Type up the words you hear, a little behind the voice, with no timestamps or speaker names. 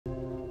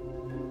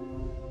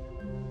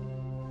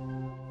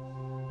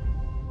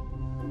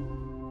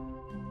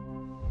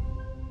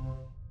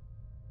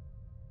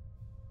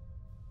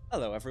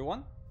Hello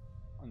everyone,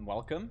 and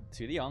welcome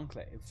to the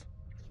Enclave.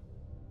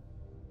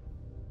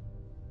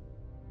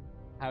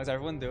 How's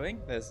everyone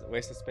doing? There's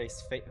waste of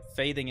space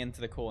fading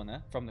into the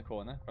corner, from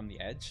the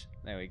edge.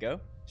 There we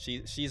go.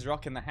 She's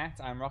rocking the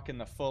hat, I'm rocking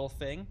the full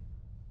thing.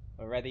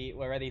 We're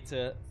ready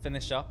to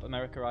finish up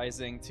America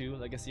Rising 2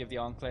 Legacy of the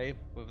Enclave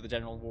with the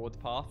general ward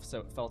path,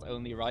 so it felt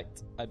only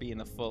right I be in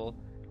a full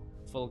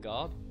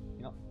guard.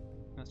 You know,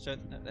 let's show,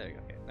 there we go.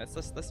 Okay, let's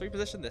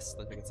reposition this.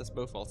 Let's make it us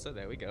both also.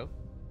 There we go.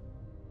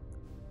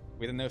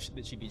 We didn't know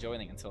that she'd be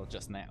joining until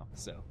just now,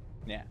 so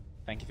yeah,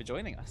 thank you for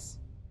joining us.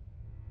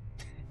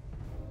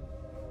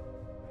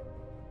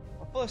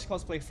 A fullish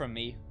cosplay from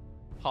me,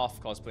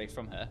 half cosplay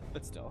from her,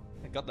 but still,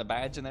 I got the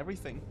badge and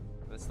everything.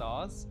 The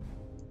stars.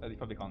 Oh, you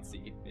probably can't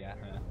see. Yeah,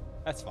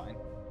 that's fine.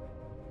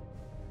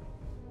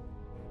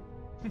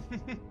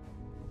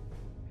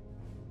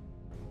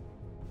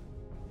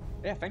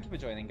 Yeah, thank you for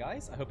joining,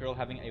 guys. I hope you're all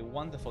having a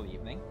wonderful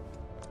evening.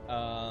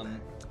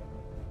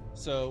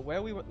 So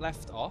where we were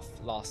left off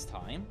last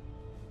time,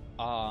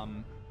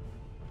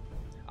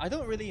 I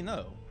don't really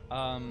know.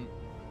 I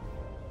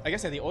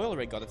guess the oil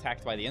rig got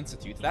attacked by the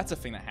Institute. That's a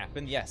thing that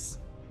happened, yes.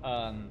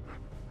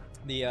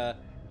 The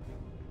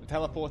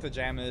teleporter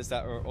jammers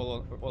that were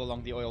all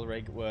along the oil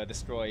rig were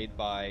destroyed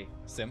by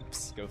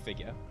simps, go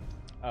figure.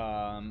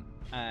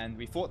 And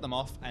we fought them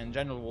off, and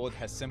General Ward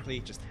has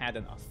simply just had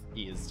enough.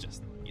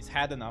 He's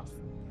had enough.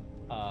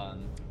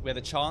 We had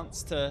a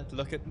chance to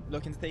look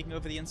into taking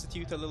over the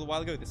Institute a little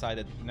while ago,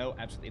 decided no,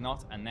 absolutely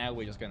not, and now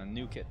we're just going to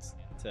nuke it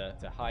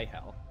to high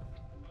hell.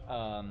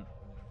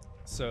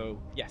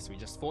 So yes, we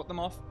just fought them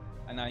off,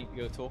 and now you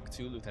go talk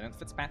to Lieutenant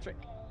Fitzpatrick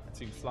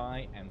to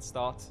fly and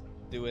start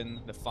doing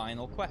the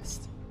final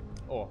quest.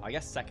 Or I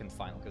guess second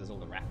final, because there's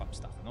all the wrap-up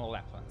stuff and all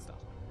that fun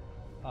stuff.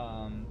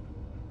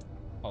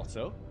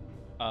 Also,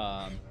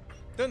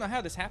 don't know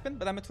how this happened,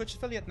 but I'm a Twitch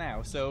affiliate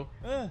now, so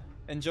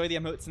enjoy the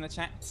emotes in the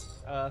chat.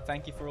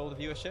 Thank you for all the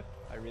viewership.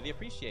 I really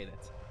appreciate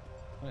it.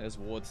 Oh, there's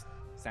Ward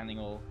standing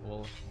all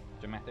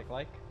dramatic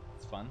like.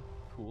 It's fun.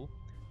 Cool.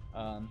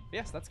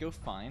 Yes, let's go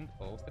find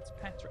old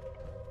Fitzpatrick.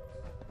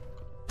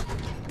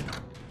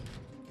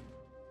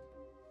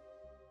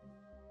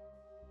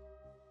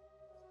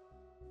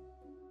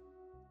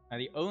 Now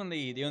the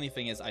only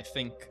thing is, I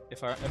think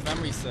if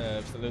memory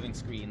serves, the loading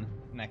screen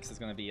next is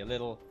going to be a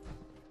little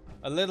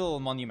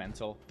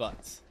monumental,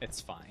 but it's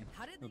fine.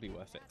 It'll be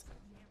worth it.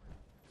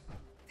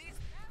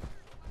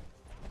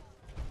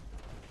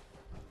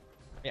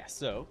 Yeah,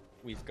 so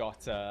we've got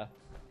the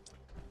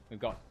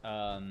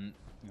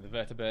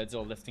vertibirds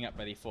all lifting up,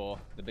 ready for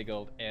the big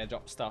old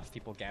airdrop stuff.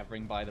 People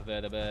gathering by the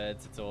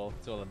vertibirds. It's all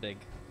the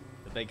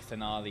big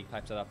finale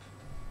type setup.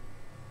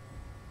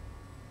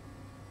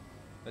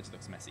 That just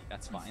looks messy.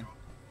 That's fine.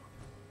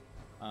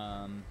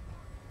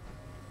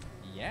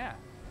 Yeah.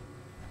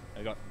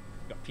 We got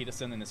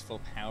Peterson in his full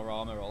power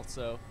armor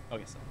also.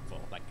 Okay, so full,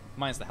 like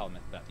minus the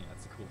helmet, but you know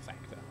that's a cool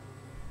factor.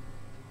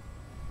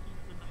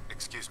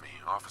 Excuse me,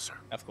 officer.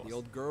 Of course. The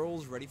old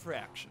girl's ready for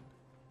action.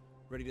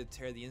 Ready to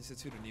tear the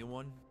Institute a new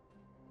one.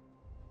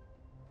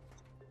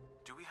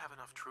 Do we have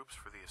enough troops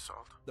for the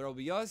assault? There'll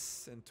be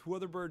us and 2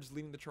 other birds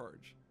leading the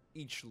charge,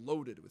 each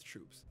loaded with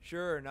troops.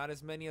 Sure, not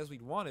as many as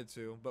we'd wanted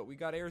to, but we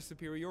got air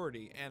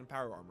superiority and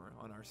power armor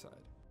on our side.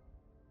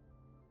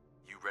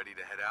 You ready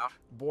to head out?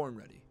 Born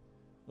ready.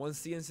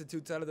 Once the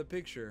Institute's out of the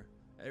picture,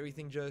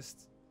 everything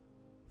just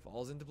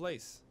falls into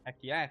place. Heck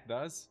yeah, it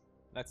does.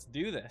 Let's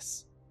do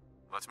this.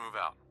 Let's move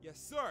out. Yes,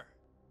 sir.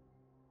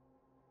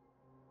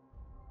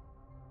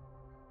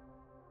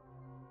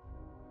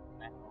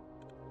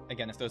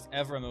 Again, if there's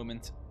ever a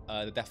moment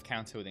the death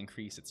counter would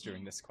increase, it's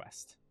during this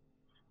quest.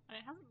 And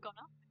it hasn't gone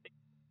up, I think.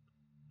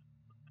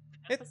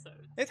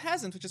 Episodes. It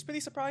hasn't, which is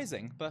pretty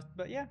surprising, but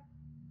yeah.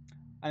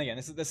 And again,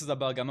 this is a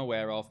bug I'm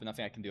aware of, but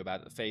nothing I can do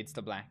about it. The fades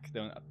to black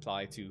don't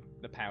apply to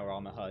the power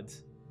armor HUD.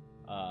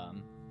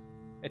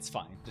 It's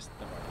fine, just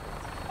don't worry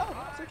about it.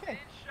 Oh, it's okay.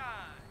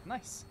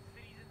 Nice.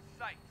 City's in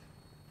sight.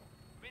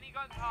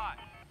 Miniguns hot.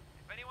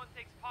 If anyone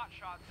takes pot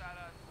shots at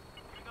us,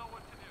 we know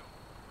what to do.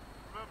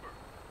 Remember,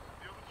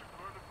 the other 2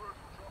 vertibirds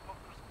will drop off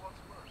their squads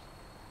first.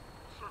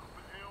 We'll circle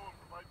the AO and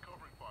provide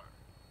covering fire.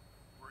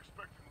 We're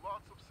expecting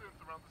lots of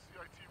synths around the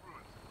CIT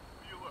ruins.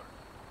 Be alert.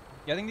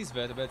 Getting these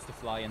vertibirds to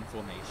fly in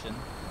formation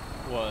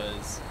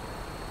was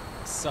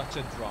such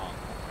a drama.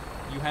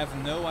 You have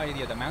no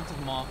idea the amount of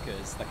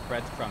markers like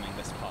breadcrumbing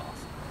this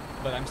path,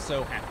 but I'm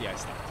so happy I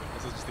stuck to it.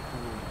 This is just a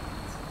cool moment.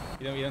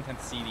 You don't tend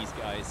to see these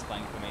guys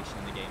flying formation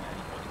in the game at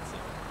any point, so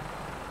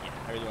yeah,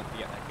 I really wanted to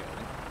get that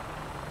going.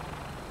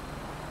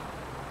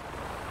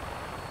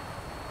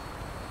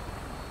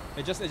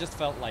 It just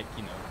felt like,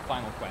 you know,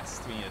 final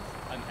quest. We needed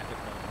an epic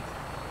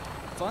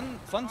moment.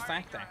 Fun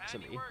fact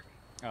actually.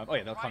 Oh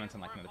yeah, they'll comment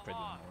on like the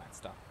prison and all that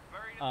stuff.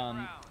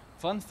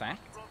 Fun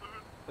fact: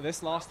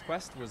 this last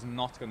quest was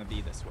not going to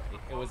be this way.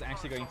 It was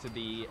actually going to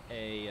be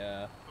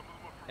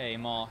a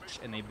march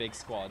in a big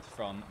squad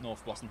from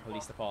North Boston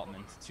Police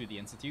Department to the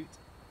Institute,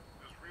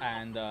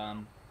 and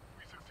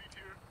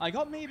I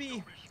got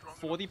maybe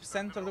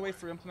 40% of the way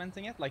through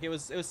implementing it. Like it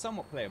was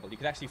somewhat playable. You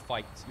could actually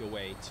fight your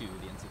way to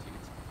the Institute.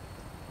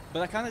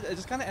 But I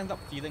just kind of ended up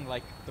feeling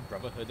like the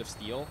Brotherhood of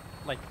Steel,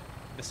 like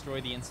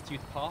destroy the Institute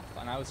path,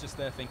 and I was just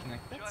there thinking like,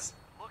 that's,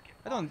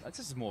 this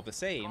is more of the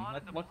same.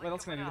 What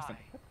else can I do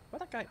different? What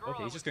that guy?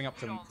 Okay, he's just going up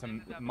to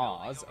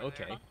Mars.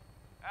 Okay.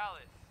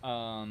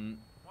 Wonder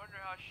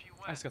how she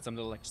I went. just got some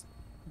little like,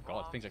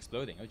 God, things are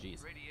exploding. Oh jeez.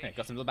 Yeah,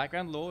 got some little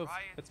background lore of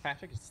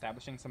Fitzpatrick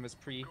establishing some of his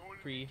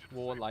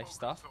pre-war life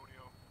stuff.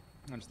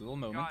 And just a little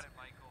moment. Got it,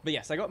 Michael. But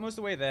yes, I got most of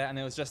the way there, and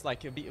it was just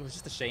like it was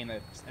just a shame that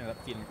it just ended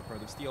up feeling like a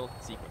Brotherhood of Steel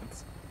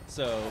sequence.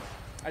 So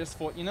I just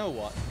thought, you know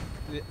what,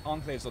 the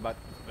Enclave's all about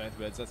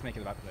vertebrates. Let's make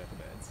it about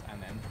vertebrates,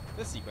 and then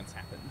this sequence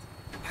happened.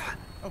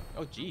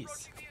 Oh jeez.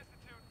 Approaching the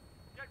Institute.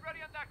 Get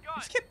ready on that gun.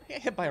 Just get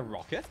hit by a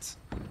rocket.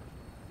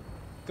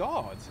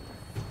 God.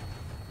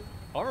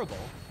 Horrible.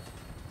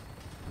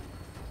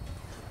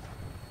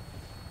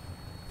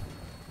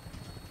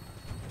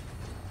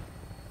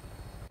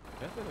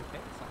 Vertebrate okay?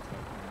 It's not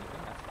smoking or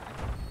anything. That's fine.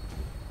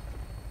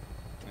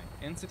 Okay,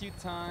 Institute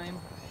time.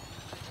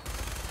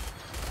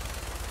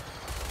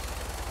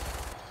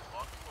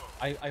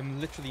 I'm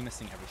literally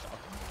missing every shot.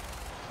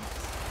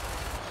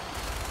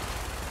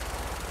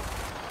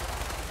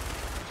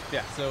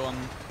 Yeah, so a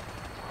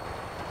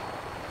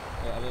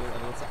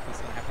little something's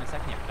gonna happen in a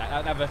second.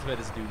 Yeah, that vertebrate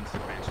is doomed to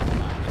crash.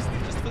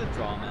 Just for the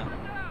drama.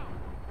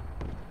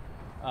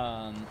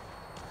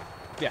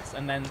 Yes,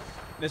 and then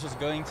this was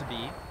going to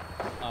be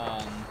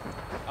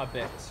a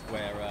bit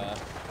where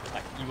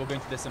like you were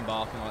going to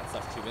disembark and all that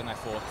stuff too, and I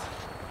thought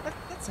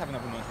let's have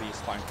another moment where you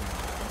just find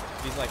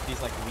these like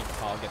weak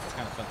targets. It's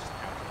kind of fun just to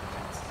count them.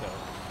 So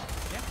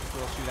yeah,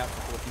 we'll shoot out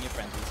supporting your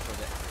friendlies for a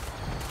bit.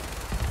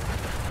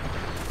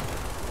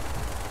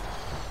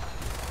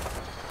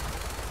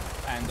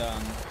 And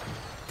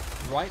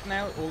right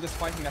now, all this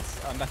fighting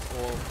that's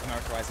all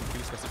America Rising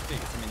 2 specifically.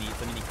 It's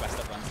a mini quest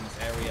that runs in this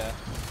area.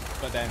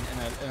 But then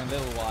in a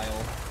little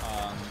while,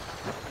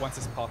 once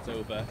this part's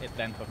over, it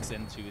then hooks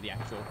into the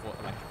actual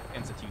like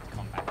Institute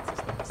combat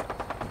system and stuff.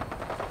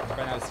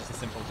 Right now, it's just a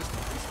simple just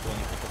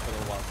spawning people for a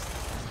little while.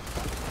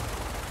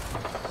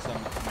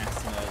 Some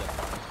mass murder.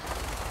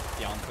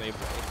 The Enclave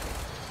way.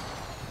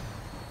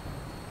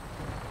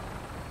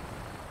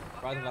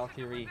 Bride of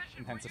Valkyrie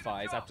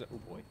intensifies. Oh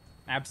boy.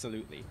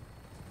 Absolutely.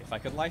 If I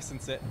could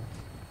license it.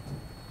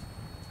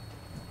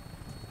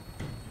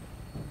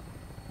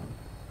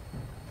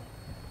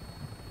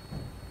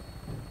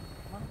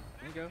 Come on,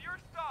 there you go. Your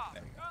stop.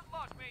 There we go. Good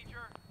luck,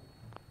 Major.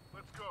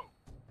 Let's go.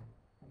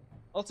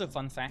 Also,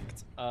 fun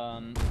fact.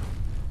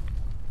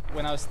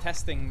 When I was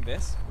testing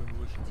this,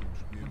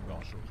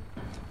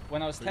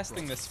 when I was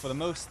testing this for the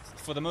most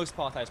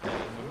part, I was playing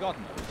with God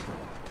mode.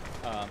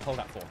 Hold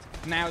that fort.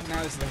 Now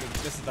this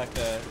is like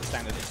the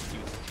standard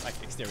Institute like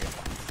exterior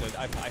fight. So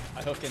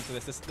I hook into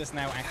this. This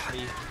now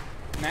actually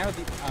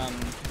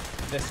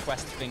this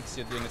quest thinks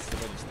you're doing this to the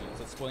Brotherhood of Steel.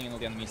 So it's spawning in all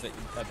the enemies that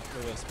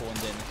were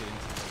spawned in, including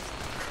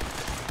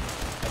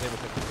I was able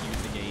to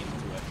confuse the game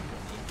to working for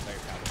me. Very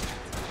proud of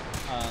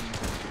that.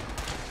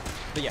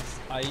 But yes,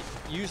 I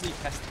usually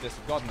test this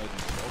with God mode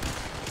installed.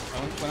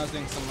 When I was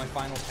doing some of my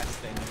final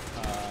testing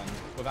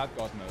without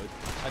God mode,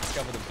 I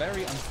discovered a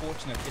very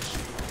unfortunate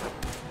issue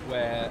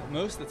where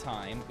most of the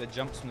time the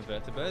jumps from the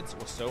vertebrates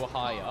were so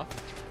high up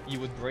you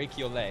would break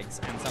your legs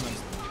and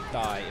sometimes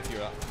die if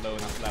you're at low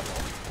enough level.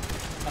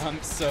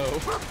 So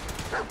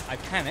I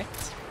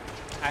panicked,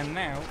 and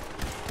now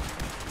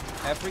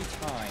every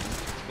time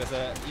there's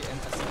a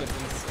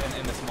sequence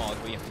in this mod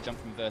where you have to jump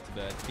from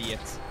vertebrate, be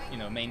it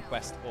main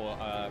quest or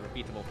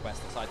repeatable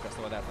quest or side quest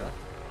or whatever,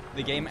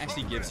 the game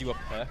actually gives you a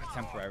perk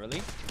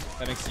temporarily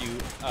that makes you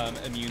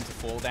immune to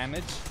fall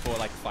damage for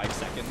like 5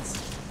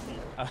 seconds.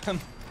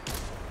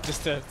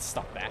 Just to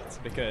stop that,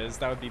 because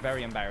that would be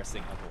very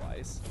embarrassing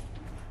otherwise.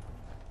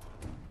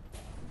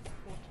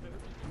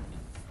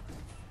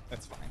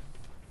 That's fine.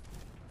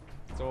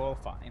 It's all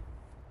fine.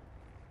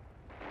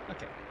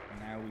 Okay, and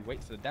now we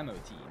wait for the demo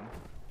team.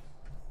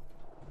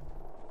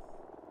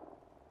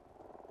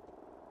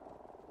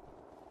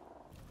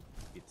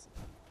 It's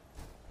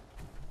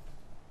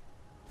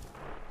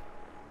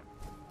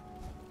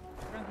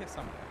around here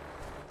somewhere.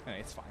 No,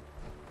 it's fine.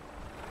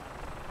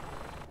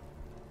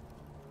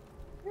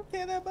 You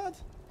okay there, bud?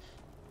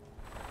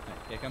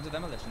 Right, here comes the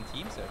demolition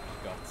team. So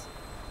we've got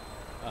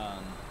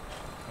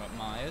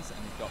Myers and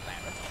we've got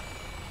Barrett.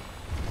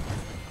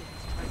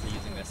 So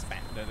using this the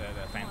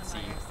fancy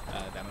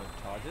demo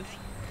charges.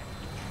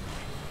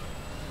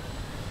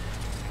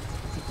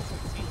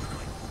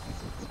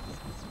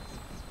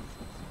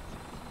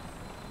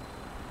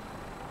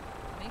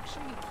 Make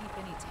sure you keep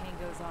any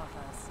tangos off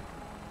us.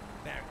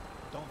 Barrett,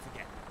 don't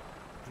forget.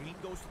 Green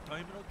goes to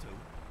Terminal 2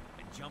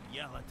 and jump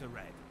yellow to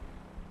red.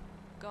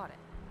 Got it.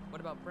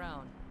 What about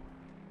Brown?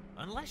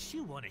 Unless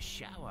you want to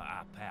shower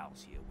our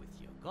pals here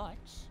with your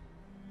guts,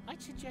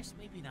 I'd suggest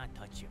maybe not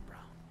touch your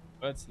Brown.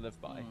 Birds to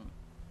live by.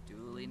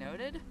 Duly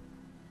noted.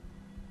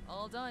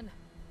 All done.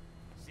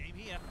 Same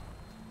here.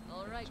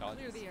 All right,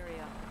 Charges. clear the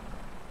area.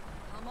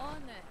 Come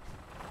on then.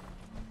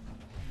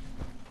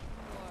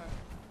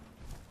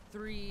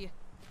 3,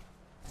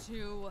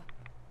 2,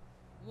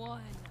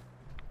 1.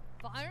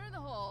 Fire in the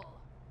hole.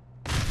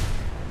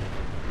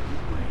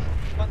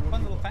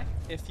 Fun little fact,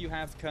 if you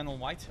have Colonel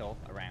Whitehill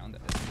around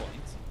at this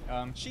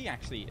point, she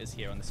actually is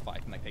here on this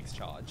fight and like takes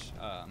charge.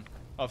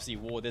 Obviously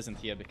Ward isn't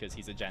here because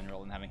he's a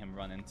general and having him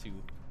run into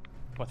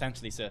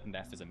potentially certain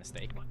death is a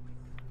mistake.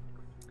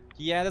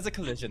 Yeah, there's a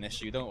collision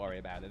issue, don't worry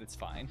about it, it's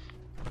fine.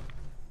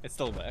 It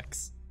still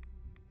works.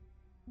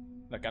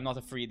 Look, I'm not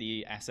a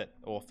 3D asset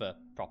author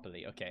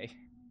properly, okay?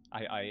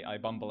 I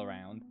bumble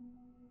around.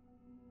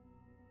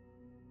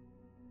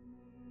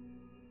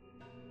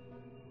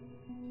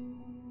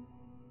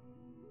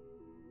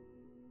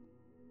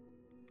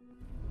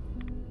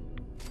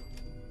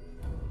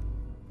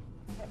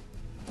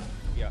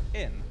 We are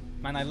in.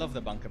 Man, I love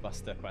the Bunker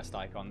Buster quest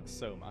icon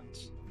so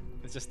much.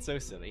 It's just so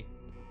silly.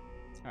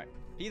 Alright,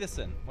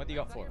 Peterson, what do you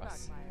got for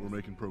us? We're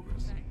making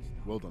progress.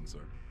 Well done, sir.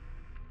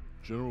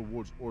 General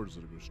Ward's orders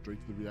are to go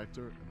straight to the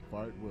reactor and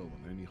fire at will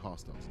on any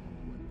hostiles along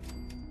the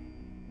way.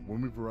 When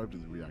we've arrived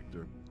at the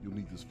reactor, you'll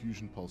need this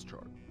fusion pulse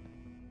chart.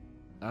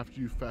 After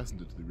you've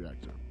fastened it to the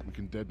reactor, we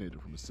can detonate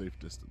it from a safe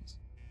distance.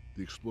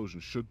 The explosion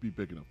should be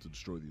big enough to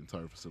destroy the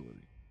entire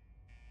facility.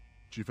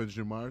 Chief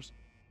Engineer Myers,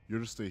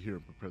 you're to stay here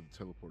and prepare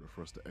the teleporter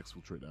for us to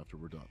exfiltrate after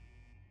we're done.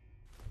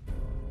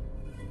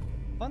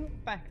 Fun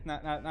fact, now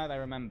that I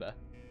remember,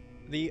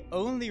 the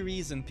only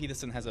reason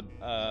Peterson has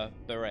a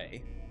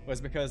beret was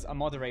because a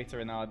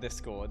moderator in our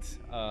Discord,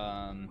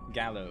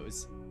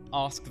 Gallows,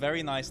 asked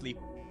very nicely,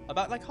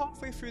 about like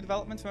halfway through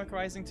development for Merc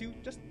Rising 2,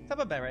 just have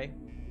a beret.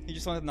 He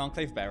just wanted an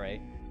Enclave beret.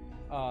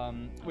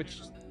 Which...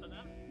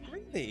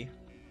 Really?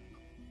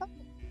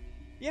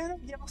 Yeah, no,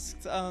 he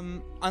asked,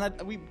 and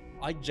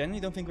I genuinely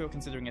don't think we were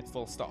considering it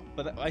full stop,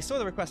 but I saw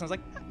the request and I was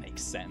like, that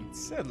makes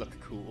sense, it'd look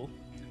cool.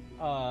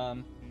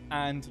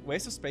 And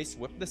Waste of Space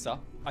whipped this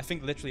up, I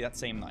think literally that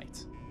same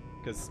night,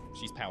 because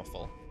she's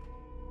powerful.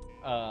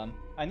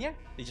 And yeah,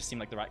 he just seemed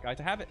like the right guy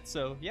to have it,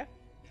 so yeah.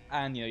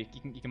 And you know,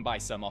 you can buy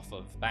some off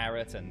of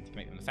Barrett and you can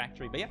make them in the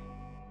factory, but yeah.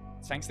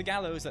 It's thanks to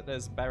Gallows that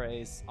there's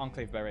berets,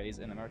 Enclave berets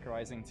in Merc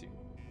Rising 2.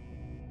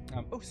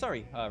 Oh,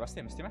 sorry,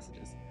 Rusty, I missed your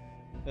messages.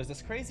 There's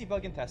this crazy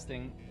bug in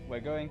testing where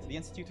going to the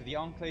Institute of the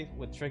Enclave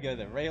would trigger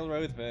the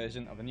railroad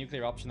version of the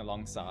nuclear option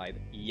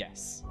alongside.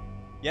 Yes.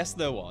 Yes,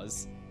 there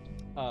was.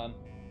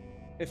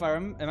 If I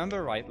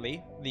remember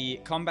rightly, the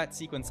combat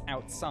sequence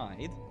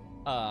outside,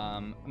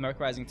 Merc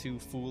Rising 2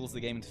 fools the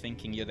game into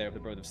thinking you're there with the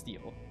Brood of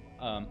Steel,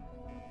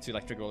 to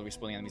like trigger all the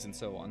respawning enemies and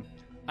so on.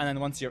 And then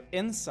once you're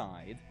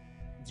inside,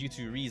 due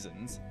to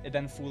reasons, it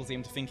then fools the game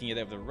into thinking you're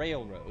there with the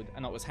railroad,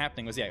 and what was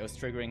happening was, yeah, it was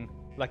triggering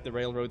like the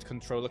railroad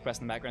controller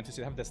quest in the background, so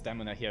you have this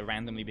demoner here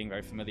randomly being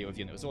very familiar with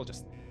you, and it was all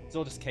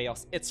just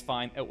chaos. It's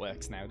fine, it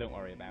works now, don't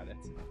worry about it.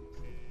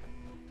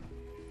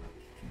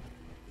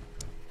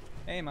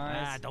 Hey,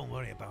 Myers. Ah, don't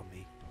worry about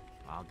me.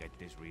 I'll get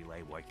this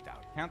relay worked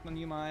out. Counting on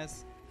you,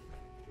 Myers.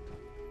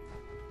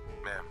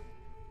 Ma'am.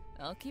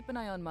 I'll keep an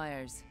eye on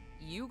Myers.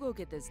 You go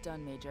get this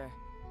done, Major.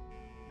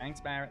 Thanks,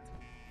 Barrett.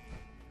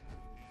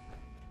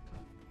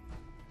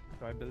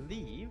 So I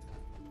believe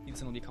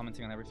Peterson will be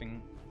commenting on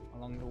everything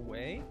along the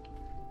way.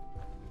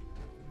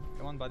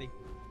 Come on, buddy.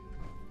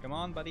 Come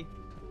on, buddy.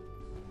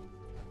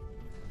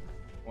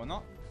 Or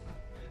not.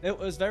 It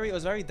was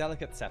very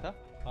delicate setup.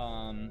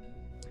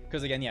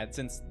 Because again, yeah,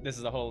 since this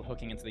is a whole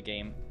hooking into the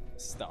game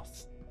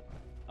stuff,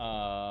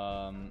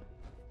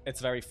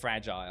 it's very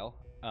fragile.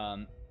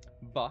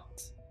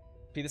 But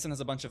Peterson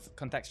has a bunch of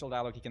contextual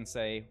dialogue he can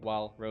say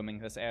while roaming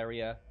this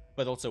area,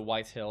 but also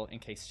Whitehill in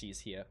case she's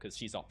here, because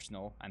she's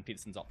optional and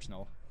Peterson's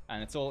optional,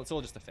 and it's all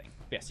just a thing.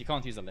 But yes, you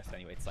can't use a lift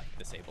anyway; it's like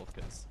disabled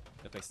because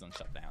the place is on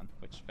shutdown,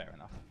 which fair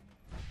enough.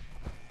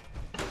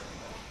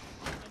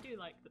 I do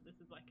like that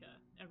this is like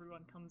a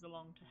everyone comes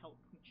along to help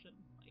mission,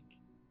 like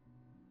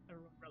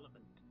everyone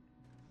relevant.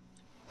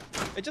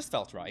 It just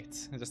felt right.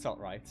 It just felt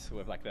right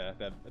with like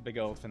the big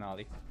old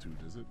finale.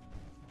 Dude, is it?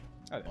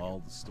 Oh, there we All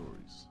the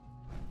stories,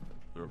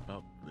 they're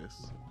about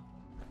this?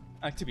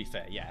 go. To be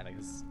fair, yeah, like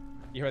this,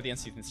 you heard the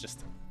Institute and it's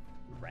just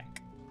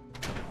wreck.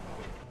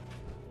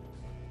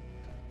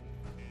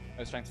 I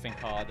was trying to think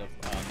hard of,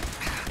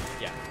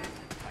 yeah,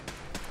 like,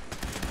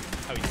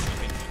 how you see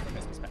things from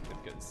his perspective,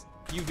 because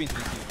you've been to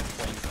the Institute at this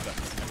point, but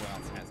everyone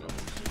else hasn't.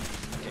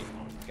 Okay,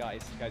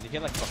 guys, you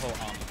hear like the whole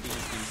army, please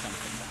do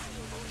something.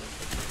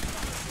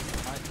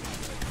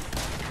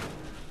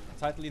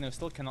 Titlino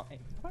still cannot aim.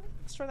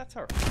 Let's try that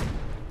turret.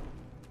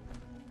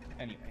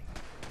 Anyway.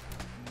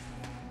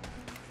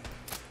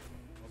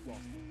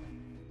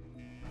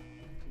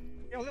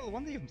 Yeah, little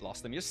wonder you've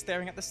lost them. You're just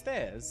staring at the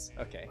stairs.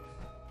 Okay.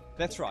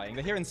 They're trying.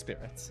 They're here in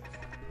spirit.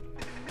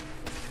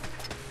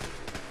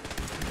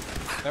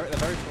 They're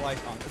very polite.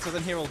 So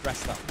then here all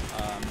dressed up.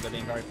 They're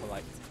being very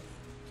polite.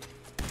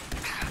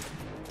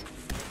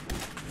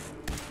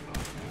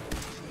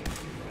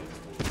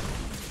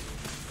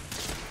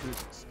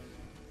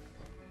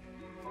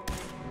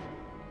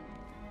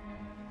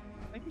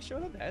 Make me sure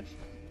they're dead.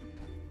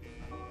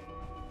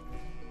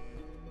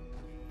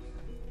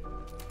 I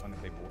wonder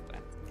if they bought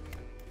that.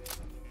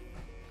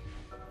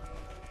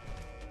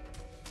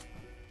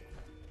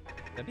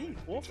 They're being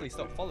awfully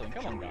stop following.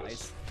 Come on,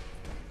 guys.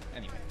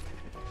 Anyway.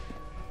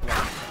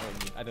 Well,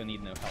 I don't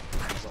need no help.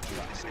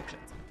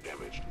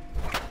 Damaged.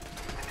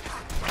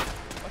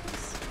 What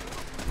is...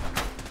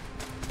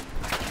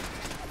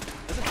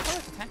 There's a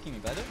turret attacking me,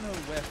 but I don't know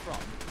where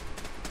from.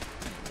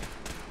 Anyway.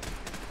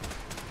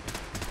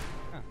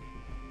 Huh.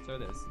 So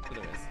it is. So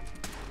there is.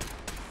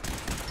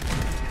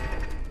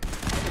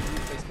 How do you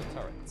place the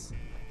turrets?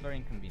 Very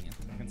inconvenient.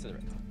 Consider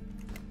it.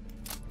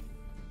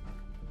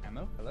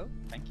 Ammo? Hello?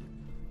 Thank you.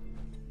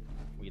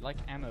 We like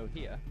ammo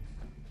here.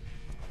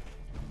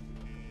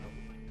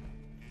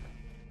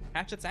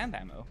 Hatchets and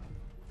ammo.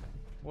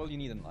 All you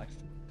need in life.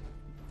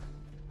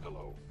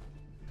 Hello.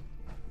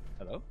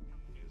 Hello?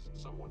 Is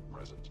someone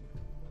present?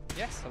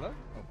 Yes, hello?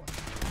 Oh boy.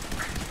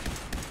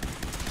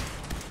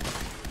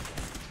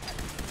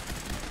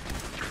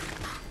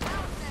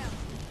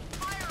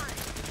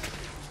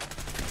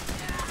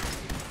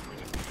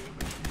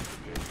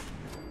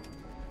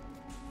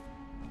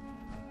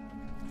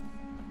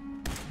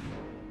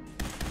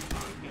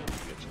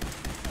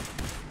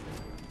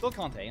 Still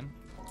can't aim.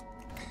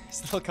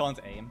 Still can't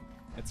aim.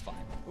 It's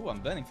fine. Ooh, I'm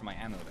burning for my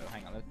ammo though.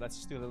 Hang on, let's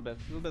just do a little bit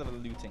of a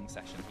looting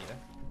session here.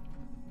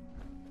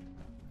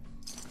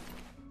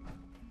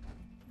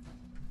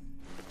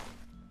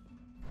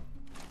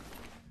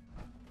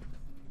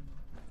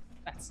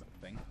 That's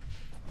something.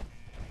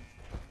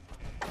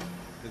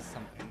 There's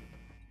something.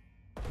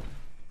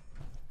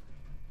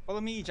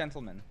 Follow me,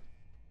 gentlemen.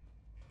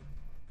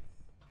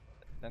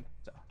 Then,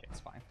 okay, it's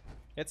fine.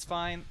 It's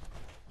fine.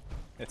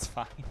 It's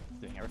fine. I'm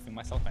doing everything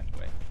myself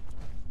anyway.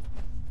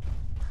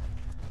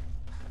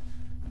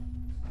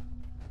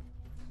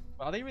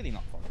 Well, are they really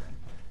not following?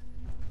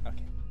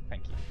 Okay,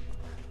 thank you.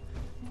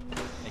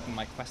 Making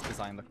my quest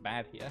design look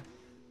bad here.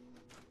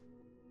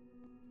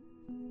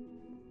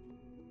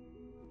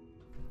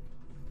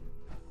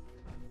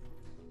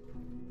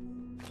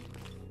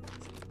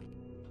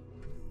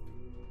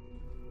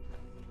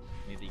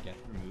 Maybe get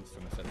removed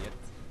from affiliate.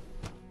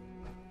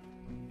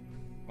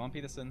 Come on,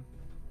 Peterson.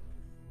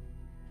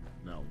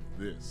 Now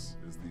this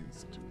is the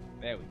Institute.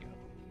 There we go.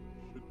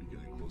 Should be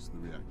getting close to the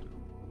reactor.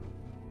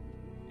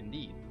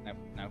 Indeed.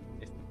 Now,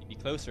 if you'd be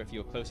closer if you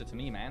were closer to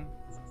me, man.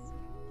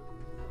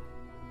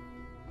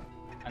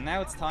 And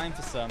now it's time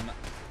for some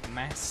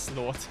mass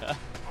slaughter.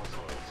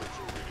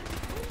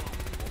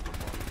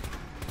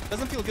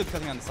 Doesn't feel good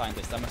cutting down the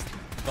scientists, I must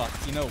admit. But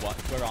you know what?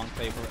 We're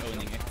Enclave, we're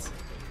owning it.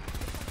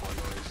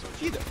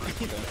 You don't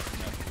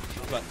know.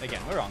 But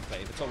again, we're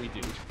Enclave, it's what we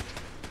do.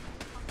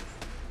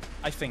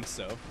 I think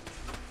so.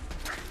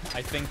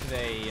 I think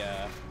they,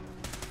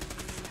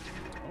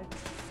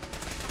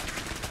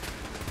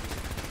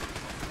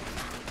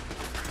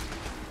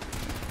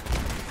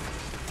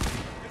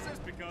 Is this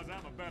because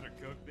I'm a better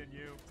cook than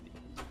you?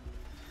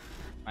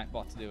 My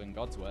bot's doing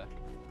God's work.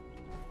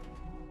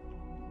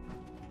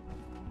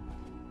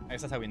 I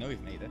guess that's how we know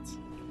we've made it.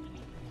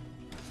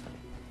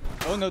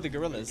 Oh no, the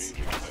gorillas.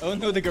 Oh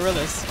no, the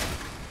gorillas.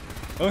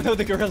 Oh no,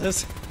 the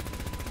gorillas.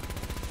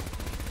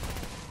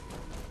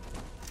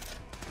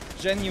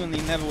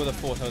 Genuinely never would have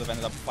thought I would have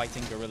ended up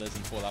fighting gorillas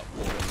in Fallout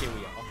 4, but here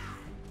we are.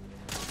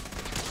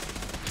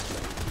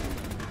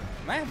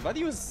 Man,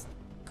 Buddy was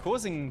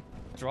causing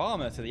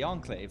drama to the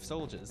Enclave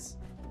soldiers.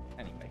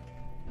 Anyway.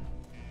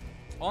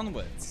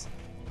 Onwards.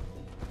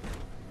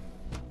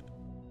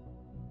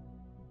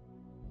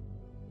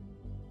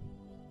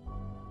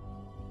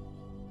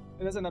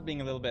 It does end up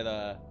being a little bit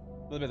of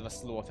a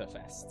slaughter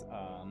fest,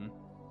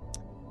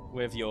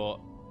 with your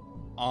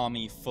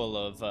army full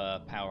of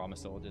power armor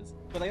soldiers.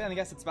 But again, I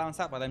guess it's balanced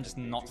out by them just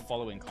not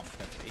following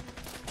competently.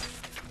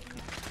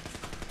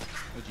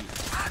 Oh jeez.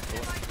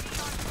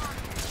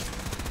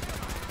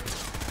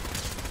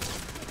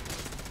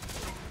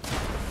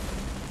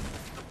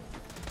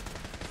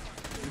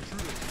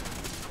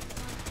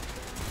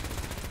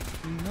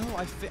 No,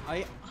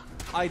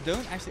 I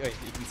don't actually. Wait,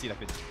 you can see that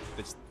they're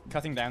just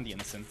cutting down the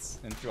innocents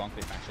in true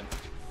Enclave fashion.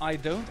 I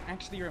don't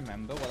actually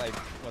remember what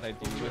I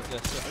do with the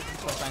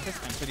scientist.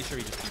 I'm pretty sure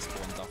he just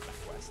despawns off that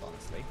quest,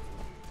 honestly.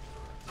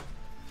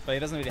 But he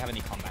doesn't really have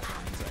any combat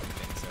lines or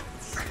anything, so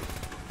it's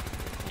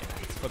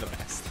yeah, it's for the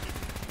best.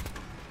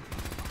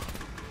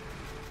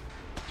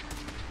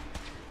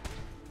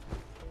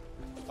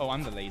 Oh,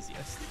 I'm the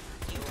laziest.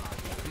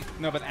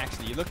 No, but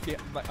actually, you look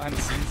behind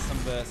the scenes.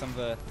 Some of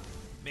the.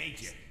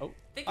 Major. Oh,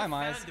 think hi, I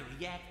Myers. found a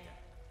reactor.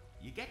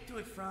 You get to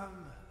it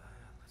from,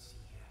 let's see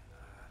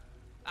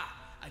here,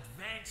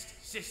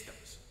 Advanced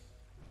Systems.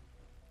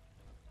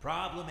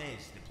 Problem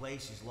is, the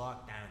place is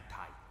locked down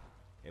tight.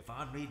 If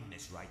I'm reading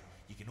this right,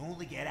 you can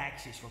only get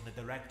access from the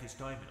director's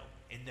terminal,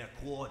 in their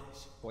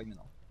quarters.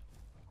 Terminal.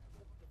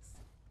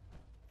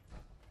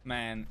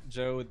 Man,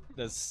 Joe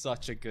does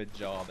such a good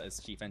job as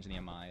Chief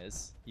Engineer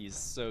Myers. He's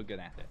so good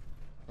at it.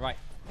 Right.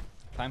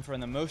 Time for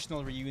an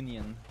emotional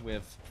reunion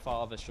with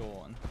Father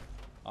Sean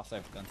after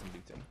I've done some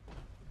looting.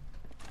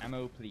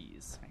 Ammo,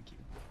 please. Thank you.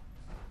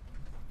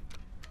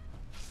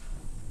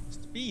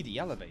 Speedy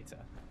elevator.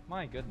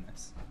 My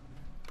goodness.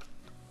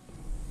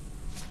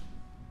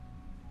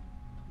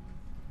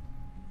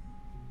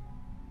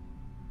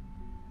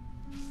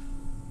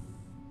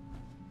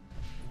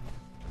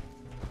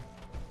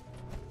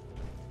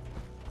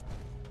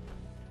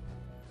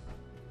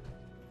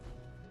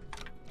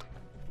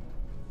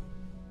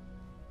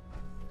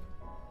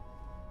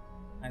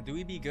 Now, do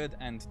we be good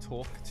and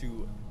talk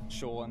to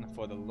Sean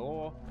for the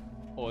lore,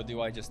 or do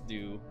I just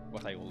do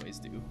what I always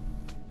do?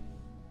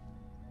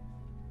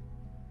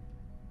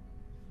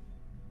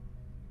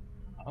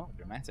 Oh,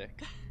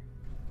 dramatic.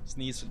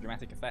 Sneeze for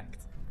dramatic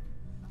effect.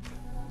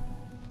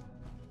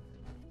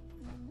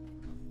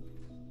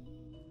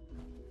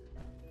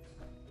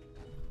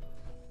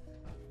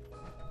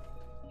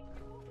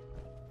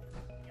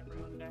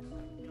 Everyone there,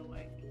 you're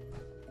like,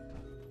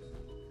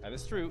 That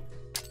is true.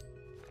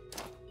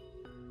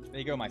 There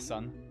you go, my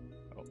son.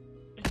 Oh.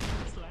 it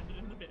just landed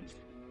in the bin.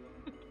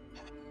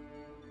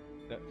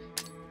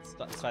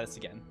 Let's try this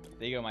again.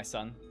 There you go, my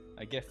son.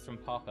 A gift from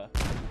Papa.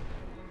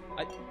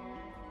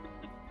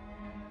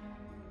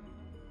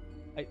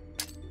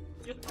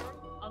 You're throwing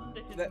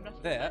under his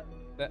There.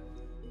 No,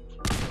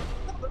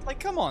 but, like,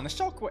 come on, a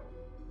shockwave.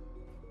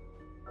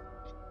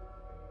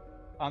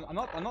 I'm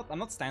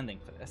not standing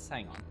for this.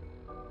 Hang on.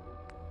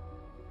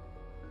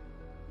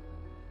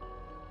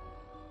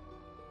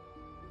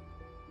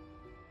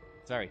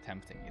 It's very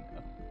tempting, you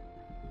know.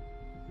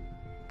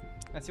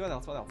 Let's see what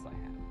else I have here.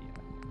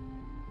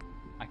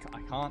 I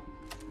can't.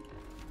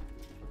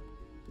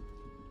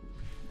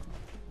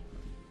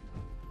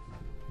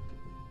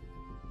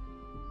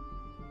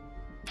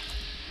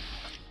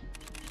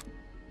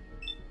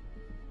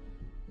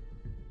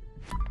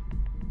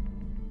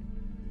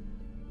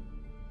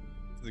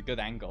 This is a good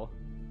angle.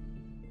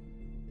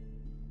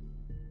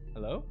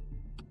 Hello?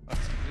 Oh,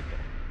 it's beautiful.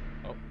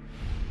 Oh.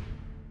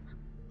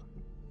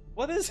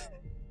 What is it?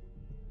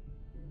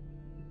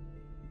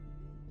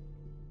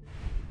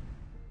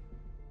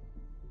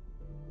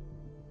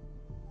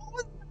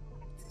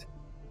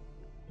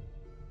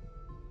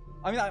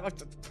 I mean,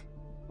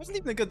 wasn't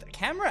even a good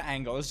camera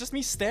angle. It was just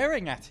me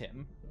staring at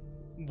him.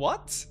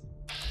 What?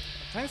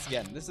 Try this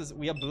again.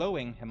 We are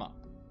blowing him up.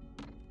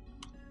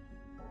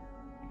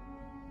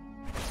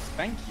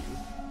 Thank you.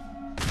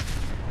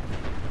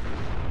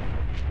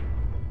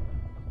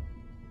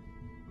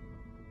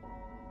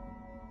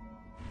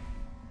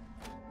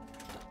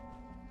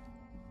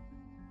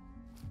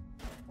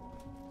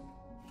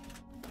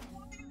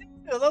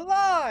 Still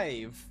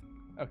alive!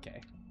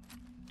 Okay.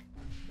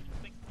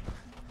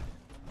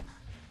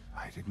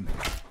 I didn't.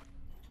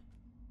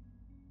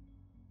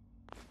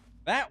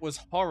 That was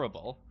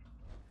horrible.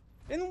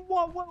 And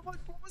what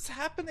was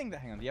happening there?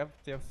 Hang on, do you have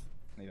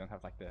no, you don't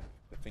have like the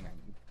thing I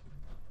need.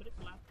 Put it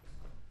flat.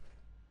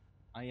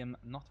 I am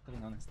not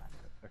putting on his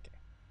laptop. Okay.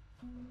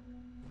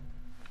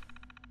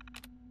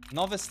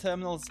 Novice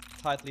terminals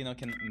Titlino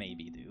can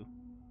maybe do.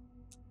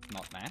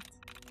 Not that.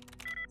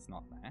 It's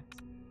not that.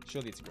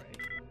 Surely it's grey.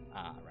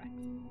 Ah, right.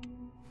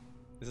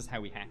 This is how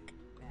we hack.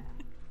 Yeah,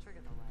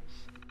 trigger the light.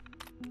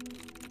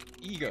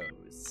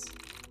 Egos.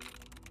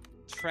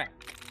 Track.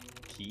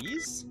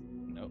 Keys?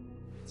 Nope.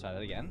 Let's try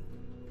that again.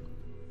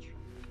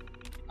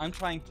 I'm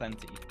trying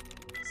plenty.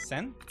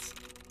 Scent?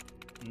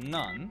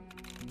 None.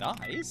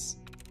 Nice.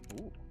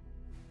 Ooh.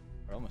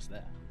 We're almost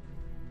there.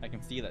 I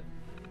can feel it.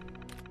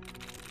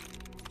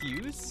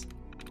 Fuse?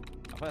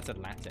 I thought that said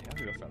latte. I have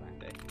to go for a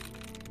latte.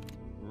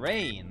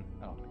 Rain.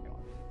 Oh my god.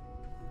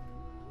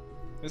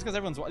 It's because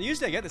everyone's...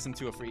 Usually I get this in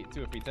two or three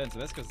turns, so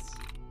that's because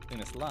doing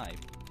this live.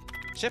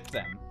 Chip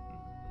them.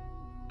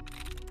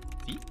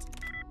 Feet?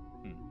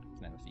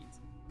 It's never feet.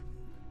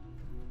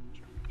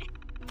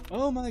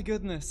 Oh my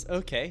goodness.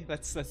 Okay,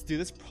 let's do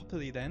this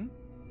properly then.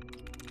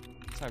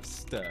 Let's have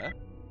stir.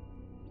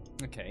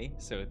 Okay,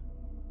 so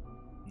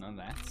none of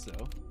that, so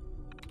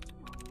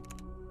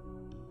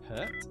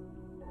hurt.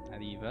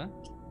 Add either.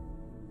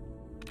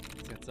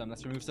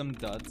 Let's remove some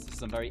duds.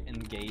 Some very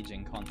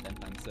engaging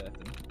content, I'm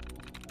certain.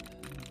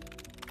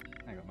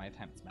 I got my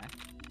attempts back.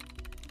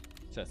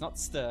 So it's not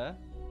stir,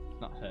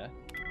 not her.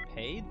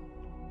 Paid?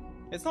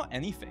 It's not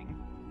anything.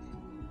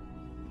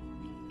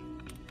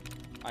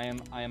 I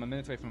am a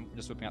minute away from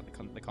just whipping out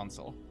the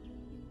console.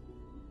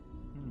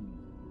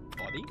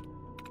 Body?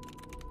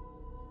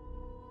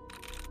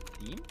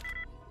 Team?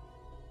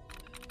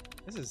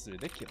 This is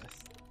ridiculous.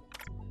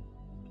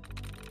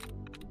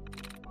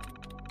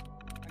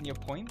 And your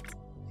point?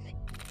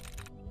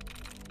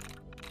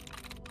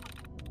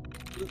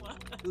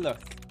 Look.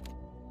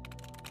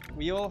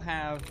 We all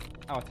have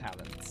our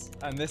talents,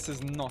 and this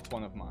is not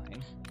one of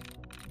mine.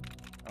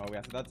 Oh, we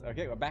have to, that's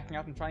okay, we're backing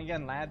up and trying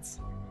again,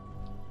 lads.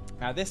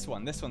 Now this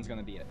one's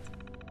gonna be it.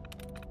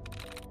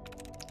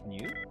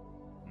 New?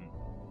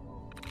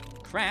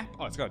 Crap?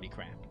 Oh, it's gotta be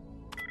crap.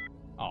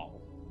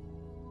 Oh.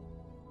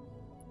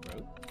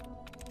 Road? Oh.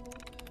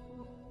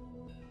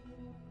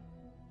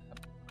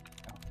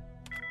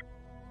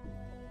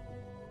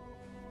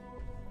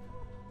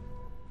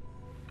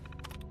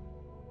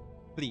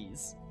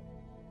 Please.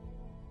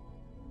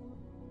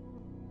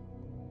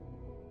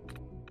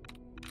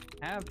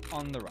 Have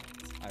on the right.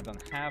 I've done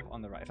have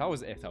on the right. If I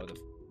was it, I would have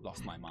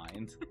lost my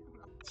mind.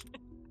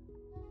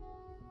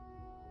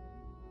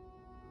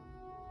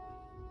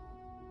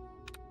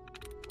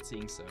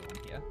 Seeing so on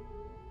here.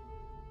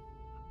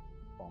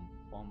 Bomb,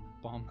 bomb,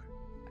 bomb.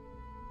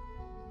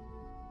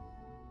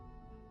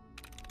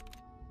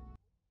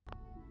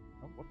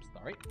 Oh, whoops,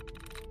 sorry.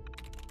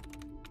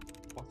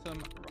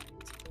 Bottom right.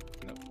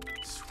 No.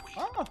 Sweet.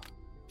 Oh!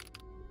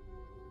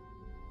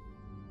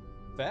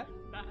 Fair?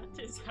 That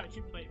is how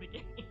you play the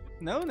game.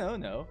 No, no,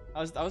 no.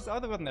 I was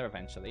other one there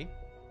eventually.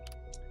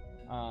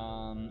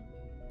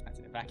 That's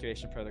an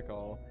evacuation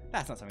protocol.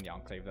 That's not something the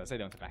Enclave does. They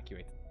don't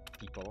evacuate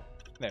people.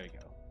 There we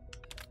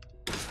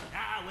go.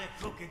 Ah, we're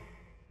cooking.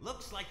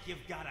 Looks like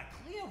you've got a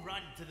clear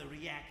run to the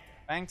reactor.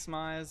 Thanks,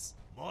 Myers.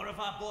 More of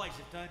our boys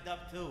have turned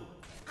up too.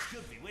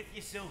 Should be with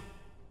you soon.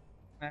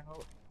 Now,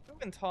 who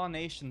in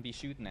Tarnation be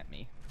shooting at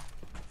me?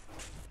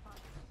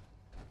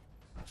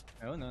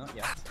 Oh, no, not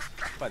yet.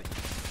 Buddy.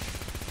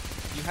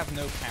 You have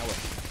no power.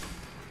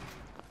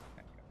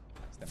 There we go.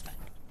 Step back.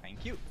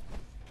 Thank you.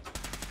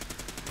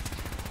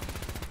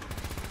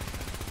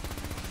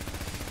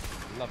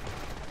 Lovely.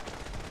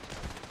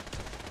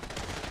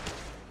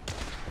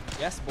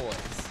 Yes,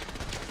 boys.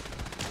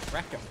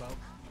 Wreck 'em.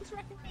 Who's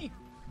wrecking me?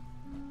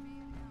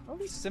 Where are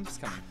these simps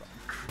coming from?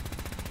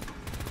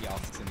 He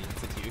asks in the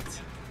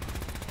Institute.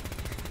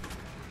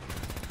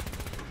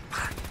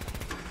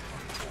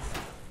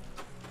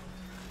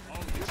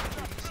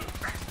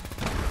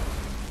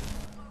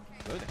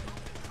 Loading.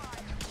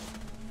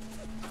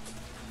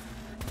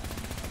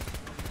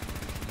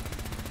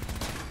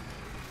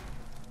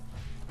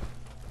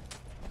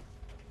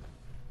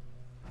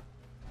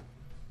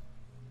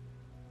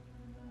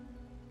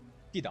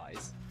 He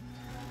dies.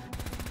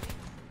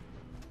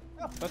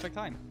 Oh, perfect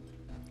time.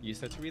 Use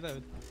her to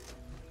reload.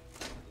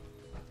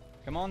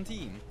 Come on,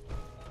 team.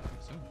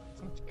 So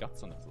much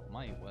guts on the floor,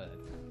 my word.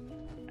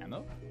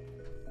 Ammo?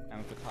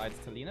 Ammo for Tides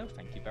to Lino,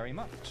 thank you very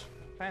much.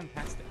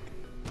 Fantastic.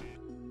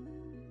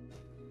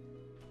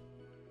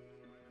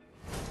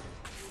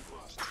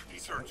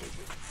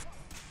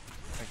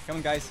 Okay, come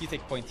on, guys, you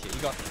take point here.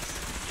 You got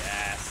this.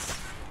 Yes.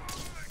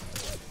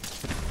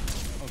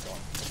 Oh god.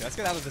 Okay, let's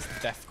get out of this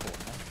death corner.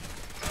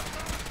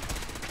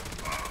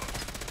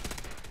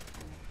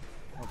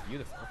 Oh,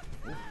 beautiful.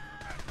 Ooh.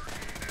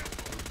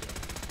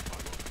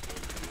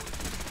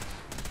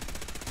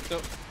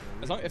 So,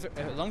 as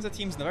long as the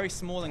team's in a very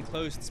small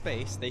enclosed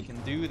space, they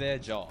can do their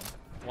job.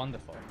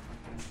 Wonderful.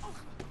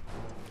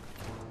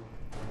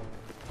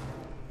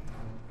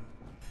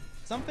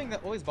 Something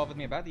that always bothered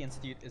me about the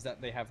Institute is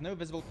that they have no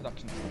visible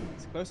production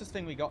facilities. Closest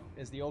thing we got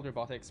is the old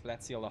robotics, but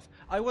that's sealed off.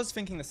 I was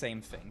thinking the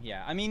same thing,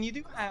 yeah. I mean, you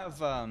do have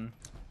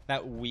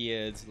that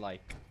weird,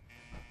 like,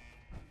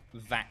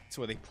 vat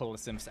where they pull the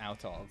simps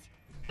out of.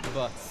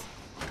 But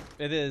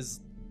it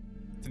is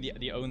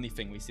the only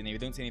thing we see. We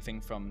don't see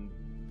anything from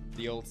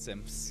the old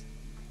simps.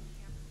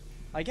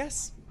 I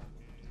guess,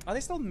 are they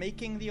still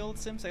making the old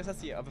simps? I guess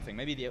that's the other thing.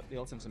 Maybe the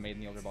old simps are made in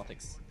the old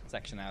robotics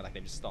section now, like they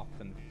just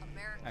stopped and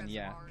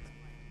yeah.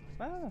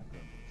 Ah. Alright,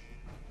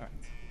 where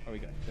are we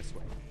going? This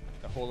way.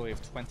 The hallway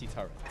of 20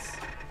 turrets.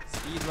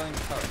 Speed running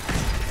turrets.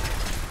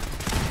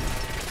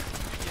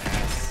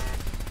 Yes.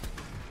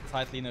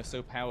 Tide Lino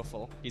so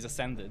powerful. He's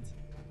ascended.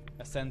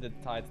 Ascended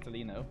Tide to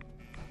Lino.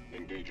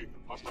 Engaging.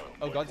 Hostile.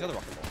 Oh god, the other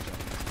rocket launcher.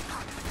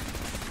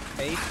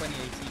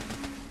 A2018.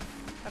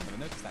 I've never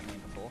noticed that name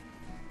before.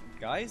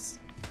 Guys,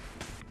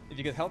 if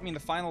you could help me in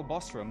the final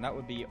boss room, that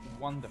would be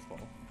wonderful.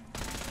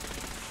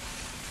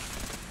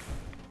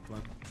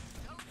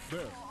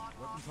 There,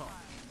 weapons hot.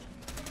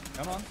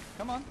 Come on,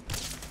 come on.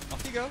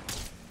 Off you go.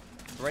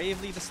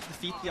 Bravely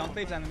defeat the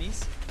Enclave's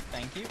enemies.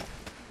 Thank you.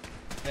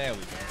 There we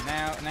go.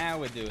 Now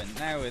we're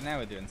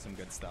doing some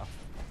good stuff.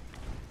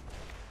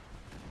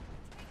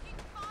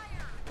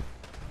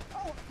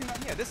 Oh,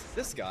 yeah,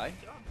 this guy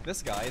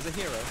is a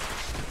hero.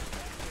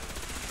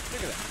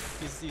 Look at him.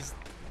 He's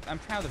I'm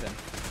proud of him.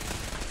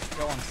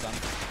 Go on, son.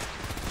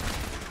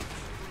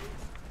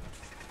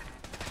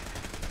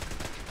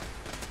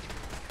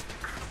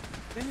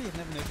 Maybe I've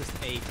never noticed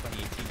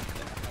A2018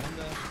 there. I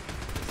wonder if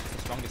it's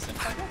the strongest simp,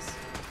 I guess?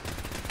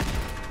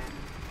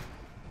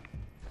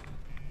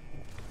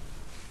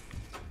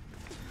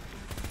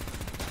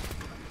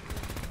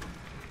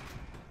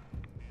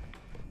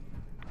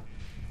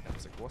 That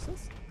was the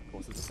courses?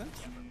 Courses of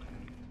simps?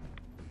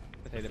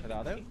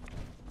 Potato.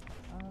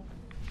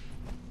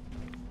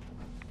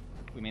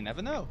 We may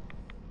never know.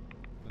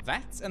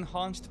 That's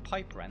enhanced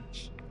pipe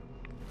wrench.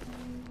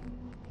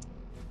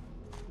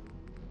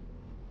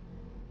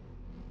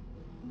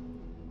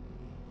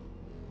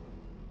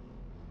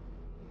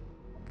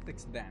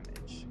 6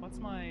 damage. What's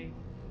my...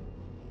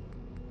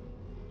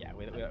 Yeah, it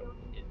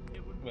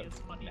wouldn't be as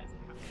funny as it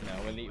happened. No,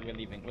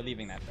 we're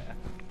leaving that there.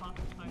 Half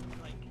the time,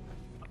 like...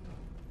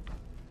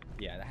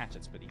 Yeah, the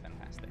hatchet's pretty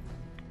fantastic.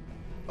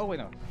 Oh wait,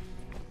 no.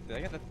 Did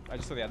I get that? I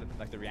just saw the other,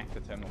 like the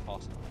reactor terminal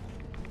passed.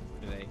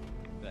 Did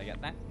I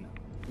get that? No.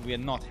 We are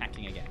not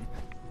hacking again.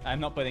 I'm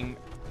not putting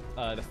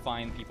the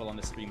fine people on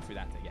the stream through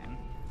that again.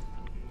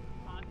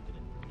 I did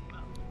it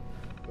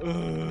well.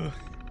 Ugh.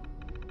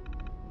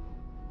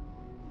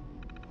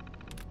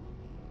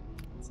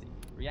 Let's see.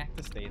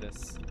 Reactor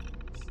status.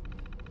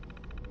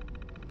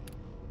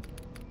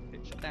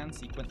 Hit shutdown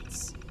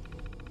sequence.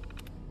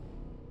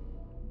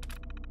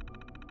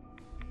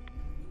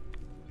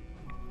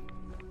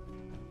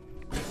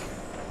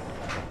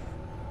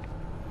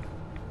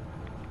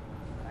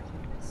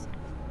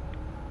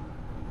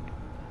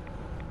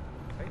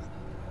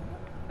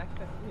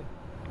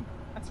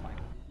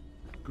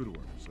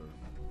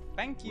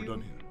 Thank you. We're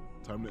done here.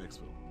 Time to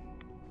exfil.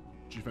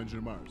 Chief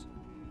Engineer Myers,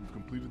 we've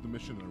completed the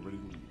mission and are ready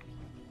to leave.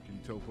 Can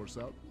you teleport us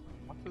out?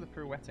 What for the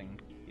pirouetting,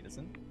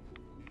 Peterson?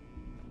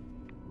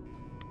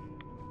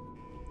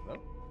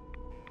 Hello?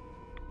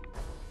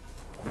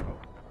 Oh.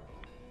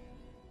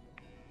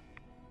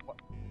 What?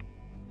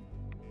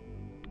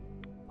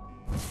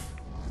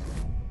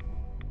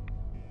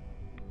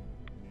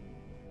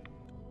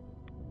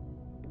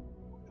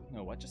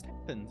 No, what just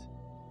happened?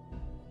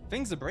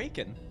 Things are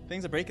breaking.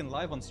 Things are breaking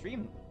live on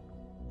stream.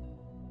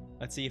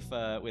 Let's see if we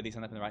at least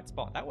end up in the right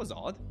spot. That was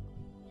odd.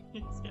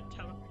 You just get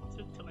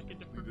teleported to like a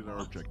different Completed our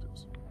part.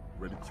 objectives.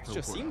 Ready to It teleport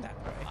just seemed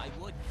out. that way. I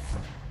would.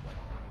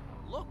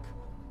 But look,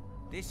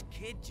 this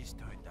kid just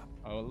turned up.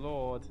 Oh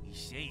lord. He's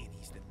saying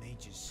he's the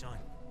Major's son.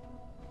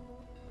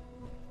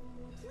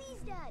 Please,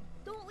 Dad,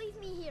 don't leave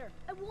me here.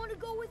 I want to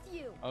go with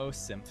you. Oh,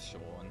 Synth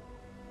Sean.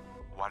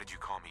 Why did you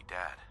call me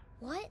Dad?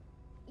 What?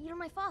 You're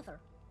my father.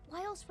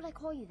 Why else would I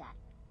call you that?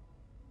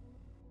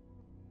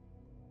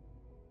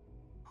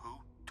 Who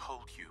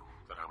told you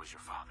that I was your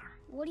father?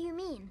 What do you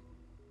mean?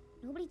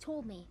 Nobody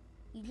told me.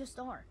 You just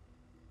are.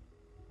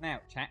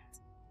 Now, chat,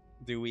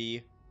 do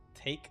we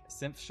take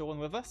Synth Sean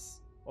with us,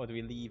 or do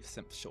we leave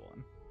Synth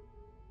Sean?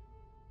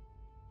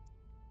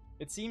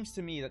 It seems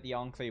to me that the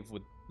Enclave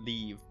would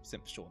leave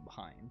Synth Sean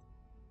behind,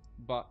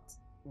 but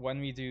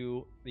when we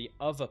do the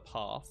other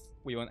path,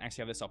 we won't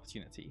actually have this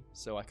opportunity.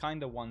 So I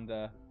kind of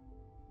wonder,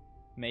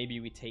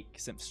 maybe we take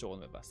Synth Sean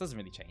with us. Doesn't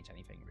really change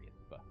anything, really,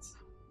 but...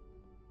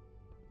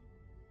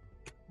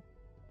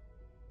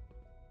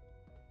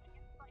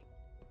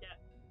 Yeah.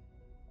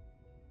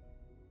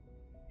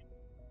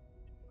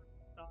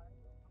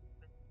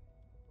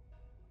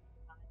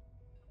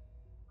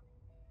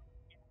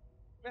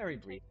 Very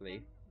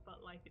briefly.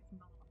 But like it's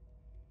not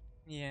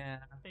Yeah.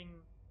 a thing.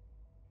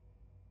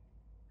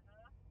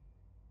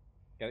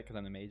 Get it? Because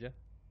I'm the major.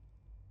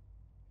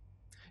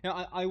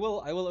 Yeah, I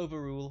will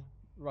overrule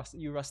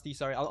Rusty.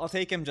 Sorry, I'll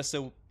take him just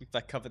so we've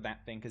like, covered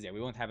that thing. Because yeah,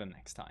 we won't have him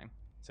next time.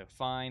 So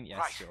fine, yes,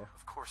 right. sure.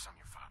 Of course I'm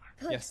your father.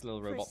 Good. Yes, little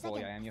For a robot boy,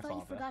 second, I am your thought you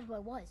father. forgot who I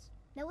was.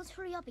 Now let's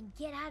hurry up and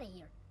get out of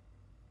here.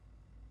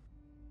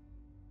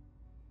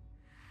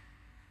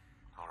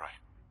 All right.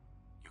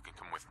 You can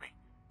come with me.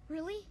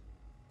 Really?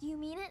 Do you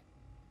mean it?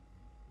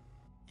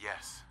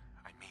 Yes,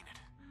 I mean it.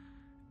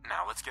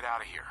 Now let's get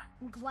out of here.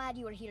 I'm glad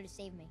you are here to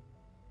save me.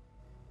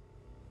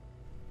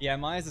 Yeah,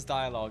 Myers'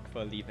 dialogue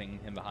for leaving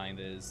him behind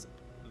is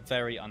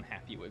very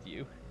unhappy with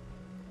you.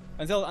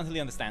 Until he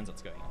understands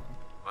what's going on.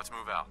 Let's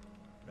move out.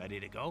 Ready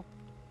to go?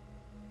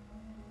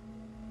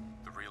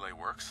 The relay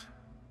works.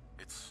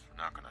 It's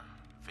not gonna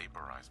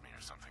vaporize me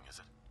or something, is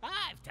it?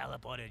 I've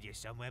teleported you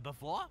somewhere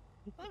before.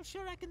 I'm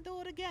sure I can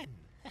do it again.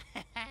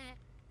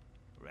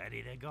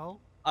 Ready to go?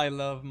 I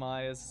love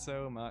Myers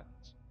so much.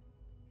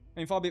 I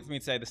mean, far be it for me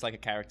to say this like a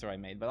character I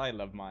made, but I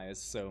love Myers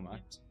so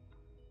much.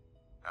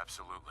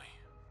 Absolutely.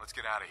 Let's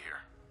get out of here.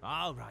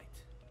 All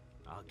right.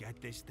 I'll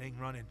get this thing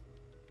running.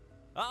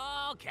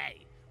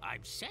 Okay.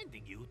 I'm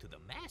sending you to the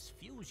mass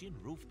fusion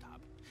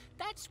rooftop.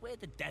 That's where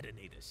the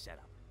detonator's set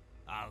up.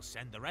 I'll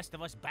send the rest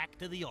of us back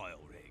to the oil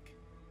rig.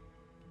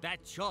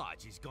 That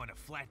charge is gonna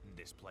flatten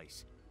this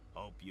place.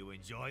 Hope you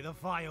enjoy the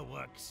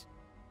fireworks.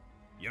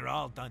 You're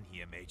all done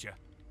here, Major.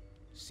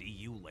 See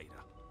you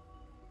later.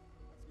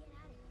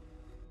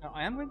 Now,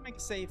 I am going to make a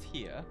save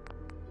here,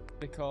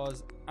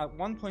 because at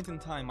one point in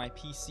time my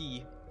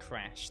PC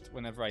crashed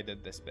whenever I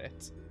did this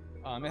bit.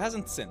 It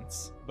hasn't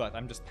since, but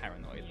I'm just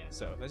paranoid. Yeah.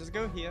 So let's just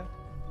go here.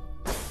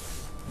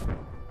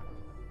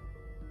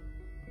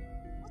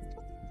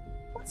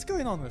 What's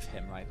going on with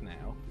him right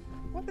now?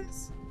 What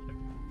is...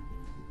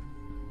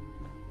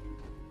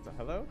 So,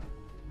 hello?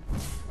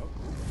 Oh.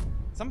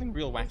 Something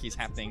real wacky's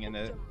happening in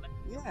the...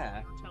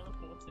 Yeah.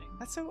 Teleporting.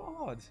 That's so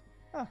odd.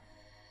 Huh.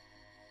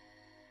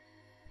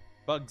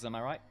 Bugs, am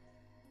I right?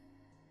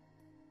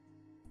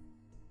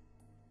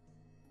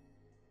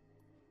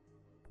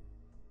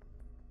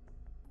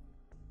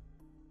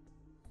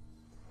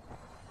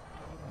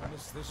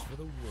 Miss this for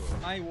the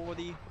world. Hi,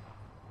 Wardy.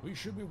 We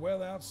should be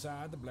well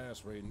outside the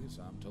blast radius.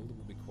 I'm told it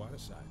will be quite a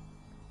sight.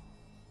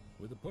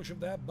 With the push of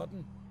that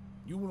button,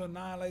 you will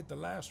annihilate the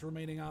last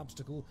remaining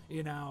obstacle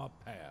in our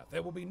path.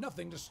 There will be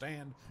nothing to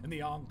stand in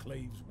the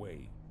Enclave's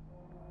way.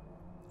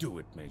 Do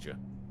it, Major.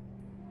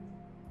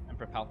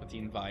 Emperor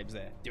Palpatine vibes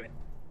there. Do it.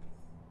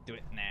 Do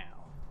it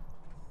now.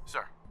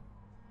 Sir.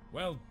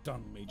 Well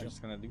done, I'm Major.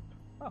 just gonna loop.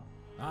 Oh.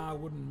 I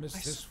wouldn't miss I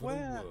this for the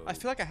swear. world. I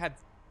feel like I had...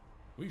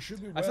 We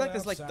should be I well feel like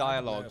there's like outside the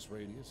dialogue blast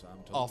radius.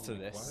 I'm told after it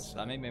will be quite a this.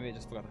 sight. Maybe I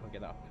just forgot to hook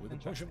it up. With the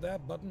push of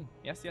that button,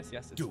 Yes,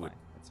 it's Do fine. it.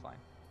 It's fine.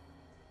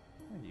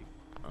 Thank you.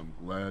 I'm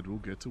glad we'll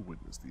get to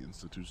witness the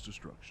Institute's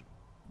destruction.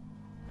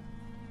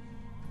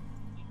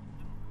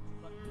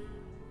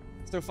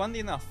 So funnily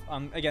enough,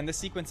 again, this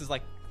sequence is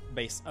like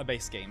a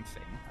base game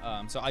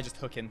thing. So I just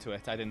hook into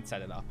it. I didn't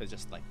set it up. It's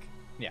just like,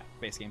 yeah,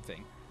 base game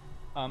thing.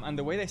 And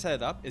the way they set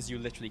it up is you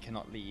literally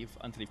cannot leave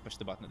until you've pushed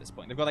the button at this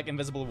point. They've got like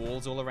invisible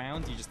walls all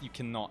around. You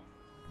cannot.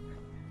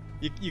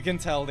 You can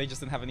tell they just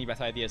didn't have any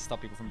better ideas to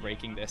stop people from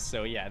breaking this.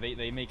 So yeah,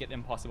 they make it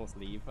impossible to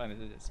leave, and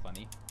it's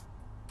funny.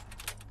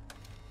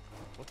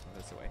 What's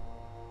this way?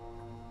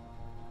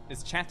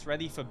 Is chat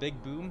ready for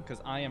Big Boom? Because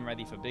I am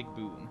ready for Big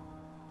Boom.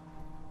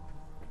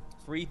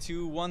 3,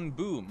 2, 1,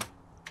 boom.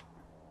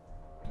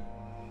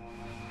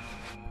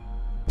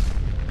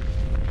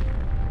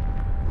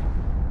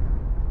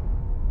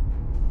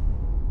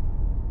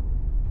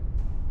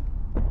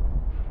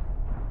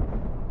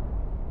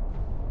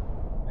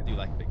 I do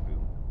like Big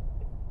Boom.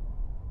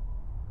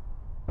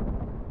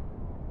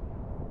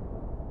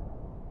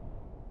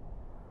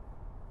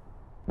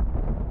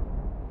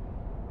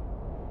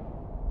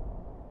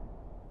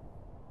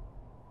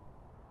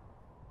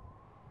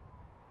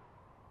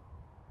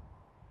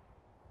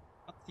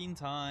 Cutscene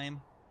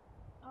time.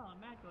 Oh,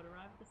 Mad God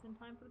arrived just in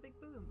time for the big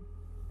boom.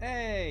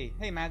 Hey,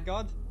 hey, Mad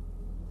God.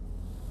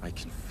 I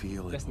can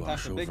feel it Just in time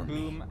wash for over Big me.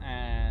 Boom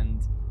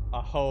and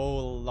a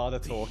whole lot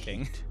of The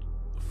talking. heat,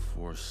 the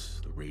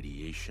force, the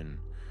radiation.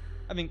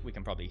 I think we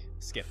can probably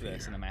skip the Fear.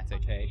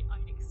 cinematic, hey? I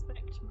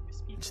expect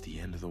most people. It's the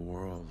end of the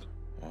world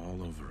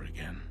all over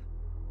again.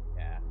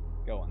 Yeah,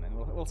 go on then.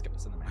 We'll skip the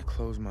I cinematic.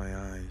 close my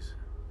eyes.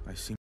 I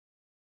see.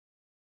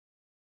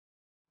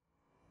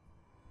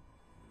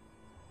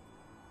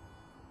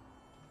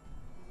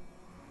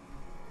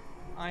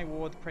 Aye,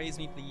 Ward, praise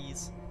me,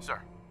 please. Sir.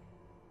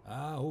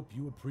 I hope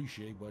you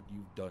appreciate what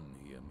you've done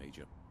here,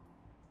 Major.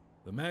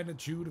 The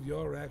magnitude of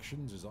your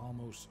actions is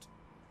almost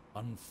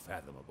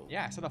unfathomable.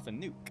 Yeah, I set off a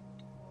nuke.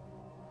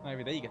 Not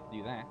every day you get to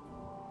do that.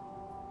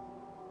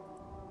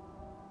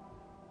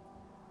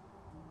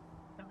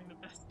 Having the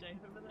best day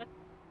over there.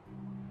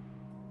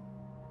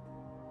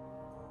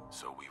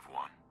 So we've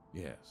won.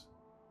 Yes.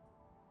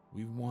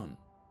 We've won.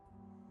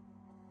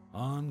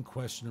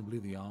 Unquestionably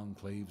the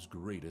Enclave's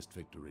greatest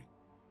victory.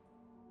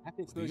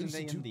 Happy With the explosion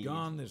day Institute indeed.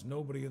 gone, there's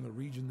nobody in the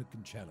region that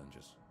can challenge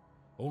us.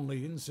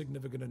 Only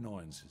insignificant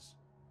annoyances.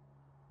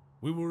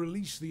 We will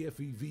release the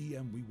FEV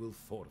and we will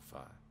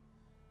fortify.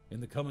 In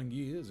the coming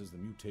years, as the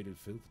mutated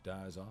filth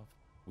dies off,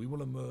 we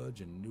will emerge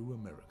a new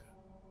America.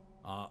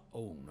 Our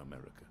own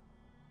America.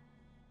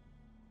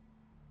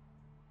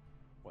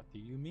 What do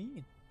you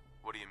mean?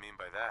 What do you mean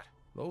by that?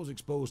 Those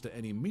exposed to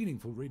any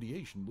meaningful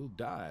radiation will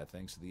die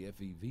thanks to the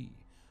FEV.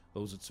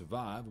 Those that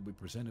survive will be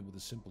presented with a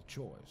simple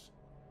choice.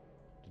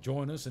 To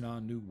join us in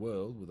our new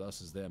world with us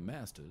as their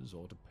masters,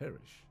 or to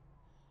perish.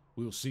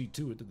 We'll see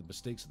to it that the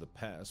mistakes of the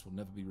past will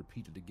never be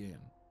repeated again.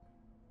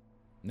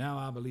 Now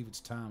I believe it's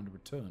time to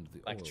return to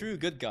the Like oil true rig.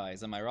 good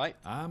guys, am I right?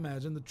 I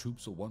imagine the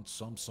troops will want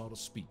some sort of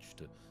speech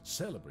to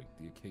celebrate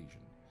the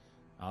occasion.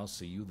 I'll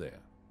see you there.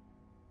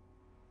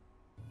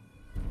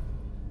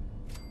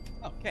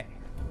 Okay.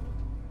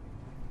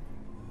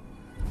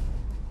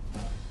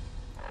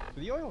 To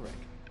the oil rig.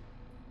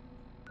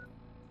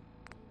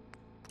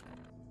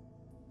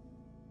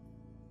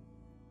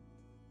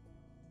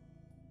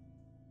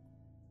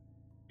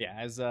 Yeah,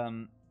 as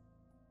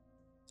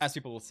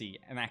people will see,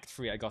 in Act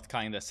 3 I got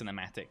kind of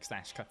cinematic /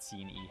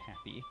 cutscene-y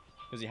happy.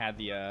 Because you had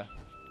the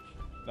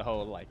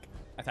whole, like,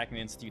 attacking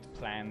the Institute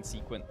plan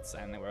sequence,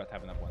 and we're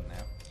having that one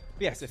now.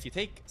 But yes, if you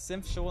take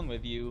Synth Sean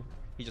with you,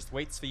 he just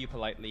waits for you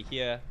politely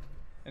here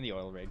in the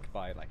oil rig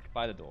by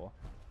the door.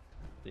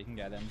 So you can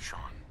get him. Sean,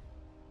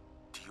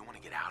 do you want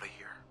to get out of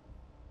here?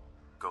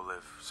 Go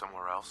live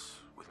somewhere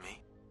else with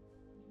me?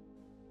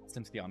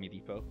 Send to the army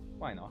depot.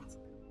 Why not?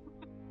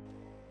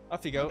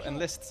 Off you go,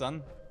 enlist,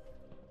 son.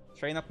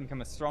 Train up and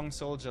become a strong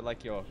soldier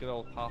like your good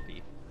old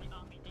Poppy. The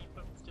army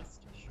depot is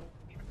just a short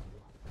trip.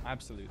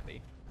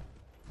 Absolutely.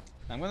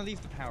 I'm gonna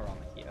leave the power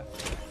armor here.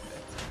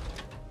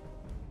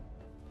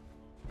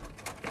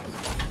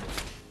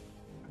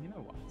 You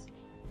know what?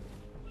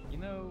 You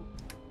know...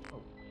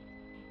 Oh.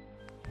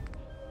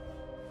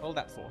 Hold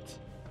that fort.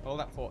 Hold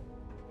that fort.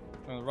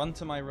 I'm gonna run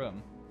to my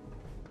room.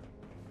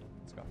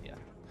 Let's go here.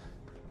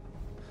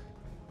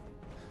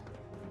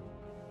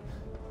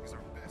 It's our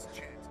best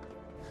chance.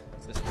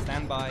 So just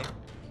stand by.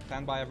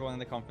 Stand by, everyone in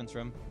the conference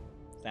room.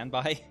 Stand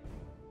by.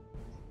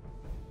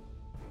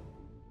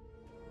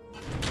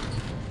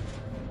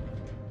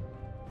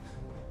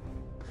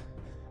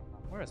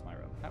 Where is my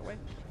room? That way?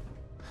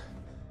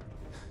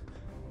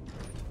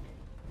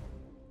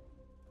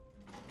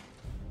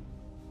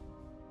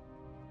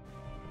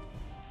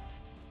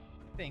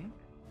 I think.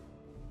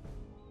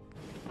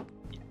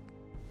 Yeah.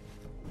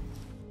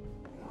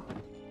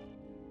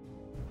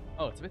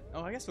 Oh, it's a bit.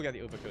 Oh, I guess we'll get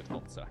the overcoat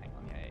also. Hang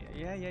on.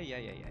 Yeah.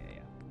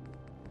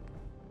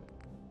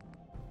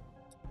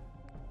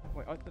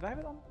 Wait, oh, did I have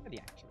it on already?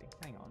 Actually,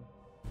 hang on.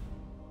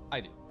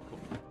 I do. Cool.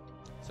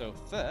 So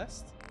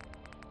first.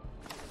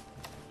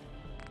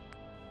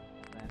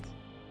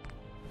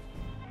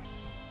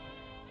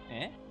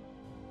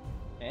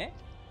 That.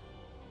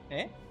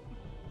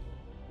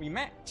 We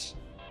match.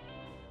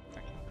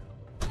 Okay.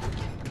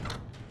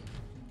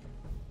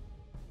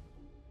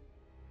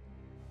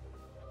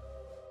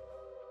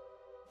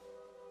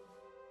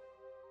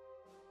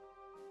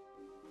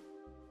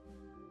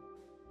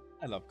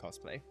 I love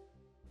cosplay.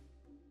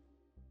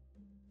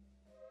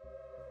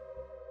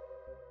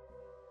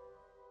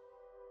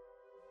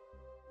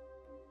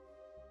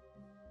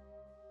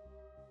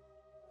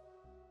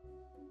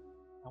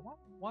 Now,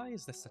 Why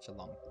is this such a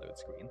long load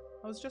screen?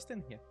 I was just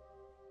in here.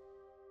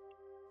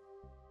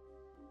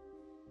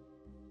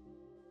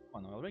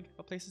 One oil rig.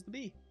 What places to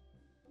be?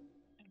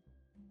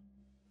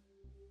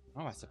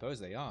 Oh, I suppose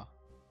they are.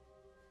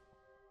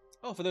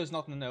 Oh, for those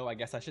not in the know, I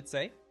guess I should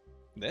say,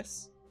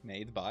 this,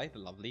 made by the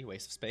lovely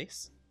Waste of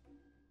Space.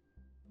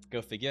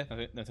 Go figure,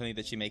 not only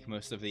did she make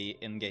most of the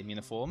in-game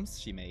uniforms,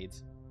 she made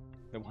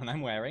the one I'm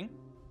wearing.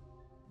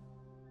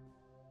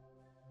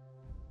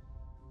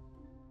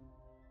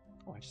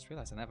 Oh, I just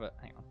realized I never,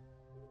 hang on.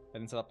 I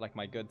didn't set up like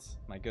my goods,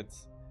 like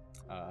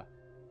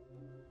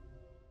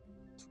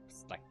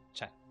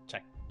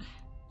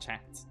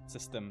chat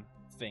system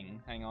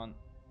thing. Hang on.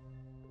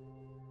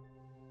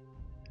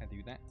 I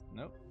do that?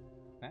 Nope.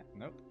 That?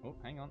 Nope. Oh,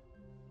 hang on.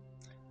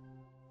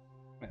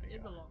 There we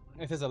go.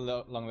 It is a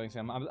long loading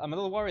screen. I'm a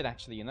little worried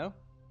actually, you know?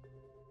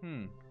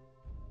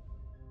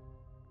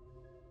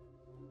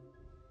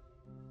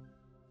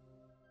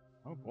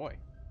 Oh boy.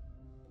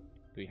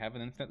 Do we have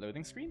an infinite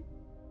loading screen?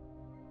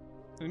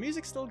 So the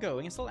music's still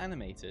going, it's still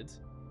animated.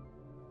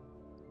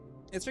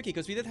 It's tricky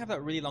because we did have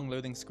that really long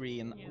loading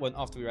screen when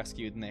after we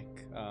rescued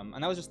Nick, and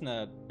that was just in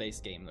a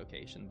base game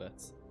location,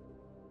 but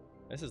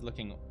this is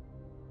looking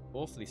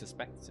awfully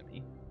suspect to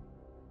me.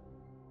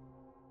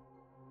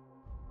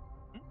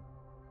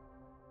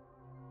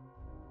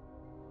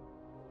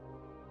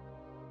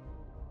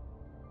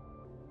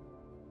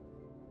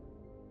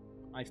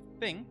 I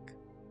think,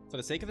 for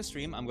the sake of the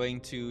stream, I'm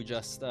going to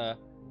just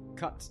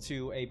cut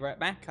to a Brett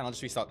back, and I'll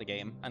just restart the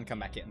game and come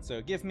back in.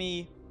 So give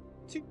me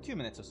two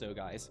minutes or so,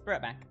 guys.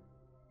 Brett back.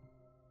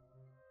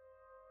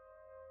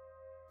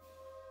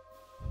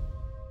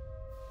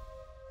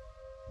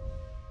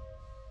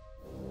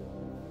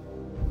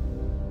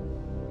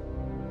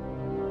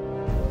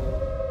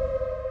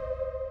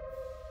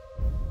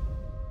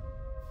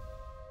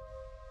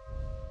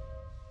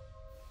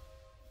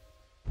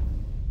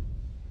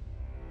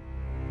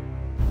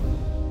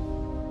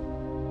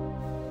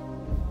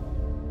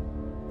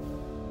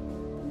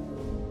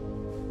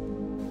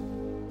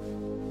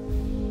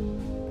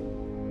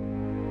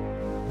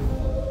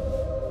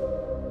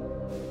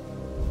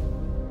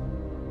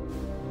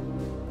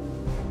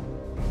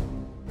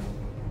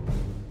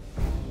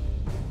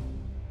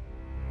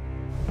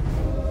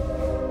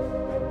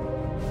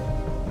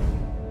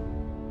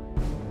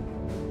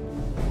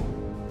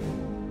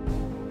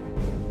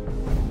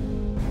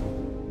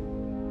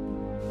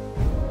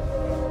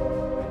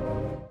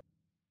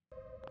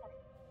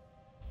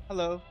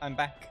 Hello, I'm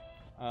back.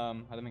 I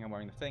don't think I'm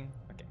wearing the thing.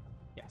 Okay,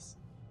 yes.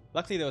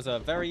 Luckily there was a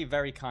very,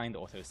 very kind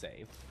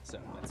autosave. So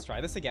let's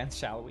try this again,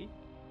 shall we?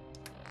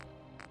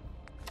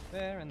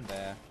 There and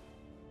there.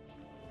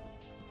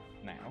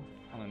 Now,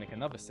 I'm gonna make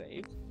another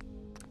save.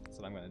 That's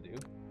what I'm gonna do.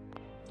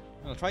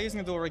 I'm gonna try using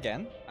the door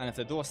again, and if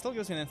the door still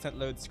gives me an instant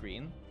load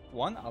screen,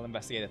 1, I'll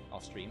investigate it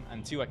off stream,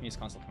 and 2, I can use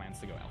console commands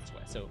to go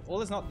elsewhere. So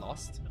all is not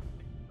lost.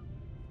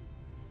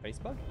 Face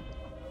bug?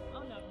 Oh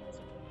no, it's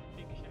a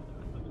big shadow.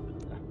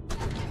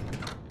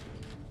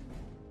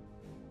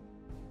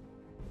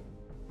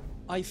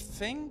 I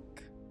think...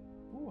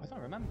 Oh, I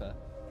don't remember.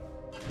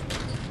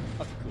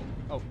 Okay, cool.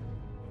 Oh.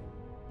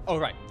 Oh,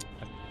 right.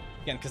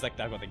 Again, because like,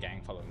 I've got the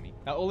gang following me.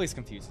 That always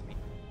confuses me.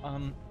 I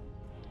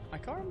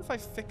can't remember if I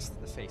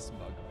fixed the face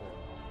bug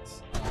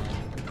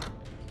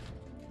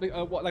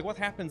or not. What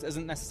happens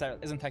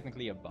isn't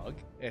technically a bug.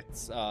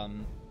 It's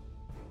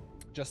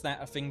just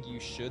that a thing you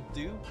should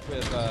do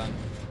with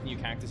new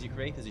characters you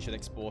create is you should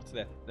export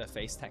their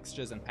face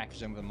textures and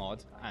package them with a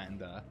mod, and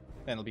then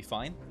it'll be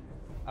fine.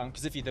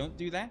 Because if you don't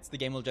do that, the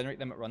game will generate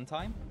them at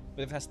runtime.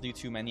 But if it has to do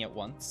too many at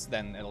once,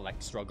 then it'll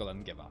like struggle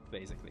and give up,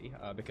 basically.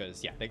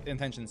 Because yeah, the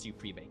intention is you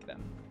pre-bake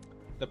them.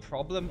 The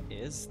problem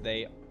is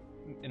they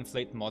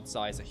inflate mod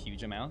size a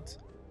huge amount.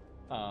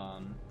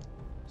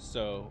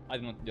 So I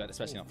don't want to do that,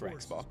 especially not for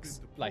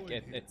Xbox. Like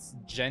it's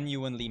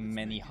genuinely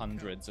many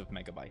hundreds of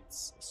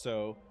megabytes.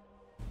 So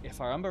if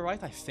I remember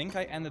right, I think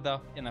I ended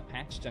up in a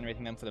patch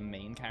generating them for the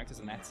main characters,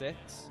 and that's it.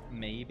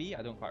 Maybe,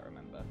 I don't quite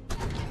remember.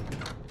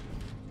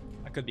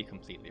 I could be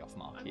completely off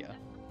mark here.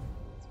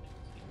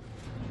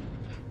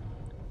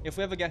 If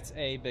we ever get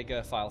a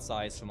bigger file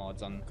size for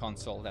mods on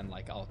console, then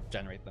like I'll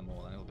generate them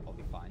all and it'll all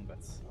be fine.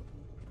 But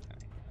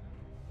anyway,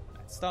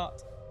 let's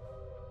start.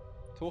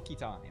 Talkie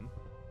time.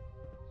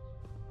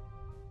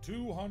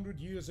 200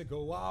 years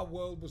ago, our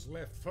world was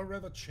left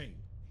forever changed.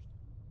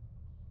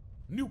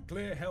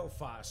 Nuclear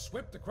hellfire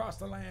swept across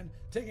the land,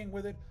 taking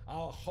with it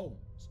our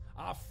homes,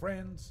 our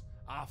friends,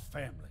 our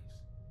families.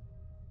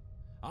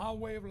 Our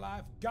way of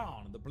life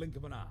gone in the blink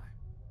of an eye.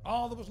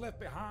 All that was left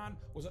behind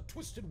was a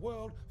twisted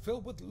world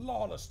filled with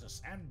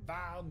lawlessness and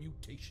vile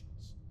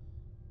mutations.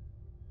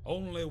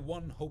 Only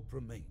one hope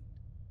remained.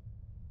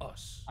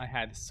 Us. I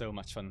had so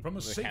much fun From a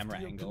with the camera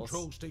safety angles.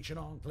 control station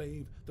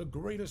Enclave, the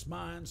greatest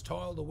minds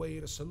toiled away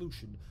at a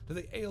solution to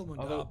the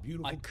ailment of our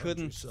beautiful I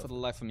couldn't country for the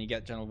life of me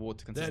get General Ward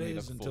to consistently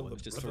look forward,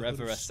 which is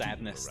forever a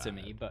sadness to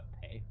me, but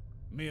hey.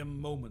 Mere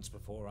moments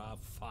before our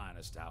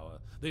finest hour,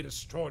 they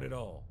destroyed it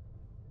all.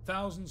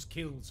 Thousands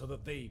killed so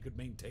that they could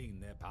maintain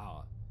their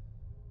power.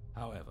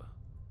 However,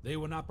 They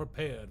were not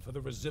prepared for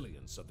the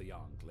resilience of the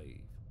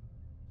Enclave.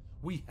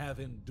 We have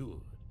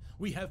endured,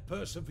 we have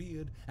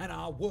persevered, and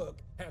our work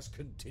has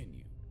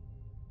continued.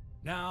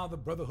 Now the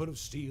Brotherhood of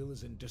Steel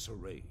is in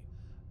disarray,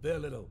 their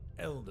little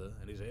elder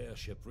and his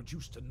airship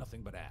reduced to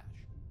nothing but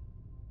ash.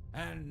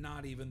 And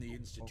not even the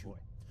Institute,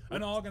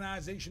 an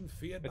organization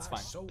feared It's by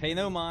fine. so Pay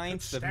no many, mind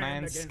could to the stand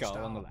man's against skull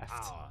on the our left.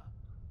 power.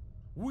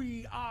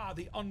 We are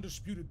the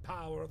undisputed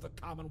power of the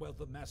Commonwealth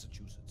of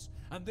Massachusetts,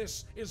 and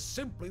this is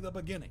simply the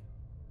beginning.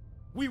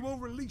 We will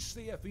release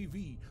the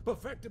FEV,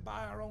 perfected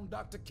by our own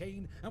Dr.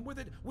 Kane, and with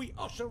it, we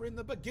usher in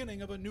the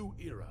beginning of a new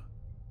era.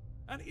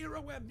 An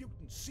era where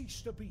mutants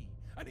cease to be,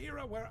 an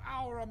era where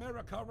our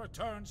America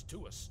returns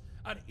to us,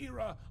 an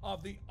era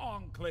of the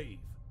Enclave.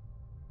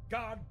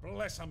 God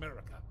bless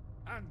America,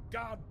 and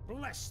God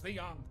bless the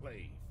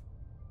Enclave.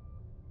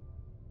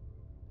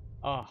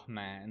 Oh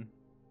man,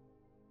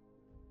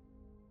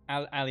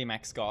 Ali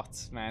Mac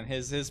Scott, man,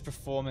 his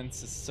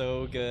performance is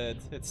so good.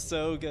 It's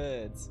so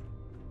good.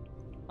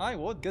 I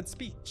would. Good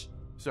speech.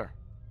 Sir.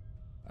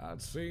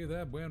 I'd say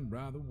that went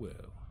rather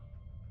well.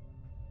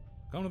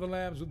 Come to the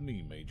labs with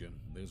me, Major.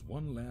 There's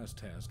one last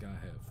task I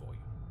have for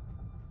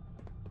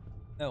you.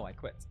 No, I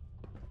quit.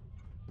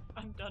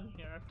 I'm done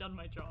here. I've done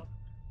my job.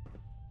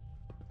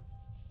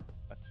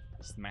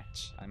 Just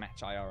match. I match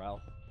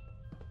IRL.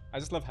 I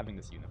just love having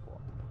this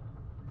uniform.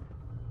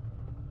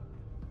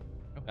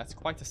 Oh, that's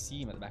quite a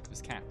seam at the back of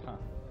his cap, huh?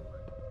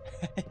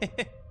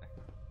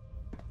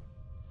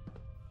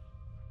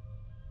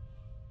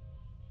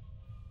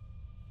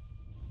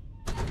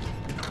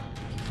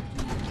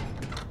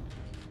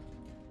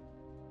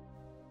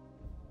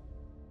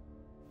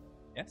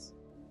 Yes?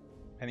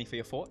 Penny for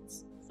your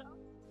thoughts? So, like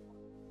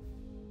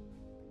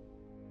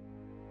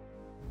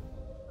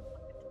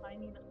a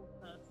tiny little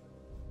person,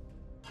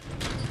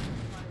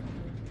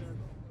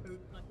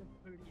 like a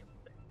podium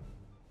thing,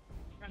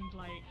 and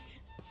like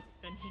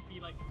then he'd be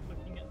like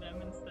looking at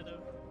them instead of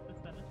the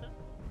senator.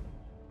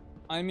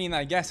 I mean,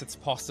 I guess it's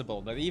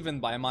possible, but even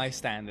by my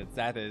standards,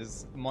 that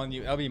is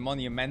that'll be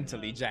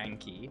monumentally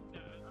janky.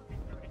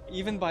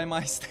 Even by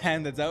my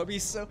standards, that would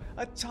be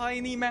a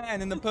tiny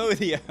man in the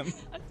podium.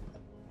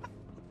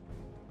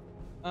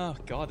 Oh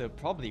god, it'd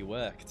probably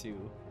work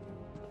too.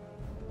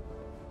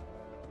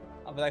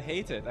 Oh, but I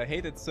hate it. I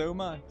hate it so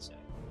much.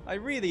 I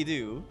really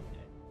do.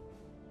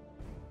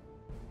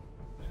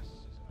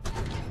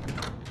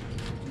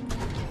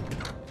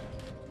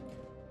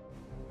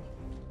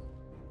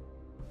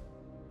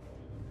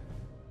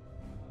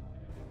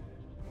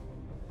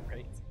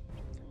 Great.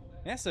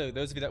 Yeah, so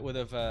those of you that would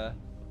have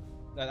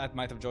that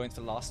might have joined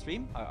for the last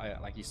stream,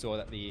 like you saw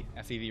that the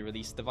FEV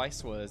release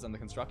device was under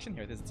construction.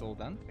 Here it is, it's all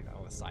done. I got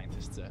all the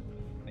scientists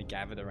they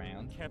gathered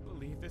around. I can't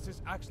believe this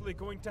is actually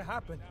going to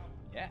happen.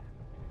 Yeah.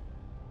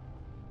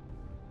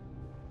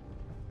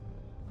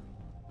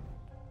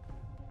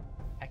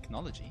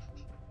 Technology.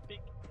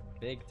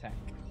 Big tech.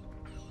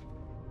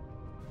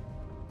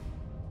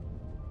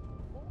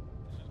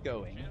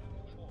 Going.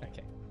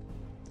 Okay.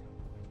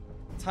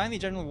 Tiny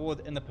General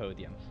Ward in the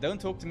podium. Don't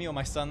talk to me or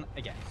my son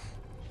again.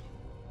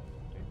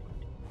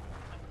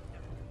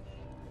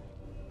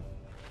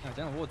 Oh,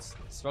 General Ward's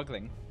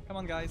struggling. Come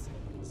on, guys.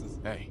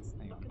 Hey,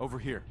 over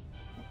here.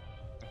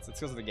 It's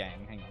because of the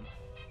gang. Hang on.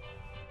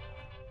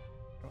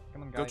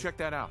 Come on, guys. Go check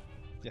that out.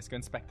 Yes, go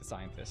inspect the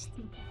scientist.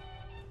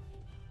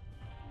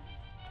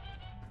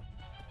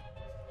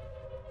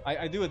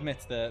 I do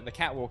admit the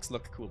catwalks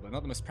look cool, but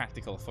not the most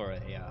practical for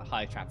a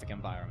high traffic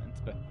environment.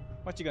 But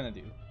what you gonna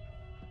do?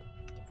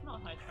 It's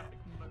not high traffic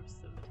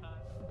most of the time.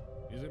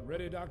 Is it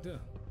ready, Doctor?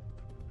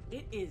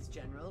 It is,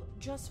 General.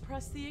 Just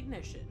press the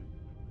ignition.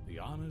 The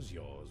honor's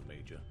yours,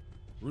 Major.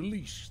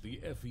 Release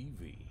the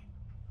FEV.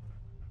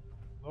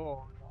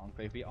 Oh,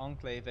 Enclave be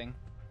enclaving.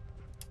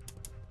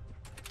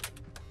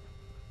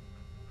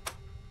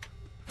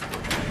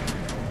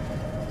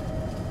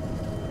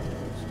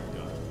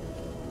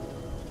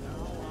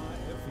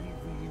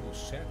 FEV will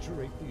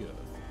saturate the Earth,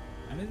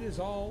 and it is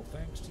all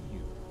thanks to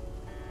you.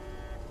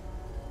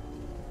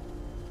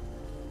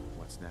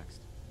 What's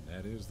next?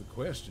 That is the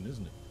question,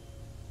 isn't it?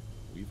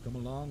 We've come a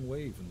long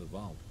way from the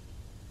vault.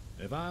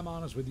 If I'm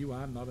honest with you,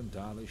 I'm not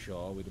entirely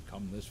sure we'd have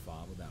come this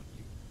far without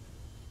you.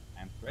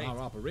 Our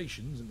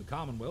operations in the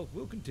Commonwealth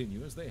will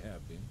continue as they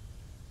have been,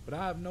 but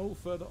I have no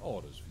further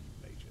orders for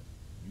you, Major.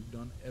 You've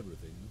done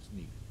everything that's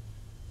needed.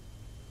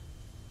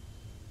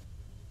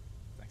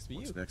 Thanks for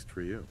What's next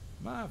for you?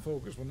 My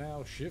focus will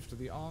now shift to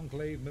the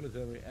Enclave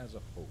military as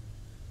a whole,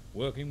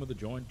 working with the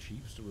Joint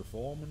Chiefs to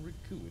reform and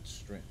recoup its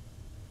strength.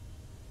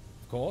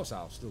 Of course,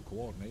 I'll still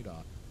coordinate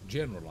our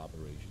general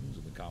operations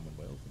in the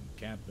Commonwealth,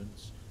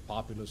 encampments,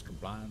 populous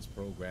compliance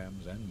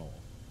programs, and more.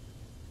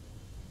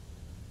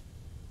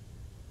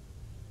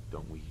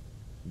 Don't we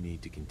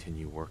need to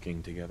continue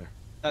working together?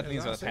 That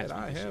means As I said,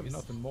 I have issues.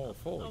 nothing more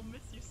for I'll you.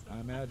 miss you so I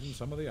imagine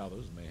some of the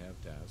others may have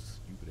tasks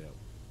you could help.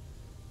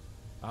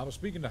 I was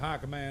speaking to High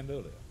Command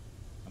earlier,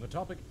 and the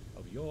topic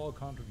of your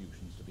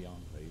contributions to the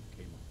Enclave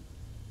came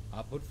up.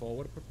 I put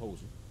forward a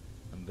proposal,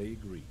 and they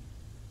agreed.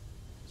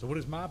 So it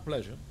is my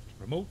pleasure to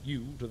promote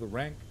you to the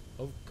rank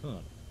of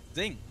Colonel.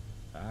 Zing!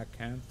 I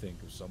can't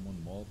think of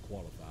someone more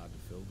qualified to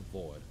fill the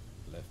void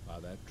left by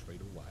that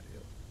traitor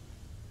Whitehill.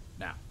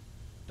 Now,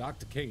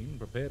 Dr. Kane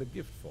prepared a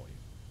gift for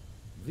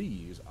you.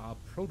 These are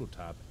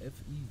prototype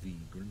FEV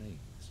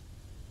grenades.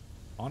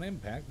 On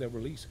impact, they'll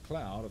release a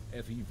cloud of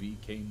FEV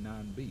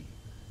K9B.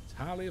 It's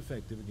highly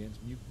effective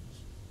against mutants.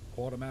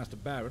 Quartermaster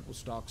Barrett will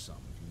stock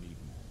some if you need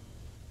more.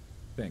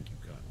 Thank you,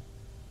 Colonel.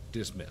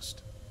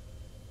 Dismissed.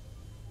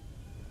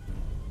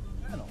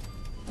 Colonel.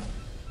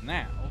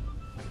 Now,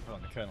 hold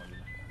on, the Colonel.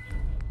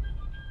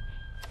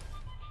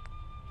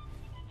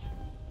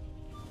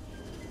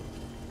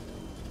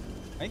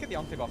 I think get the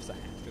Enclave officer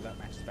hat because that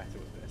matches better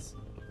with this.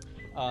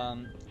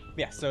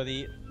 Yeah, so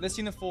this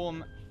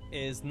uniform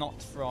is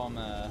not from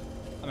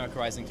America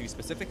Rising 2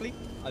 specifically.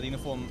 The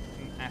uniform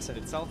asset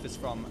itself is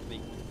from the...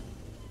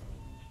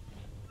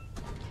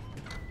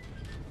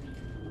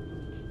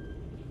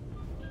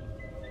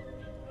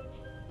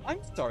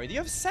 I'm sorry, do you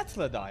have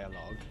settler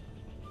dialogue?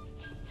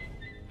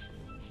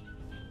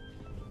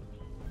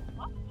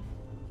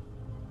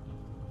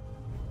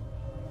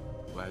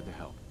 Glad to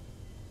help.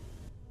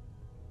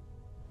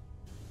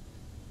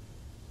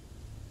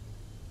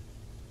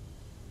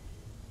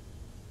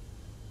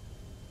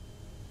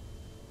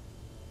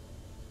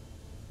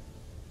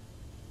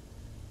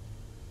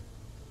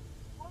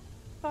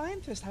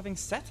 Scientist having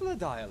settler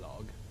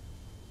dialogue?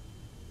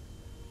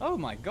 Oh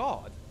my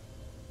god.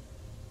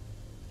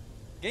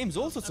 Game's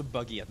all sorts of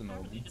buggy at the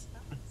moment.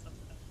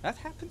 That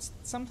happens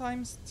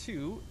sometimes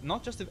too,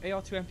 not just with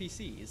AR2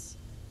 NPCs.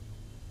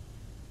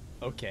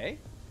 Okay.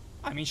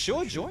 I mean,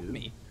 sure, join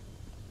me.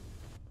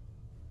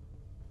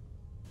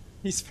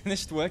 He's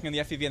finished working on the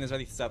FEV and is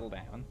ready to settle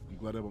down. I'm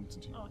glad I bumped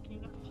into you. Oh, can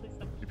you actually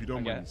settle? If you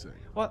don't mind me saying.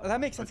 Well,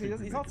 that makes sense.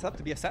 He's not set up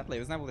to be a settler.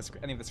 He doesn't have all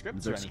any of the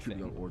scripts or We've executed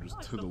anything. our orders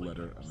to the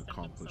letter and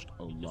accomplished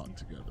a lot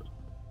together.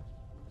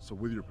 So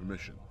with your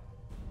permission,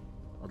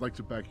 I'd like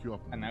to back you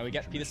up. And now we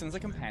get Peterson as a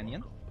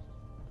companion.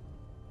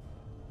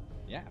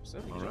 Yeah,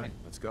 absolutely. All right,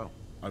 let's go.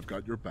 I've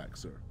got your back,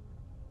 sir.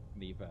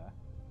 Leave,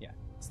 yeah.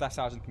 Staff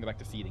Sergeant can go back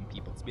to feeding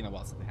people. It's been a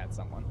while since they had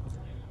someone.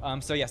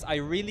 So yes, I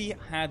really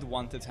had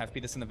wanted to have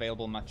Peterson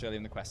available much earlier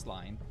in the quest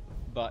line,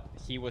 but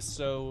he was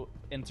so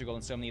integral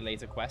in so many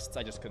later quests,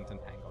 I just couldn't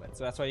entangle it.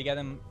 So that's why you get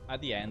him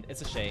at the end.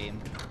 It's a shame,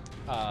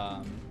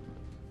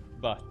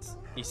 but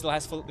he still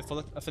has the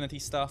full affinity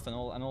stuff and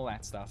all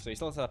that stuff. So he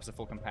still set up as a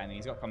full companion.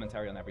 He's got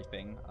commentary on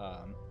everything.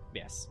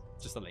 Yes,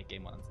 just a late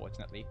game one,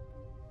 unfortunately,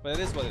 but it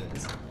is what it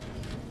is.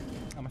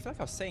 I feel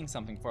like I was saying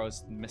something before I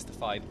was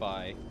mystified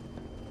by.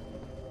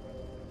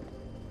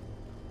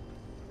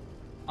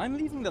 I'm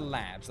leaving the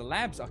labs. The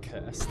labs are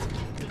cursed.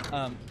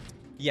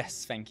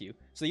 Yes, thank you.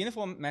 So the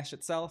uniform mesh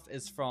itself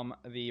is from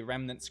the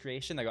Remnants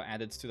creation that got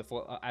added to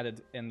the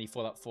added in the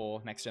Fallout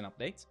 4 next gen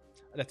update.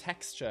 The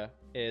texture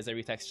is a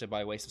retexture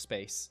by Waste of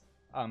Space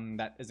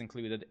that is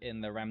included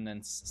in the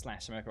Remnants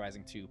 / America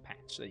Rising 2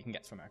 patch that you can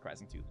get from America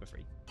Rising 2 for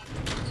free.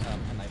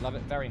 And I love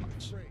it very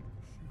much.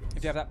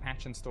 If you have that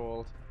patch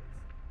installed.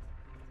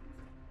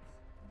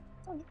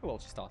 Oh, look, well,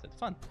 she started.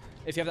 Fun.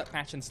 If you have that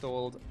patch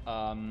installed,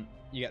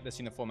 you get this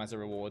uniform as a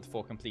reward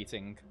for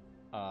completing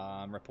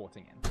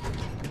reporting in.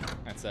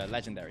 That's a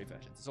legendary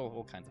version. It's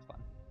all kinds of fun.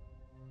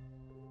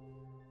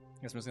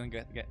 I guess I'm just going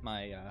to get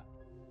my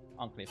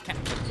Enclave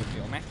captured with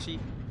the Omachi,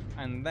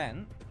 and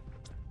then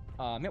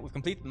yeah, we've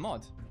completed the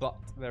mod, but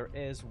there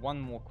is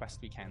one more quest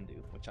we can do,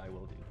 which I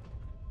will do.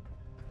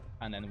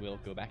 And then we'll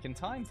go back in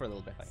time for a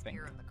little bit, I think.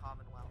 Here in the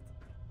Commonwealth.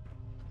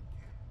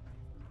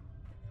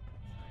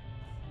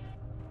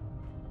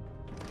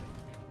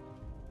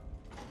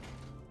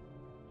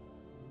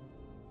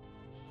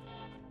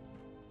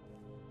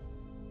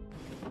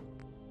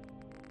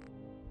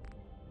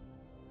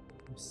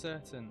 I'm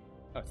certain.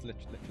 Oh, it's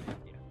literally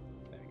yeah.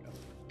 There we go.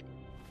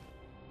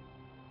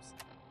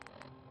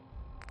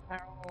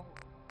 Carol,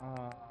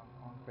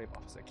 Enclave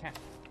officer cat.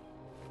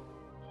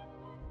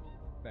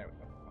 There we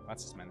go. Oh,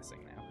 that's just menacing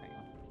now. Hang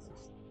on.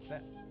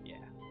 That, yeah.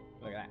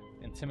 Look at that.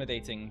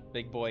 Intimidating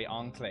big boy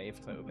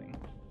Enclave clothing.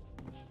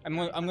 I'm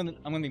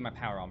gonna be my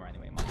power armor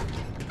anyway.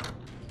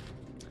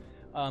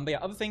 But yeah,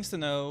 other things to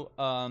know.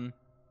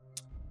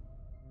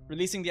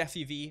 Releasing the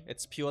FEV,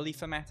 it's purely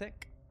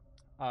thematic.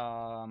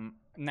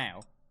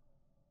 Now,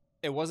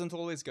 it wasn't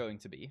always going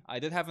to be. I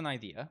did have an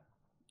idea.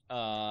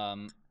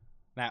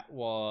 That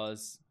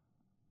was.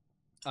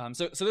 So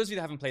those of you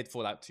that haven't played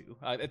Fallout 2,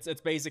 this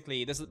is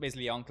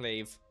basically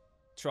Enclave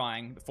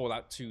trying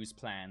Fallout 2's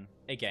plan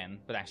again,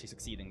 but actually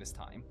succeeding this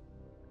time,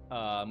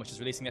 which is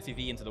releasing the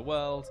FEV into the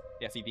world.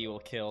 The FEV will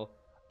kill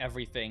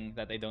everything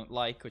that they don't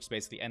like, which is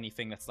basically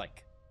anything that's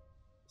like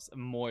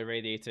more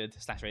irradiated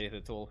 /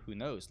 radiated at all. Who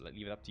knows?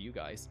 Leave it up to you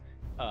guys.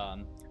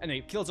 Anyway,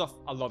 it kills off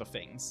a lot of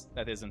things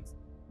that isn't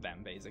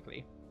them,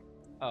 basically.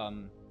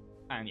 And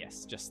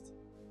yes, just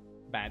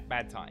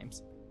bad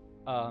times.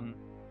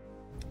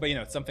 But you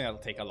know, it's something that'll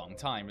take a long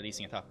time,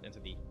 releasing it up into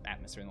the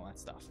atmosphere and all that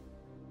stuff.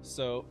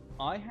 So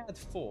I had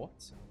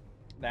thought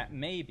that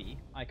maybe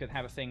I could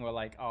have a thing where,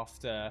 like,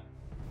 after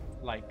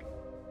like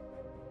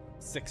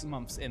 6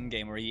 months in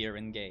game or a year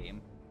in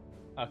game,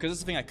 because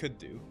it's a thing I could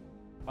do.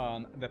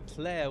 the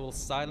player will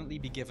silently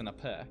be given a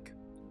perk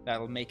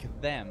that'll make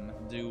them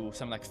do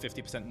something like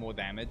 50% more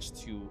damage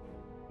to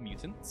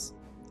mutants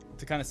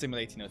to kind of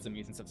simulate, you know, the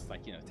mutants have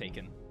like, you know,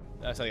 taken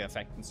cellular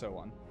effect and so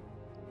on.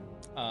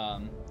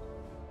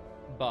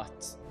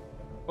 But,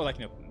 or like,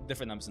 you know,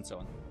 different numbers and so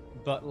on.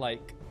 But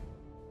like,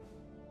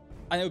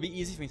 I know it would be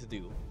easy for me to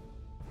do,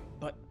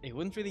 but it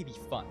wouldn't really be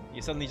fun.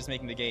 You're suddenly just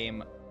making the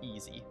game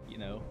easy, you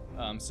know?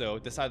 So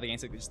decided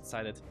against it, we just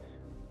decided,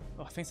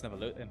 oh, I think it's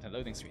another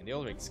loading screen. The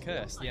oil rig's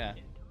cursed, yeah.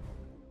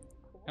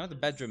 I know the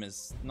bedroom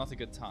is not a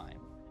good time.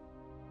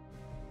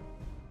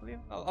 Well, yeah,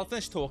 I'll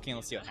finish talking and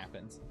let's see what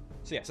happens.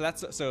 So yeah,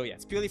 so yeah,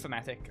 it's purely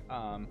thematic.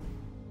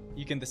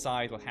 You can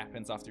decide what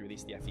happens after you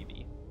release the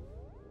FEV.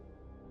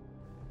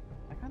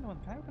 I kind of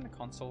want, can I open the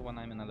console when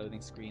I'm in a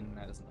loading screen?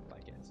 That doesn't look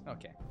like it.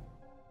 Okay.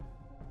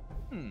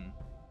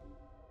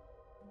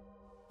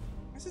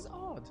 This is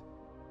odd.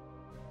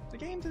 The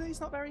game today's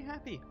not very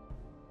happy.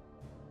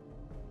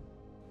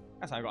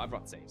 That's I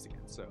brought saves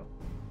again, so.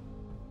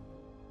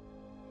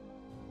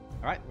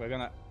 Alright, we're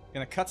gonna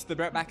cut to the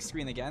back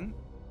screen again.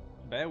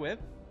 Bear with.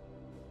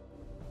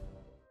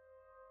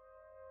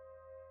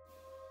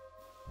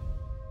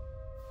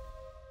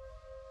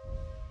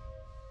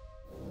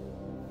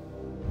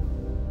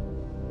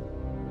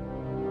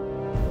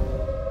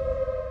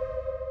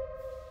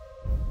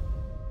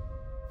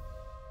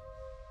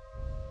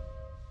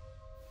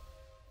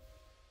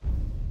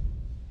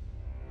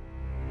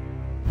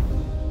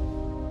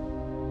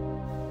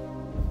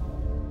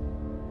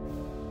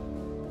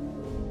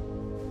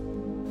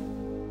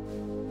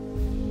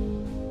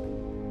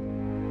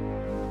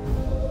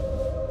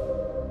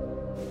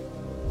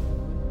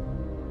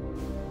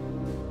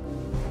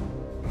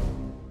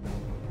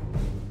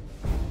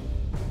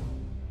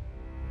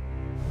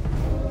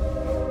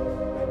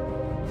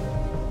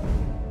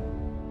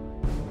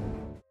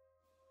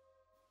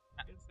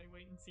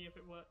 See if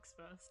it works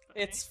first.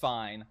 It's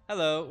fine.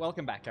 Hello,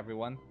 welcome back,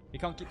 everyone. We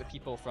can't keep the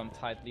people from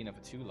Tidalina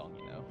for too long,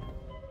 you know.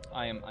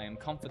 I am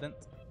confident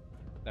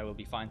that we'll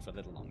be fine for a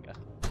little longer.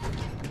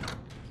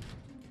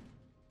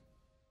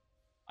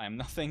 I am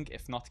nothing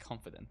if not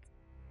confident.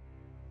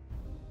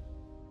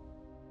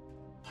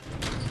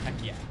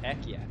 Heck yeah, heck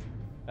yeah.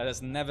 Let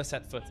us never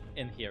set foot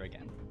in here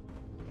again.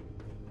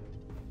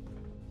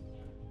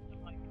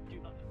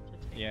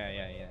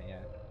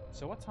 Yeah.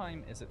 So what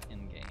time is it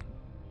in game?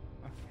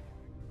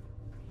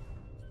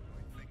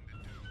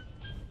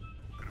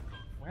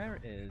 Where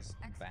is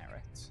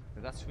Barrett?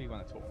 Because that's who we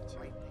want to talk to.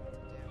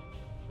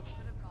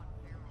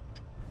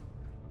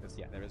 Because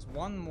yeah, there is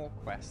one more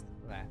quest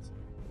that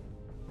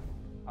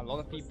a lot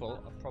of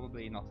people are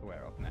probably not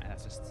aware of. Nah,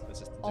 that's just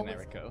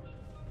generico.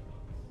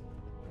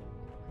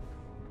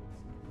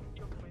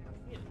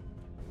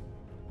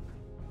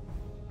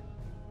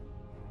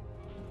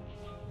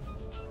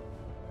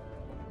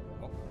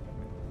 Oh.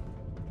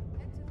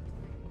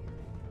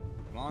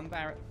 Come on,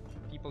 Barrett.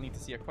 People need to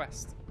see a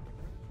quest.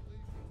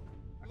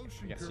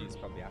 I guess she's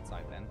probably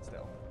outside then,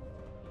 still.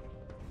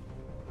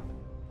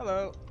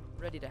 Hello.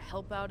 Ready to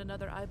help out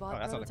another iBot Oh,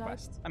 that's not a prototype?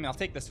 quest. I mean, I'll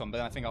take this one,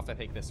 but I think I'll have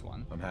to take this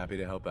one. I'm happy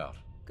to help out.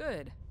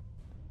 Good.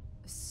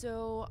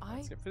 So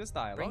Let's get through this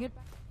dialogue. bring it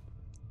back.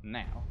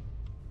 Now.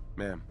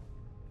 Ma'am.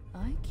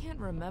 I can't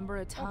remember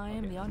a time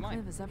okay, the it's mine.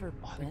 Enclave has ever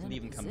Oh, we been can in a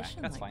even come back.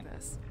 position That's like fine.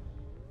 this.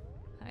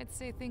 I'd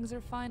say things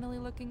are finally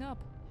looking up.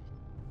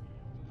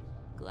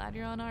 Glad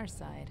you're on our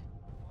side.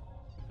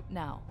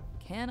 Now,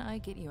 can I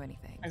get you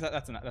anything?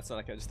 That's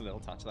like just a little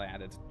touch that I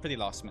added. Pretty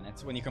last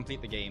minute. When you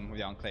complete the game with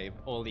the Enclave,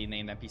 all the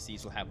named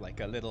NPCs will have like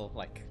a little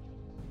like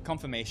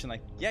confirmation,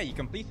 like, yeah, you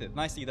completed.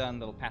 Nicely done,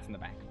 little pat in the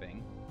back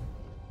thing.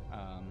 Okay.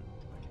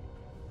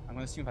 I'm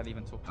gonna assume if I'd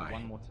even talk to you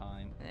one more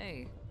time.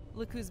 Hey,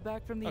 look who's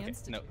back from the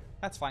Institute. No,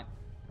 that's fine.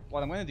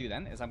 What I'm going to do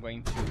then is I'm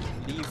going to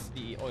leave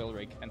the oil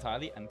rig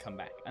entirely and come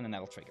back, and then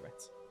that'll trigger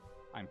it.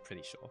 I'm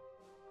pretty sure.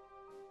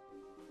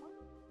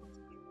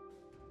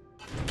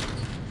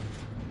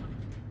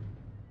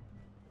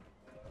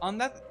 On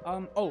that,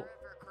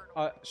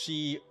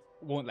 she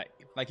won't let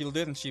you. Like, you'll do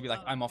it and she'll be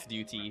like, I'm off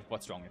duty,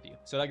 what's wrong with you?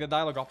 So, like, the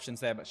dialogue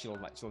option's there, but she'll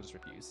just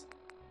refuse.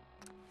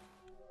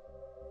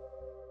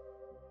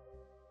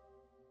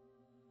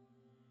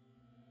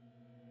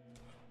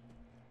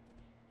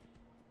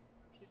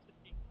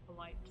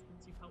 Polite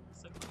since you've helped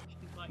so much.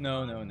 She's like,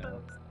 No.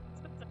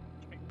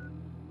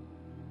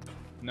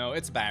 No,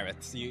 it's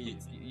Barrett.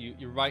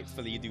 You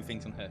rightfully do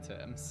things on her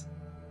terms.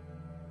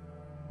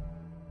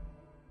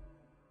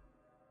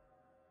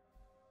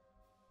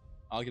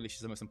 Arguably, she's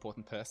the most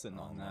important person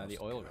on the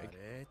oil rig.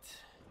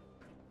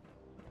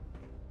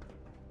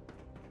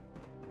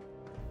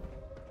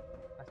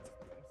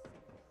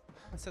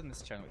 I set in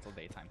this channel until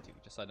daytime too,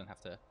 just so I don't have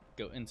to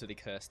go into the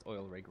cursed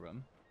oil rig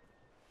room.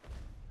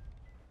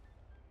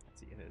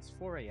 Let's see, it is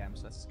 4 AM,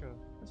 so let's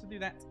do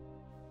that.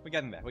 We're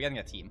getting there. We're getting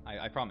a team.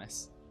 I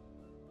promise.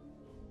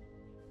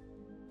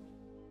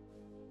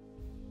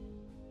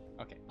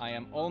 Okay, I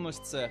am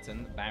almost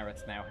certain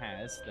Barrett now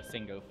has the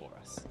Fingo for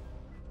us.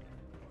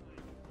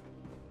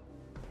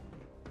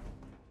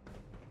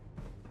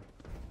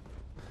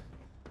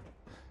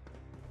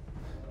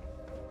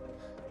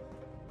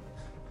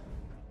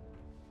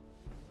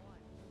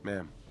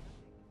 Ma'am.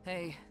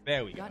 Hey,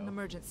 there we got go. an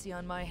emergency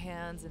on my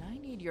hands, and I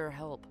need your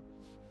help.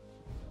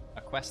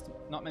 A quest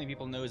not many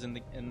people knows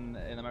in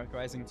America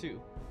Rising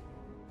 2.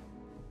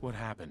 What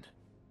happened?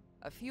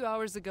 A few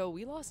hours ago,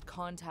 we lost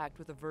contact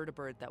with a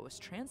vertibird that was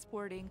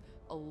transporting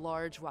a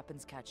large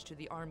weapons catch to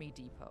the army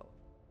depot.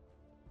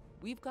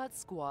 We've got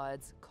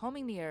squads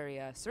combing the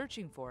area,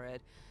 searching for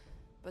it,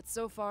 but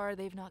so far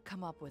they've not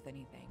come up with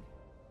anything.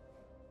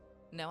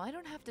 Now, I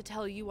don't have to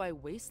tell you why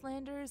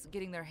wastelanders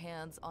getting their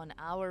hands on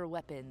our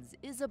weapons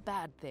is a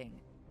bad thing.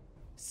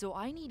 So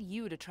I need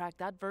you to track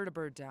that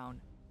vertibird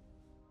down.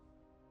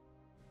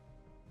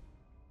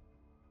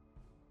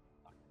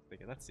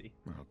 Okay, let's see.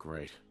 Oh,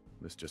 great.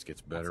 This just gets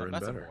better and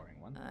that's better. A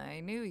boring one. I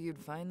knew you'd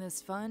find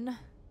this fun.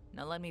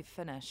 Now let me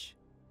finish.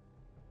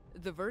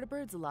 The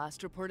vertibird's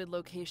last reported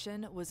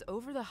location was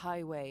over the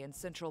highway in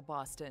central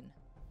Boston,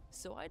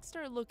 so I'd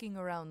start looking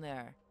around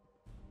there.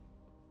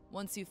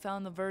 Once you've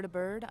found the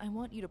vertibird, I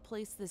want you to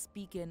place this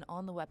beacon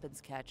on the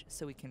weapons catch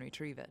so we can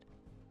retrieve it.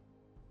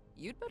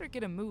 You'd better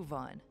get a move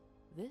on.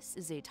 This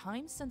is a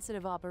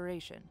time-sensitive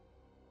operation.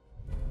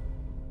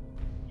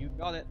 You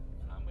got it.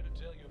 I'm going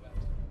to tell you about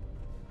it.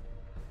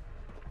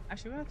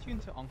 Actually, we're going to tune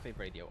to Enclave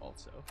Radio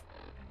also.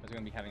 Because we're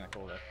going to be having like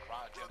all the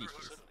Cryogenic speeches.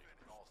 facility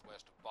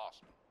northwest of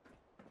Boston.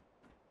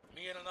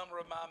 Me and a number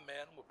of my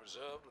men were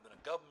preserved within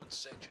a government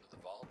section of the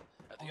vault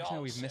at the Oh,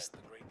 no, we've onset missed.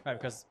 of the Great Right,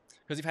 because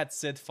you've had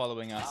Sid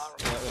following us,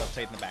 we've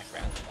played in the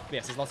background. But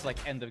yes, there's lots of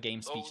like end of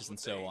game speeches and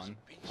so on.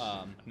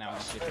 Now on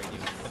Enclave Radio,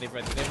 but they've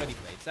already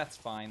played, so that's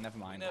fine. Never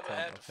mind. I'll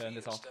turn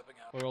this off.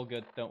 We're all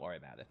good. Don't worry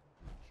about it.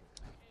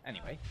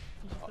 Anyway,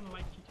 He's just gonna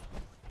like you.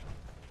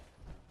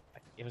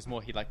 it was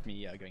more he liked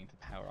me going to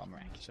power armor.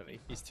 Actually,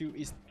 he's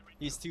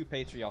too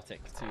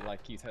patriotic to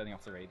like you turning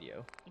off the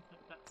radio.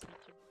 That's feature.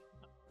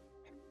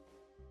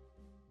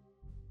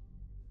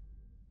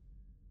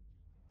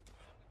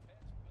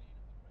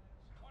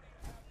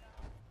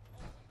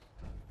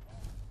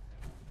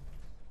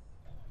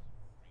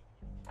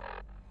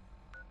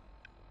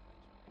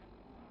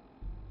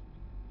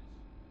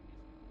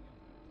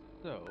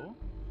 So,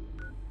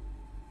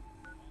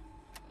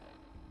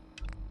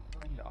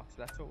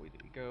 that's what we do.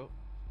 We go.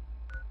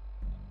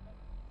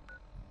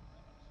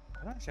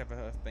 I don't actually have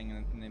a thing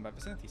in the nearby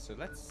vicinity, so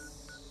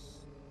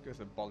let's go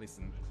to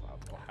Bollison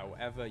Club, or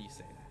however you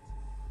say that.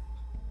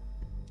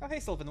 Oh, hey,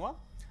 Sylvanois.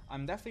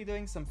 I'm definitely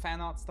doing some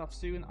fan art stuff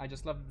soon. I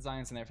just love the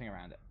designs and everything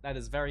around it. That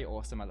is very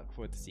awesome. I look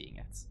forward to seeing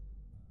it.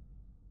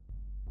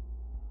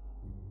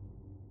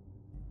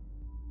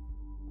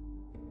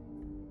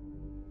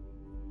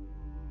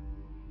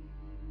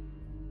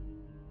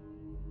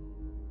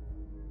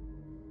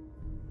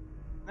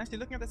 Actually,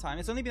 looking at the time,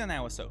 it's only been an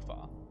hour so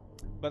far.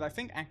 But I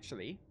think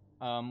actually,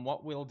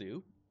 what we'll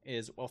do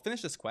is we'll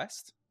finish this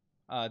quest,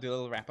 do a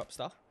little wrap-up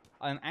stuff,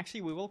 and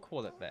actually we will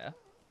call it there,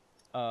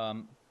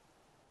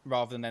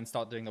 rather than then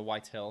start doing the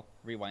White Hill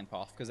rewind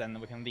path, because then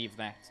we can leave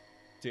that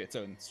to its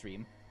own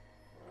stream.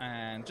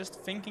 And just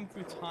thinking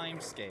through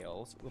time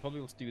scales, we'll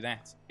probably do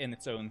that in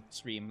its own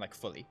stream, like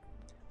fully.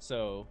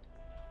 So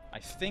I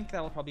think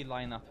that'll probably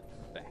line up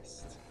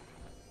best.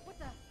 What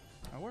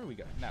the? Where are we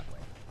going? That way.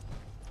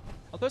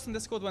 I'll post on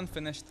Discord when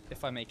finished,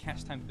 if I may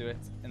catch time to do it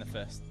in the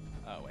first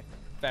way.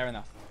 Fair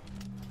enough.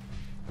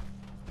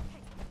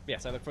 But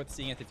yes, I look forward to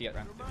seeing it if you get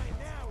around to it.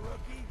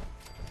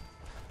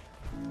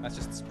 Let's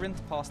just sprint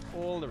past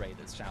all the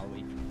raiders, shall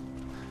we?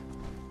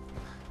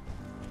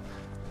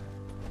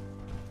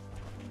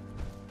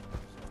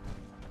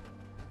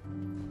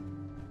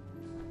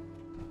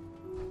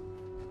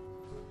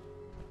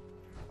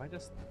 Have I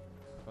just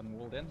gotten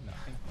walled in?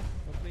 Nothing.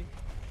 Hopefully.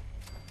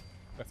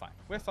 We're fine.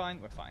 We're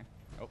fine. We're fine.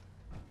 Oh.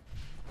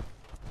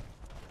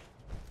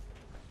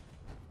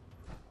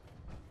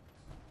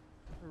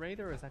 A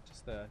raider, or is that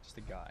just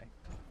a guy?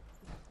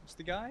 Just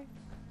a guy?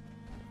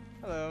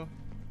 Hello.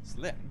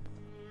 Slim.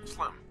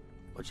 Slim,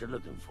 what you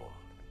looking for?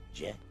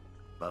 Jet?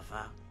 Buff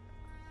out?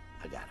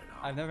 I got it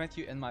all. I've never met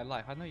you in my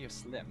life. I know you're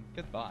Slim.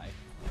 Goodbye.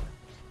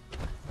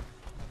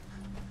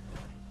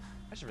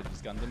 I should have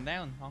just gunned him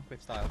down,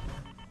 Enclave style.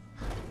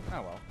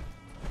 Oh well.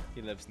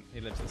 He lives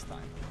this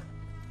time.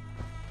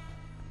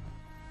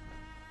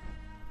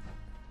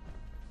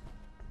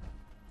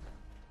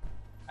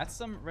 That's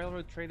some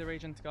railroad trader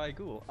agent guy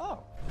ghoul.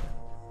 Oh.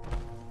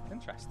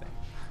 Interesting.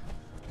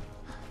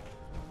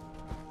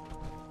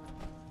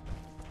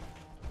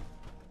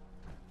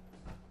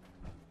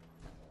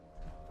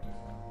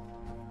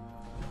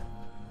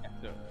 Yeah,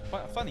 so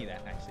funny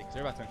that actually, because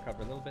we're about to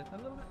uncover a little bit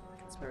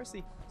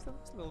conspiracy. Just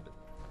a little bit,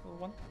 a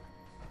little one. What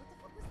the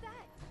fuck was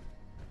that?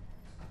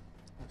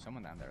 Oh,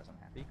 someone down there is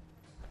unhappy.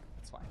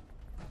 That's fine.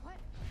 What?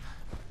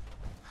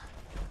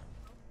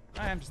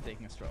 I am just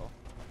taking a stroll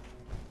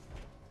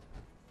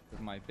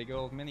with my big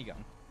old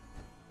minigun.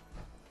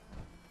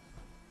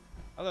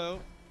 Hello.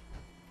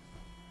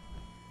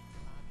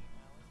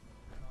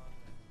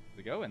 How's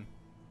it going?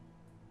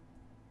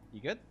 You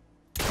good?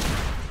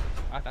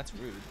 Ah, that's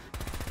rude.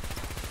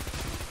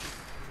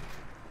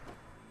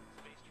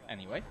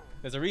 Anyway,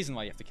 there's a reason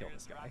why you have to kill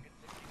this guy.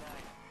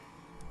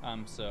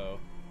 So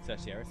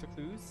Search the area for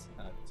clues.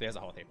 So he has a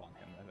holotape on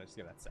him. Let's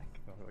give that a sec.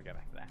 We'll get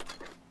back to that.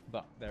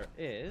 But there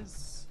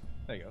is...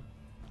 There you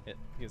go.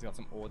 He's got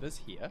some orders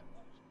here.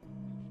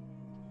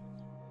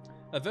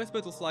 A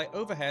vertibird will fly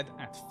overhead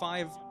at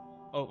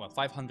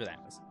 500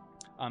 hours.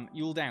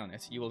 You'll down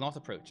it. You will not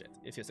approach it.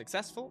 If you're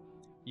successful,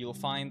 you will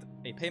find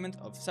a payment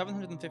of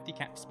 750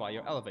 caps by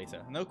your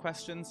elevator. No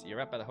questions. Your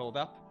rep better hold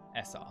up.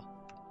 SR.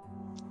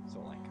 So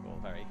like all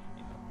very,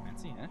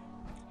 fancy, eh?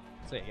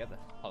 So you get the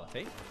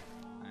holotape,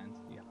 and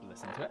you have to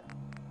listen to it.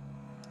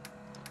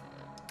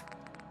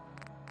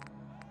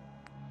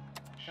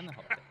 And the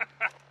holotape.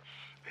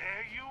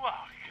 There you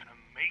are, gonna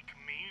make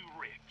me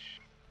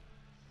rich.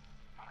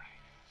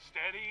 Alright,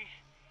 steady,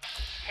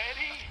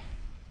 steady.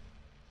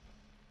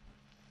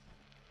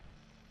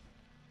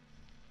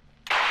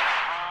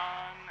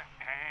 On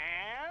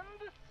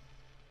and...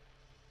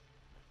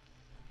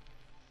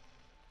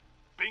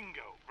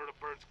 Bingo!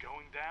 Vertibird's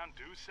going down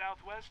due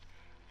southwest.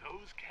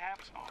 Those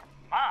caps are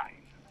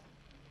mine.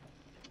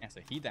 Yeah,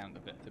 so he downed the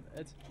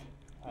vertibird.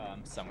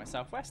 Somewhere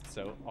southwest,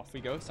 so off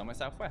we go somewhere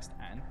southwest,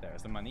 and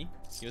there's the money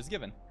he was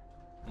given.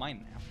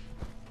 Mine now.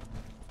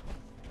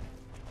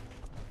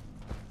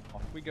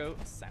 Off we go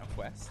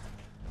southwest.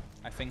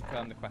 I think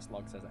the quest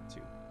log says that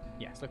too.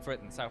 Yes, look for it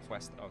in the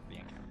southwest of the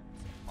Enclave.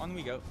 On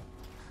we go.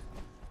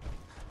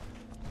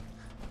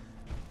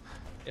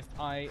 If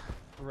I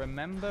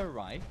remember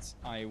right,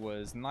 I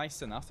was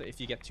nice enough that if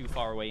you get too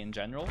far away in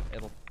general,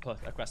 it'll put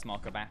a quest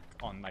marker back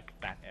on like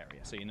that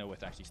area, so you know where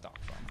to actually start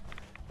from.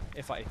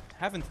 If I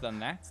haven't done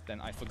that, then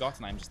I forgot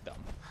and I'm just dumb.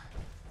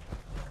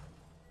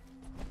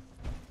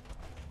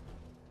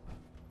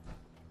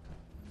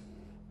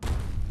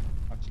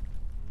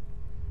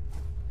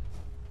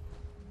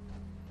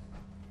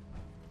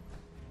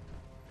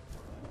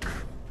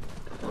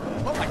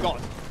 Oh my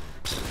god!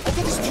 I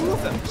think there's two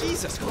of them!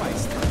 Jesus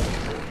Christ!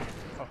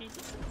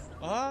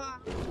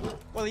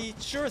 Well, he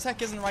sure as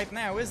heck isn't right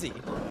now, is he?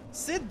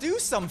 Sid, do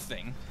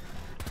something!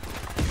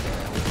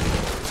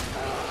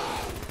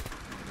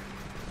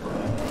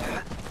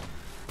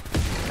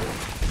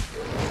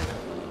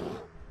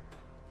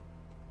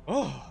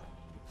 Oh!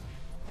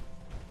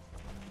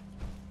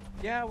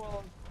 Yeah,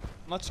 well,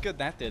 much good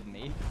that did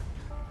me.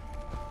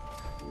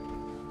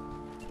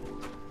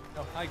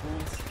 Oh, hi,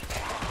 ghouls.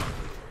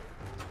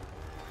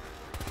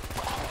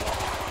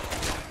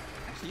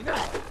 Actually, you know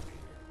what?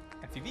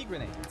 FPV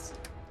grenades.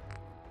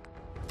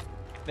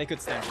 They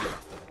could stand me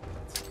off, but,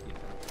 you know.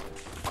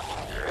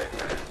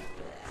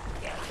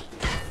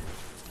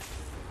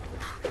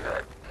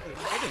 Wait,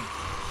 I didn't.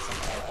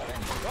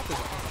 Drop is a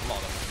lot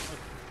of them.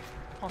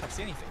 I can't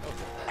see anything. Oh.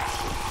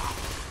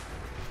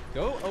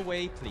 Go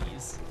away,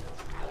 please.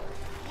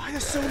 Why are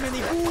there so many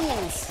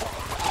ghouls?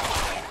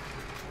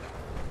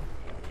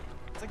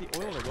 It's like the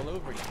oil rig all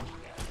over again.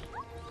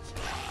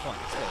 Come on,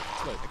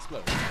 explode,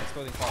 explode, explode.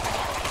 Exploding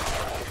fire.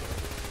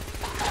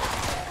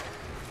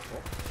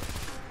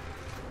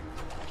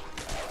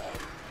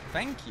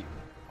 Thank you.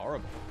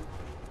 Horrible.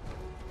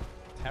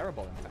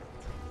 Terrible, in fact.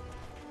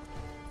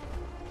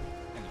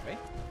 Anyway,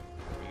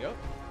 here we go.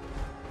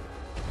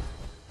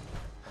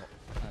 Oh,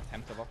 an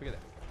attempt of up again.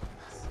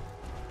 Nice.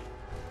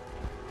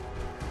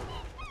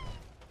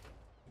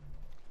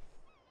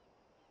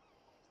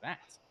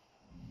 That.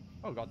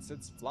 Oh god,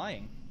 Sid's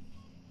flying.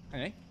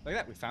 Anyway, look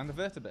at that. We found the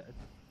vertibird.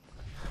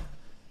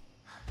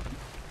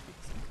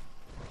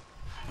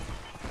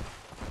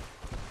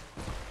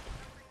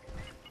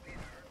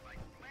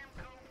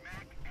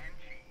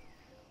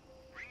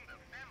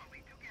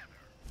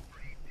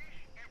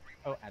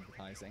 Oh,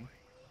 advertising.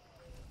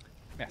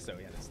 Yeah, so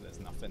yeah, there's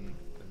nothing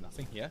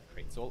here.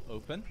 Crate's all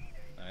open.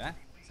 Look at that.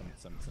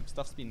 Some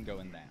stuff's been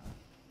going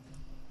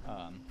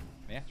down.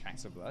 Yeah,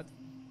 tracks of blood.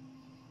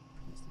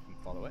 Just you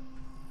can follow it.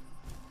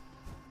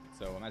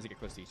 So as you get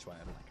close to each one,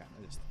 it'll like kind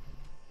of just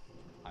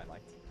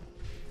highlight.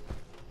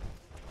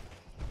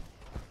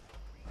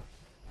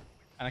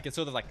 And I can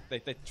sort of like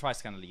they try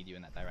to kind of lead you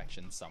in that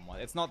direction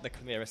somewhat. It's not the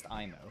clearest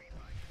I know,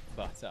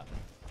 but yeah.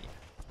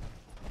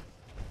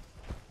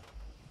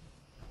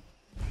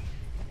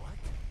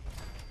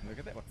 Look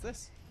at that. What's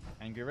this?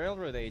 Angry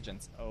railroad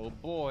agents. Oh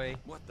boy.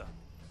 What the?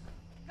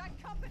 Got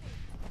company.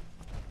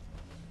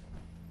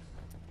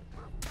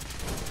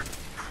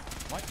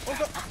 What? Oh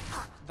god.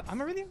 I'm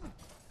already.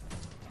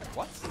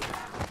 What?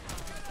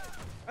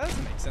 That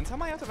doesn't make sense. How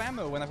am I out of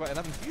ammo when I've got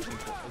 11 fusion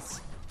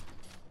cores?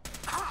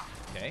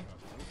 Okay.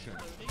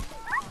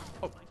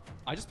 Oh,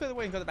 I just put it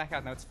away and got it back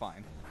out. Now it's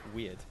fine.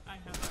 Weird. I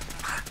have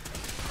that.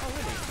 Oh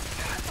really?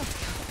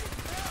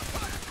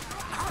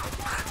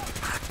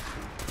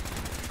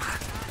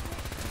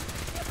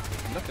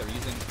 Look, they're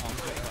using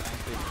Enclave.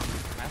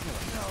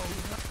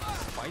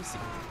 Spicy.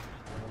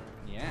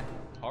 Yeah,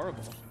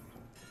 horrible.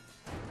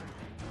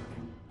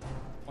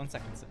 1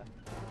 second, sir.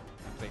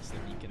 Place the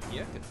beacon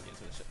here, because here's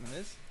where the shipment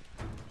is.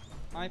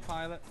 Hi,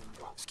 pilot.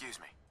 Excuse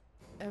me.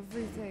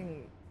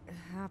 Everything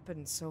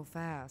happened so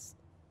fast.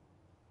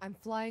 I'm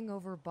flying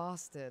over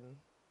Boston.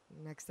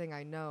 Next thing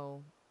I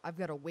know, I've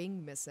got a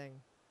wing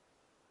missing.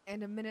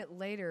 And a minute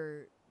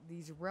later,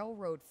 these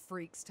railroad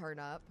freaks turn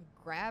up,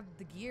 grab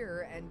the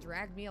gear, and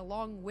drag me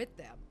along with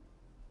them.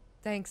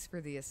 Thanks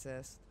for the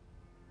assist.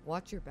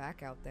 Watch your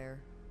back out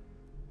there.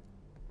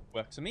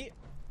 Works for me.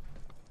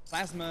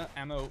 Plasma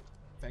ammo,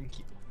 thank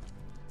you.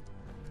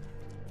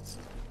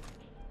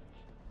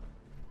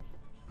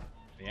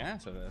 Yeah,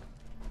 so the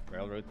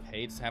railroad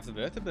paid to have the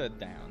vertibird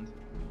downed.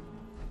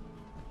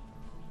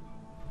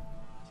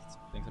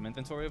 Doing some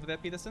inventory over there,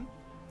 Peterson.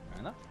 Fair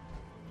enough.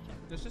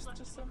 There's just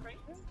some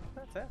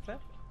fair.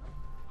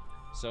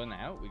 So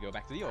now we go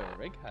back to the oil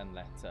rig and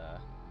let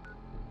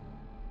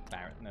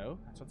Barrett know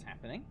that's what's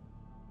happening.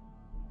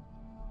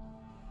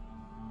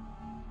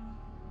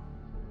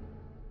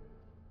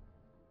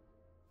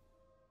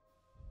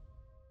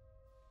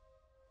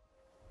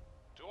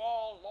 To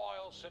all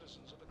loyal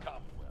citizens of the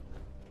Commonwealth,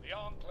 the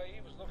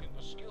Enclave is looking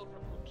for skilled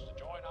recruits to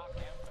join our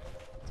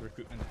campaign. The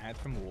recruitment ad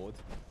from Ward.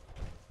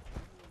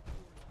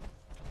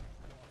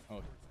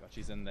 Oh, God,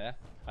 she's in there.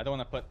 I don't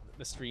want to put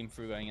the stream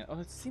through going in. Oh,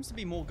 it seems to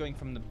be more going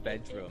from the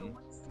bedroom.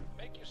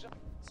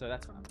 So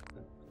that's fine.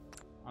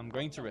 I'm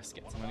going to risk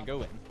it. I'm going to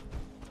go in.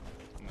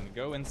 I'm going to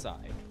go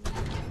inside.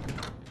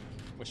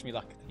 Wish me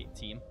luck,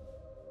 team.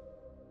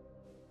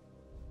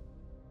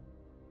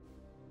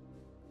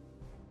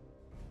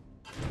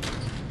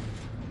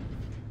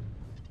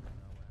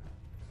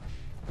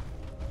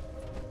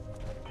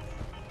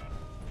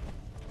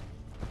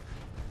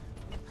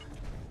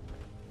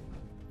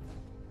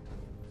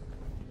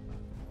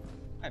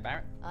 Hi,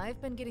 Barrett.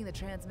 I've been getting the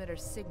transmitter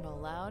signal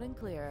loud and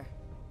clear.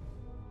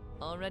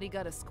 Already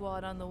got a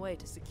squad on the way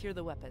to secure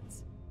the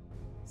weapons.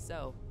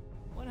 So,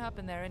 what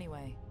happened there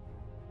anyway?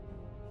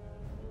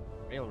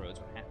 Railroads,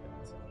 what happened?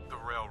 The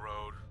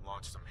railroad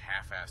launched some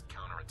half-assed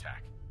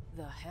counterattack.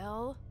 The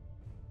hell?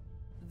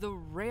 The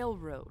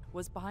railroad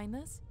was behind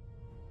this?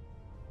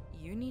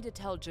 You need to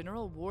tell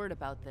General Ward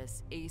about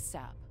this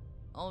ASAP,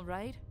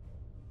 alright?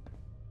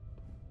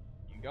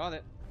 You got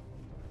it.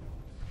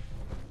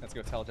 Let's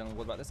go tell General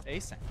Ward about this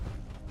ASAP.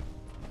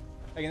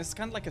 Again, this is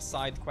kind of like a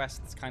side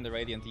quest, it's kind of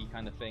Radiant-y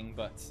kind of thing,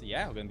 but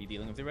yeah, we're going to be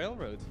dealing with the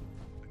railroad.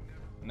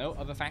 No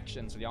other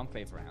factions for the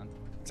Enclave around,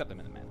 except the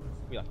Minutemen.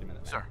 We like the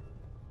Minutemen. Sir.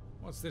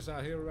 What's this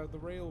I hear about the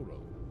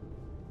railroad?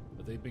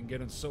 That they've been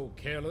getting so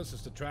careless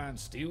as to try and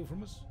steal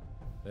from us?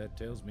 That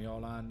tells me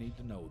all I need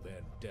to know.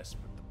 They're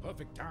desperate. The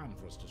perfect time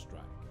for us to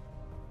strike.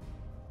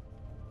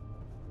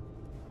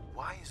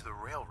 Why is the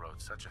railroad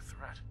such a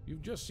threat?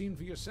 You've just seen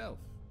for yourself.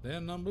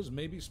 Their numbers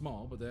may be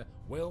small, but they're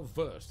well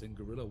versed in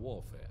guerrilla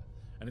warfare,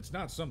 and it's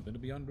not something to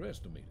be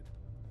underestimated.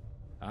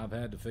 I've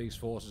had to face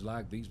forces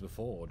like these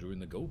before during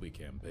the Gobi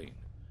campaign.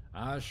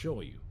 I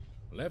assure you,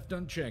 left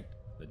unchecked,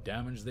 the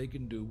damage they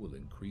can do will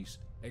increase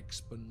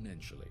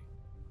exponentially.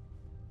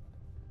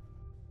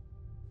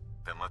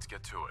 Then let's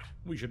get to it.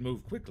 We should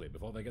move quickly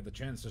before they get the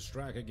chance to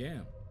strike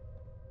again.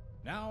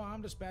 Now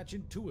I'm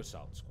dispatching 2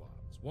 assault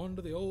squads, one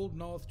to the Old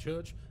North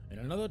Church and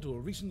another to a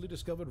recently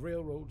discovered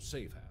railroad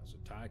safe house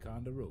at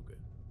Ticonderoga.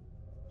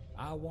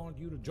 I want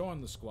you to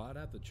join the squad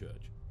at the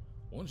church.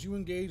 Once you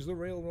engage the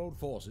railroad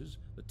forces,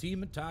 the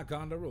team at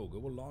Ticonderoga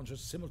will launch a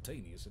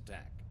simultaneous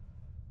attack.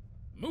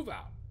 Move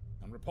out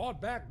and report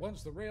back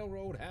once the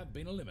railroad have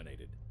been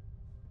eliminated.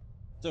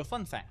 So,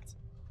 fun fact.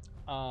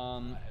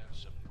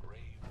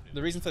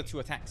 The reason for the 2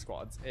 attack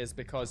squads is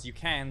because you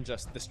can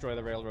just destroy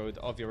the railroad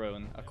of your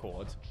own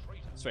accord,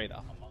 straight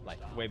up, like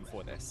way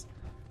before this.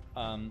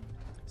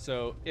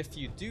 So if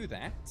you do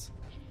that,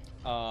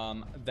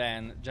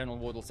 then General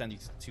Ward will send you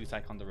to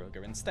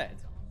Ticonderoga instead.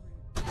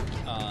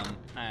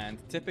 And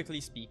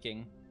typically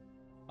speaking,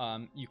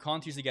 you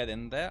can't usually get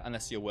in there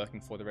unless you're working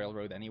for the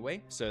railroad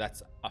anyway, so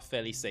that's a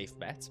fairly safe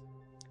bet.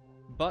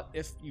 But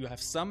if you have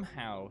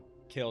somehow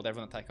killed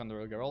everyone at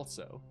Ticonderoga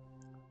also,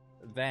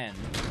 then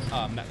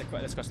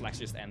this quest will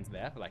actually just end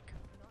there. Like,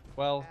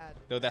 well,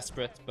 they're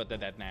desperate, but they're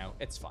dead now.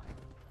 It's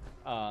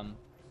fine.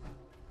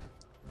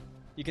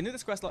 You can do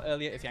this quest a lot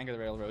earlier if you anger the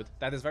railroad.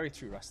 That is very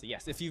true, Rusty.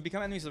 Yes, if you've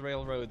become enemies of the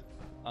railroad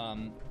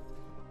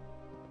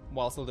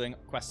while still doing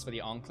quests for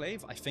the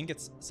Enclave, I think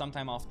it's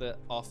sometime after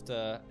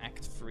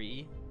Act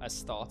 3 has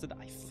started,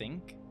 I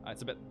think.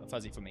 It's a bit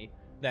fuzzy for me.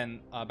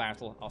 Then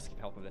Barrett will ask for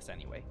help with this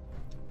anyway.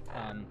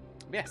 But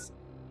yes,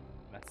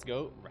 let's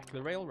go wreck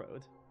the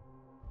railroad.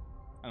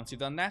 And once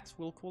you've done that,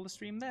 we'll call the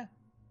stream there.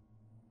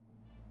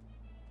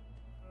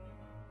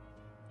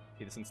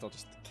 Peterson's still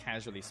just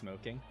casually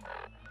smoking.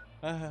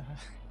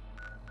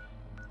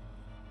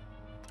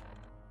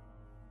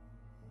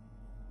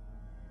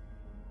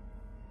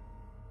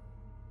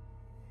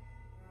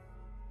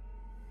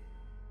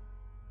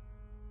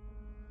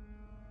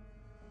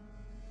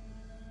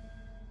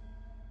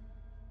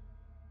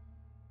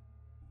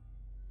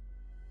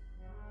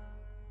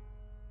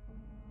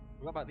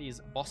 What about these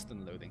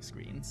Boston loading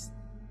screens?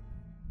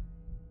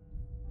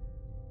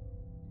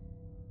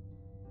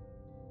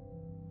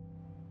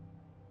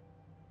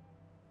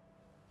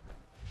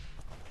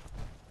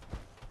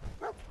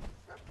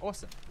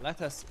 Awesome.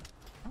 Let us...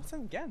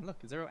 Awesome again. Look,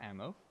 0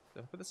 ammo.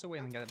 So put this away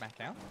and get it back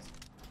out.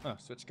 Oh,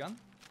 switch gun.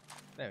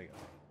 There we go.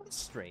 What a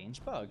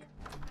strange bug.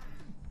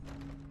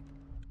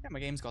 Yeah, my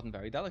game's gotten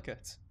very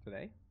delicate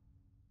today.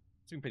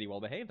 It's been pretty well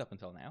behaved up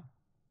until now.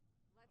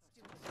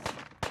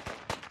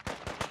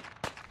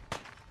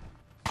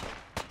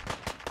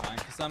 Time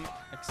for some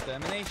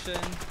extermination.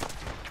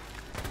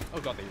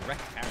 Oh god, they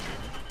wrecked Harry.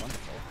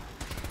 Wonderful.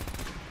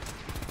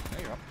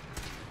 There you're up.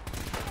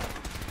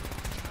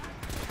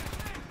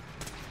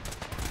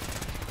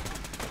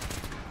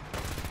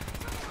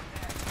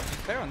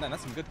 Fair on them,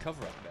 that's some good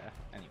cover up there.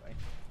 Anyway,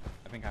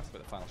 I think I have to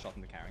put the final shot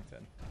into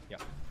Carrington.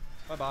 Yep.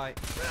 Bye-bye.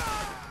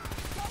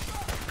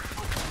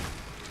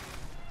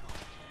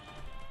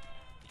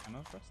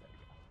 Ammo for us?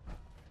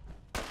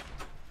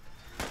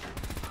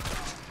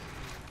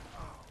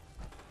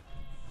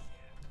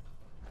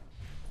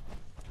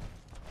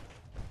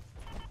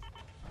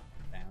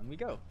 There we go. Down we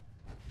go.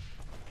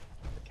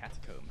 The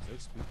catacombs, so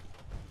spooky.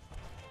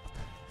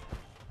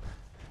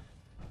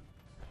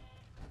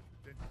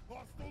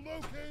 Hostile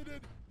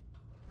located!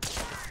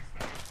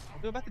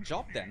 I'll do about the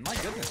job then. My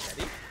goodness,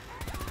 Eddie.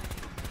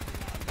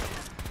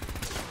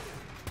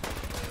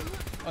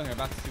 Oh, they're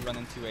about to run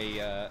into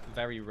a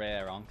very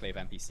rare Enclave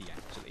NPC,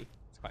 actually.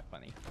 It's quite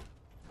funny.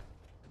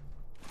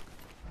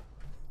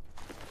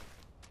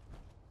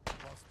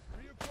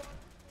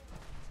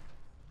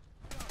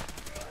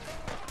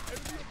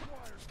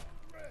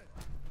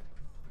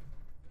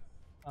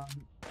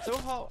 So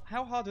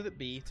how hard would it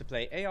be to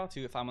play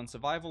AR2 if I'm on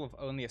survival of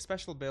only a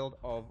special build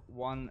of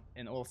 1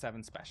 in all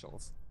 7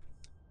 specials?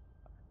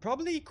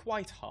 Probably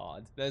quite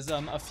hard. There's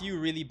a few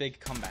really big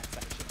combat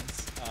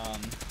sections.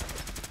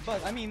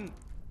 But I mean,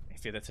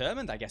 if you're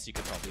determined, I guess you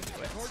could probably do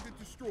it.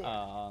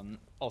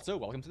 Also,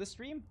 welcome to the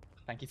stream.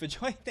 Thank you for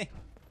joining.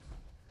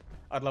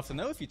 I'd love to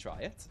know if you try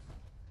it.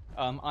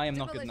 I am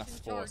not good enough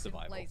for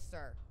survival. Place,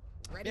 sir.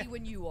 Ready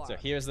when you are. So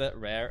here's the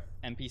rare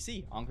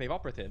NPC, Enclave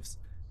operatives.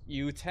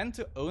 You tend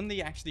to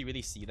only actually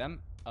really see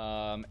them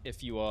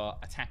if you are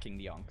attacking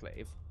the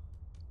Enclave.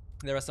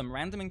 There are some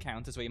random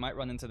encounters where you might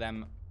run into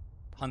them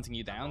hunting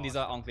you down. These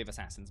are Enclave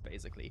assassins,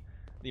 basically.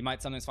 You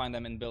might sometimes find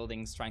them in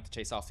buildings trying to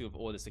chase after you with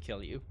orders to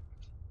kill you.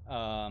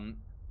 And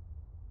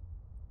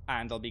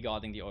they'll be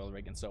guarding the oil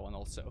rig and so on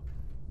also.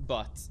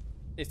 But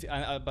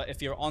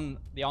if you're on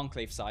the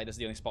Enclave side, that's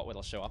the only spot where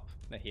they'll show up.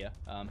 They're here.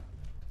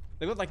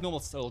 They've got like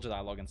normal soldier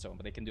dialogue and so on,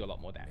 but they can do a lot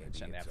more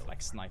damage, and they have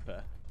like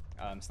sniper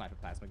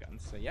plasma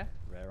guns. So yeah,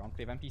 rare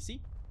Enclave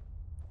NPC.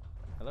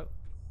 Hello.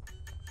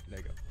 There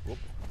you go. Whoop.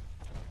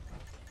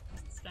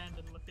 Stand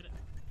and look at it.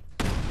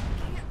 I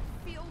can't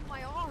feel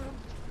my arm.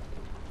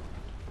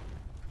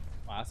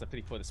 Wow, that's a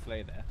pretty poor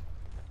display there.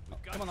 Oh,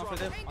 come on,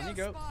 operative. On you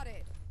go. Spotted.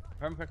 If I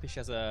remember correctly, she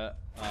has a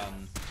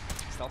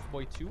Stealth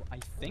Boy 2, I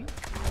think.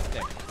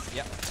 There it is.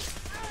 Yep.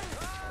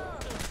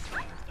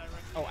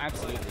 Oh,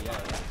 absolutely. Yeah,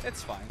 yeah.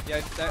 It's fine.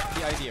 Yeah,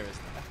 the idea is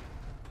there.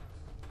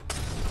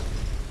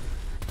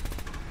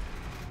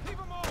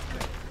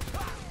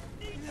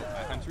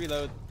 5 times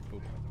reload.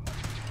 Oop.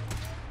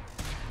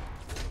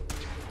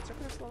 Is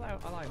there still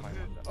alive, I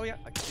wonder. Oh yeah,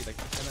 I can see the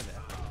container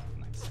there.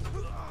 Nice.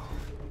 Oh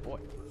boy.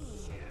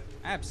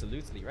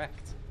 Absolutely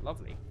wrecked.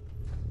 Lovely.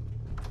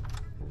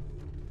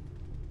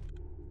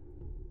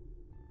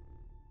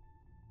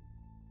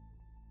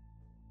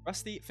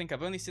 Rusty, think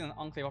I've only seen an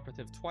Enclave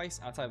operative twice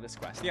outside of this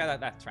quest. Yeah,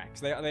 that tracks.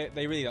 They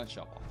really don't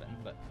show up often,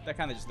 but they're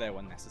kind of just there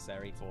when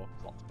necessary for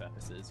plot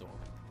purposes or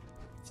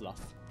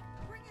fluff.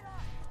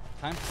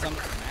 Time for some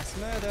mass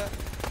murder.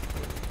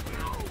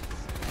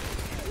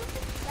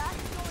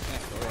 Yeah,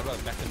 sure, I've got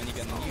a better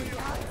minigun than you.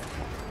 How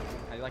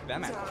do you like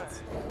them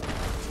apples?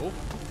 Oh.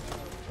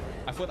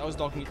 I thought that was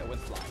dog meat that would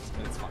fly,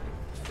 but it's fine.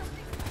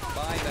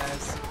 Bye,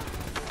 Bez.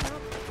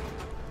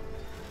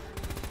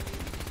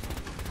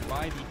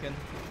 Bye, Deacon.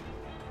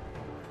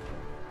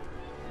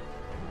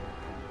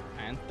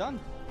 And done.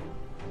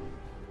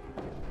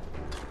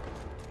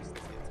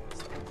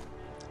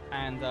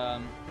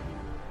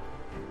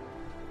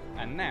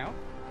 And now,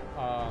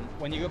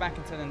 when you go back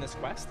and turn in this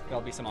quest,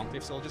 there'll be some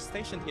Enclave soldiers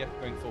stationed here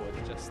going forward,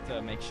 just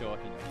to make sure,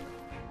 you know,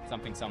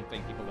 something,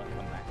 people don't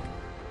come back.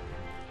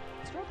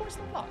 Is Roboy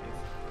still alive?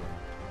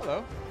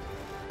 Hello.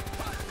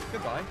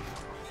 Goodbye.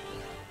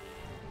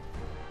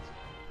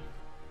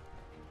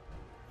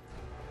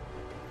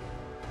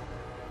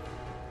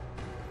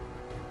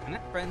 And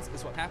that, friends,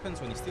 is what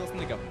happens when you steal from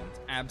the government.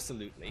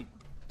 Absolutely.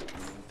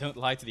 Don't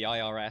lie to the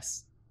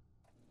IRS.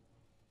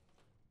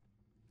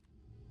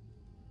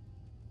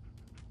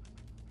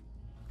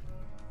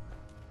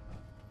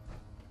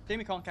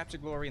 Jamie can't capture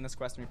glory in this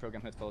quest when we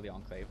program her to follow the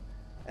Enclave.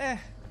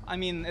 I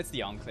mean, it's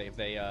the Enclave.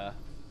 They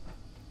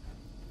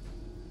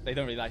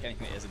don't really like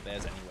anything that isn't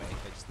theirs anyway.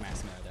 They just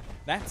mass murder.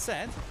 That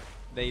said,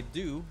 they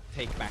do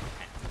take back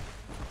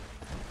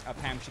Pam.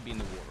 Pam should be in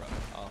the war room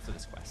after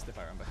this quest, if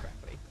I remember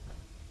correctly.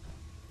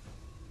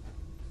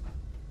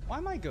 Why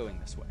am I going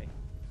this way?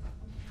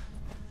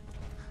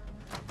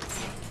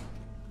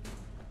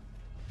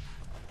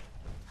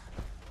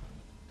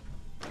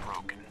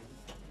 Broken.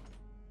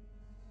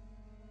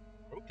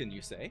 Broken,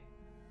 you say?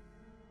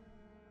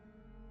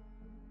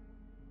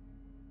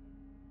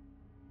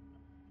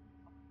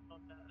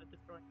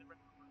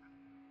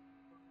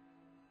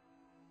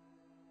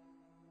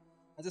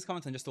 Let's just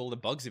comment on just all the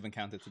bugs we've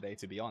encountered today,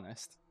 to be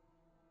honest.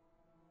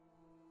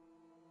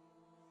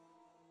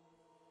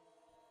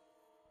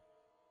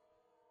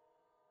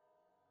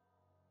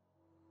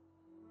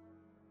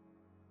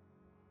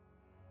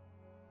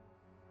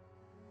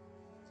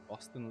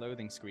 Boston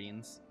loading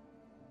screens.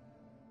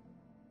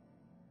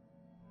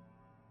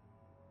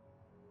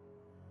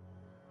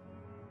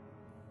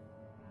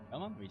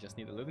 Come on, we just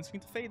need the loading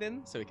screen to fade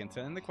in so we can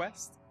turn in the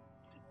quest.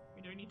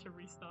 We don't need to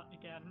restart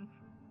again.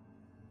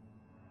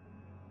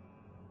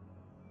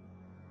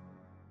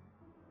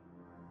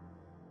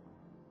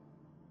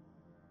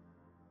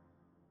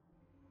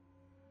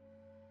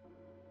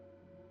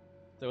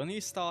 So when are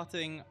you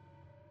starting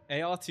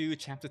AR2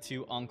 Chapter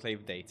 2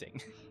 Enclave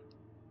dating?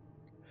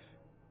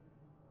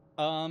 If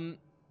someone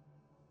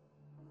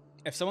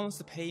wants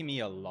to pay me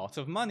a lot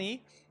of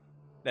money,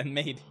 then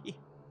maybe.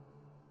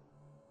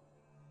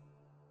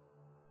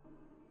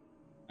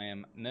 I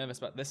am nervous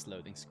about this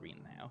loading screen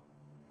now.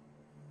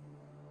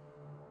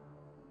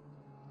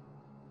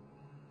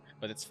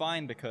 But it's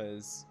fine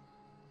because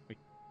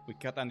we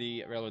cut down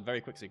the railroad very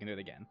quick so we can do it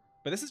again.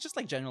 But this is just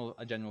like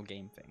a general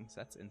game thing,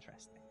 so that's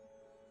interesting.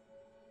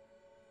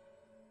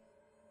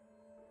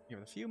 Give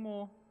it a few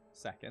more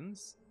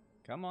seconds.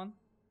 Come on.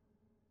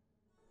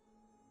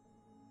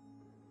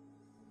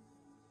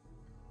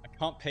 I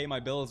can't pay my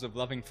bills with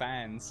loving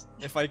fans.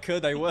 If I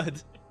could, I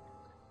would.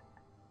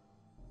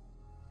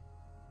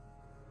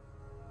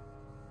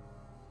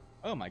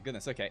 Oh my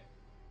goodness, okay.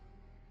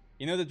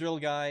 You know the drill,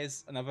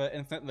 guys. Another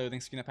infinite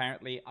loading screen,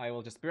 apparently. I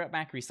will just be right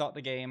back, restart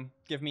the game.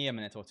 Give me a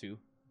minute or two.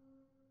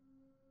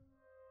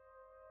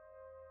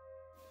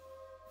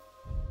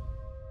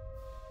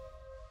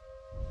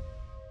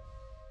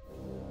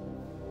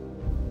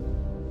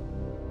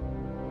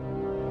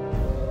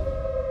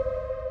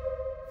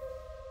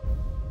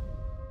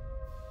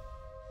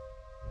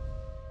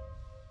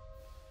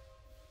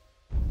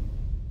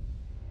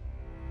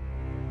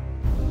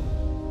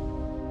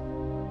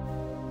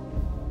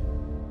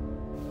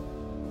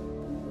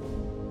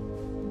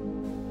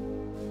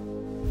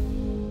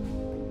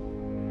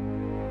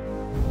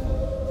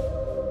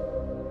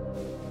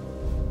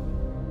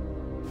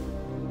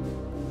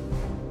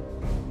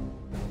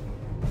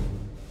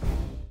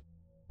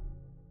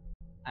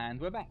 And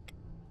we're back.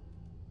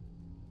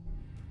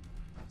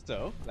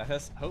 So, let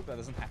us hope that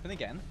doesn't happen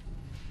again.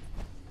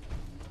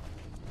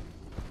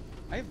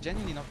 I have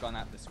genuinely not gone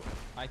out this way.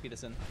 Hi,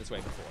 Peterson, this way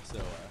before, so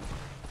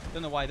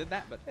don't know why I did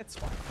that, but it's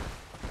fine.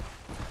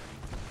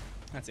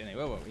 That's it anyway,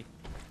 where were we?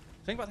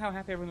 Think about how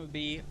happy everyone would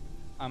be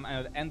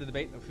and end the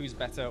debate of who's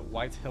better,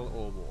 Whitehill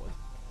or Ward.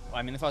 Well,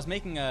 I mean, if I was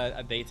making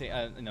a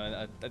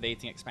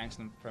dating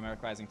expansion for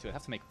America Rising 2, I'd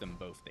have to make them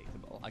both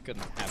dateable. I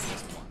couldn't have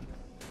just one.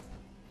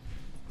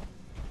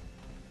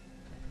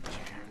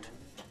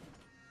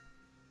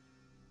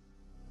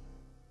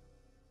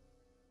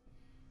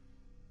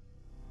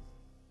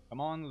 Come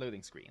on,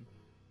 loading screen.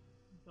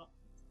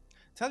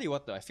 Tell you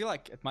what though, I feel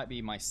like it might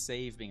be my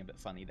save being a bit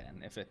funny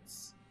then, if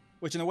it's...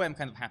 Which in a way I'm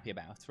kind of happy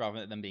about,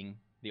 rather than being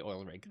the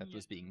oil rig that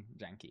was being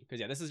janky. Because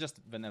yeah, this is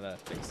just vanilla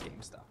base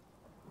game stuff.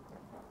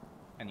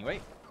 Anyway,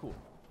 cool.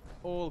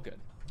 All good.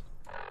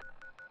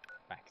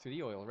 Back to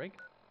the oil rig.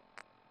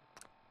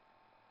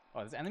 Oh,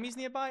 there's enemies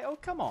nearby? Oh,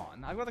 come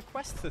on. I've got a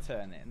quest to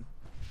turn in.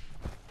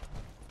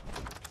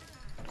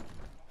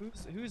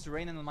 Who's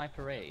raining on my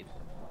parade?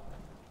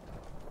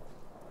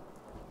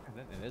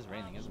 It is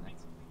raining, isn't it?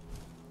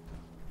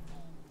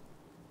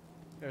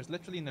 There's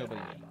literally nobody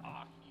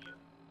nearby.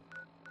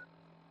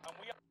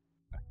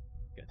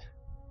 Good.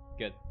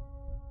 Good.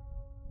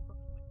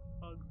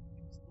 Bug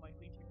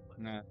slightly too close.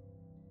 Nah.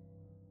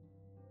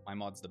 My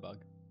mod's the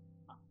bug.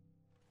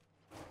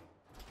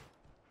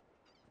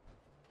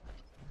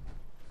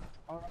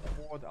 Alright,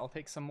 Ward, I'll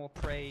take some more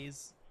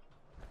praise.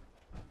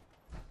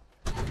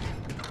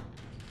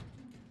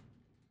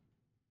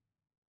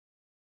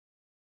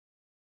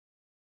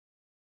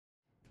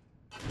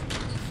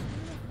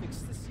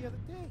 Fixed this the other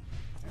day.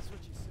 That's what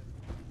you said.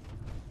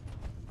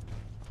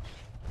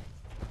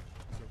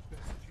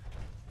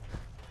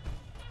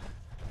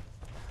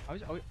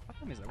 What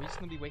time is it? Are we just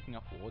going to be waking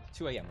up, Ward?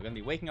 2 AM. We're going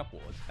to be waking up,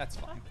 Ward. That's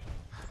fine.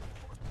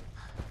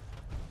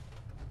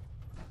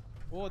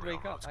 Ward,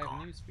 wake up. I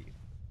have news for you.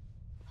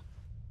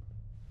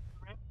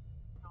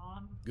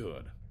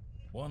 Good.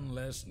 One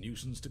less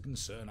nuisance to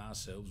concern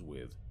ourselves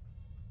with.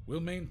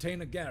 We'll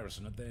maintain a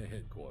garrison at their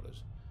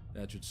headquarters.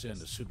 That should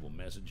send a suitable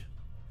message.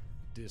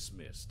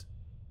 Dismissed.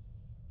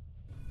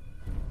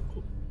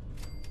 Cool.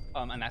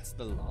 And that's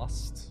the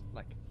last,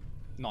 like,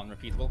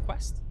 non-repeatable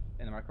quest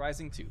in America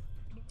Rising 2.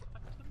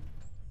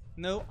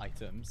 No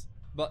items.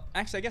 But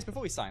actually, I guess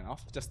before we sign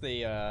off, just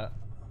the,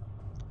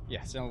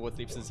 yes, General Ward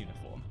sleeps in his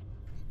uniform.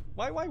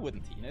 Why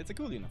wouldn't he? You know, it's a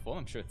cool uniform.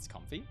 I'm sure it's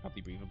comfy,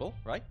 probably breathable,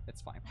 right?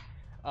 It's fine.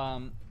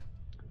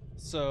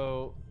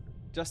 So,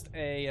 just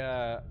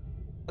a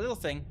little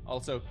thing.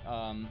 Also,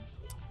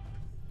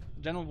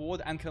 General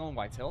Ward and Colonel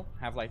Whitehill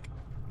have, like,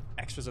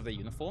 extras of their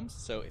uniforms.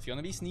 So, if you want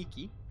to be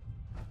sneaky,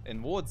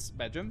 in Ward's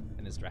bedroom,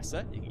 in his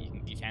dresser,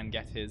 you can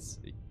get his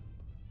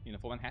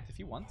uniform and hat if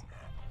you want.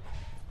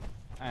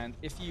 And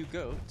if you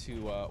go to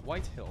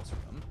White Hill's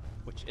room,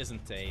 which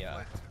isn't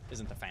a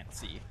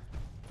fancy,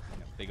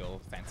 big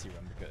old fancy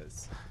room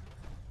because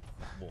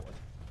ward.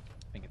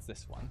 I think it's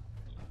this one.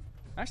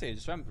 Actually, I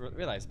just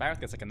realized Barrett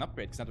gets like an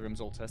upgrade because now the room's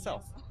all to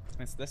herself.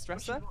 And it's this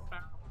dresser.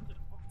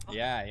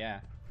 Yeah.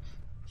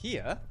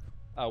 Here,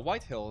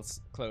 White Hill's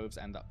clothes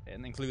end up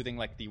in, including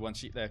like the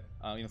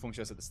uniform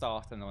she has at the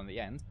start and the one at the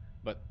end,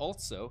 but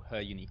also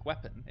her unique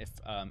weapon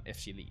if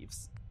she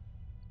leaves.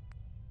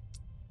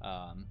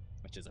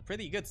 Which is a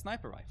pretty good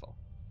sniper rifle.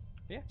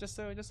 Yeah, just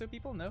so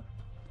people know.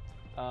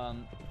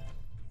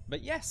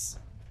 But yes,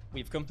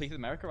 we've completed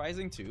America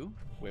Rising 2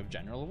 with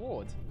General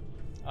Ward.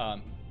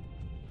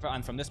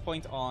 And from this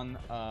point on,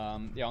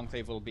 the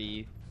Enclave will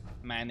be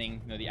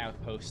manning the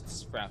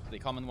outposts throughout the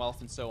Commonwealth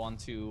and so on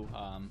too.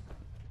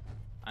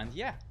 And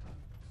yeah.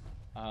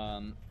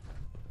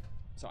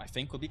 So I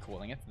think we'll be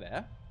calling it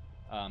there.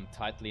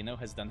 Titlino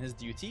has done his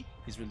duty.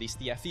 He's released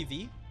the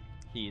FEV.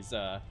 He's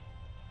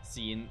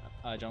seen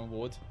General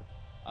Ward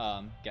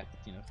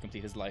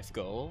complete his life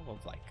goal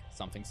of like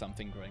something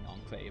growing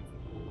Enclave,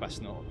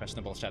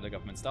 questionable shadow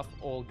government stuff.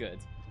 All good.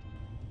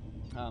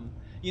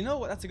 You know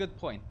what? That's a good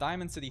point.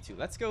 Diamond City 2.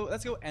 Let's go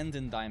end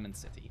in Diamond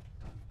City.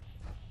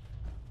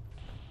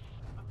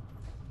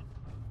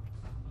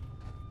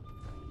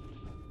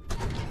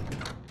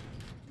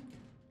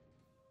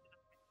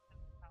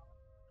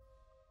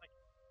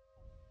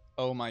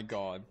 Oh my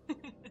god.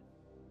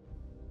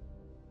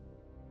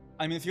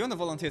 I mean, if you want to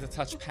volunteer to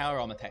touch power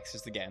armor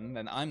textures again,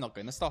 then I'm not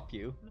going to stop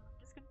you. No,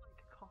 I'm just gonna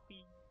like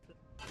copy the...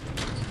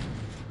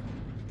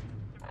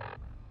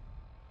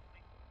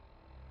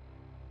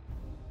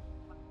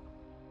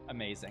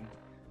 Amazing.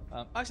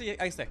 Actually,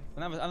 I say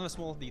another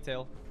small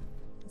detail.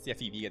 It's the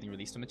FEV getting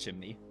released from a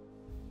chimney.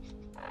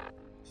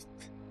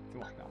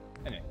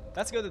 Anyway,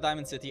 let's go to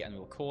Diamond City and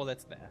we'll call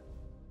it there.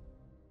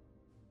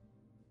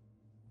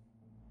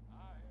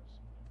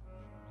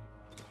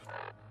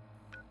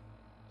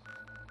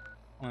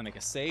 I'm gonna make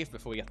a save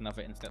before we get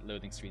another internet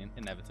loading screen,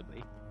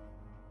 inevitably.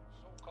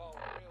 So-called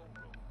railroad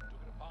took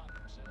it upon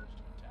themselves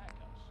to attack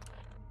us.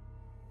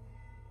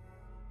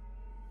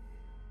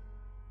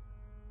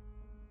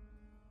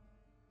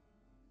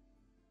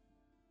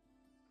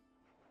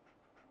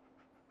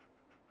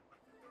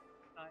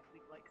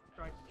 Like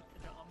striped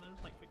pajamas,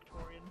 like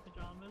Victorian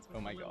pajamas. With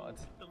Oh my the little, god.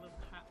 The little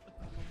hat with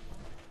the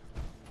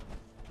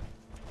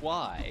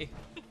Why?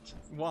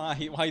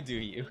 Why do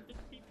you?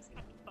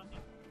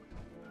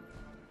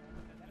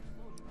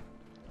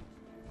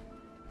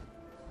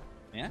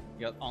 Yeah,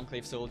 you got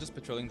Enclave soldiers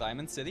patrolling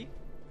Diamond City.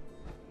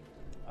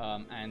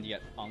 And you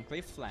get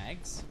Enclave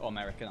flags, or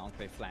American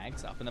Enclave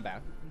flags, up and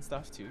about and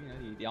stuff too.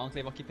 The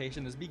Enclave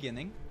occupation is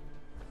beginning.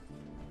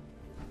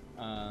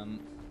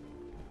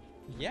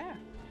 Yeah.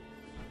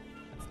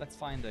 Let's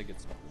find a good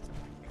spot.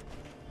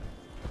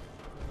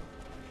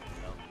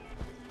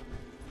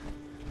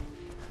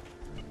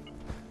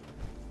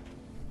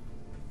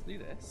 Let's do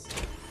this.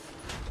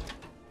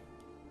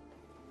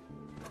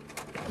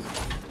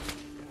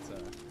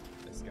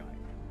 This guy.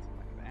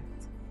 Like that.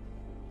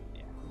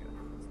 Yeah, good.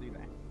 Let's do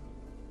that.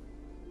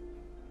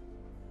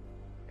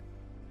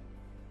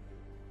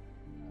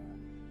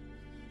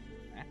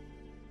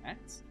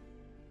 That.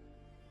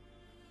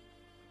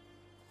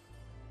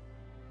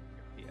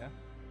 Here.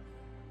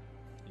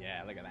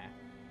 Yeah, look at that.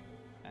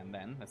 And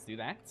then, let's do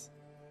that.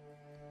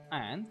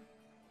 And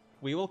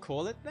we will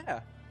call it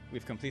there.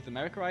 We've completed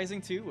America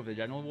Rising 2 with the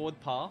General Ward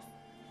path.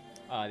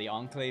 The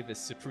Enclave is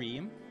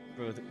supreme.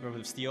 Brotherhood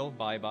of Steel,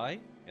 bye-bye.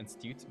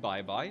 Institute,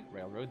 bye-bye.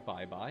 Railroad,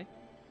 bye-bye.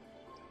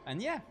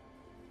 And yeah.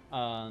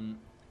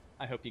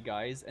 I hope you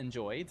guys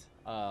enjoyed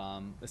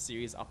the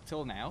series up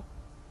till now.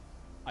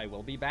 I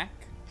will be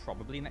back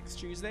probably next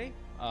Tuesday.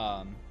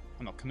 I'm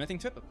not committing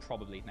to it, but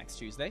probably next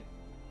Tuesday.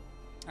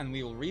 And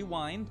we will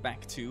rewind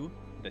back to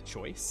The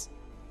Choice,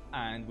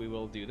 and we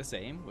will do the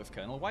same with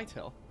Colonel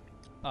Whitehill.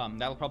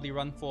 That'll probably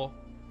run for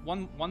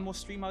one more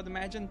stream, I would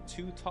imagine,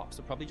 2 tops,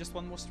 or probably just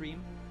 1 more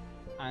stream,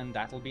 and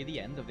that'll be the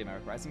end of the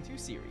America Rising 2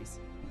 series.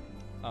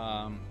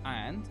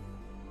 And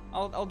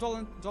I'll dwell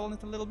on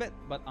it a little bit,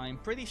 but I'm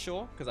pretty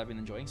sure, because I've been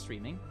enjoying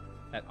streaming,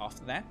 that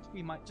after that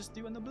we might just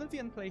do an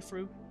Oblivion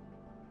playthrough.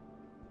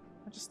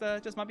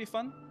 Just might be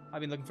fun.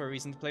 I've been looking for a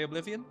reason to play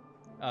Oblivion.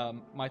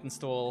 Might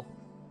install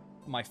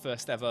my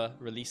first ever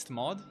released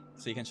mod,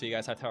 so you can show you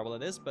guys how terrible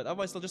it is, but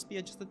otherwise it'll just be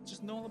a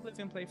normal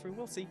Oblivion playthrough.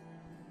 We'll see.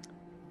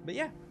 But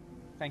yeah,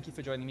 thank you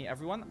for joining me,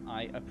 everyone.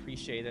 I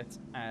appreciate it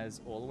as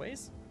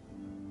always.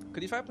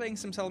 Could you try playing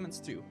Sim Settlements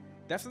 2?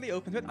 Definitely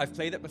open to it. I've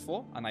played it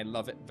before, and I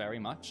love it very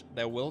much.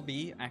 There will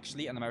be,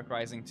 actually, an America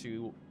Rising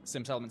 2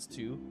 Sim Settlements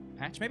 2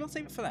 patch. Maybe I'll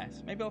save it for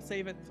that. Maybe I'll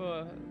save it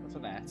for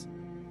that.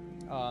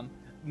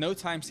 No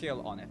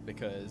timescale on it,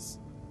 because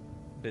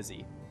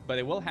busy. But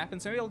it will happen,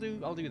 so maybe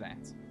I'll do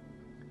that.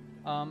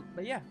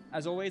 But yeah,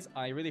 as always,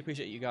 I really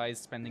appreciate you guys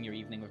spending your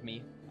evening with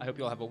me. I hope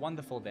you all have a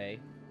wonderful day,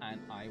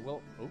 and I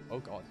will... Oh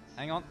god.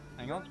 Hang on.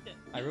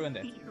 I ruined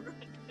it.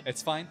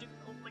 It's fine.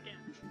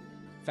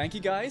 Thank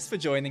you guys for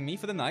joining me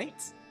for the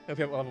night. Hope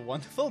you all have a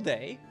wonderful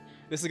day.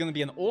 This is going to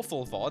be an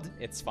awful VOD.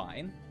 It's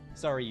fine.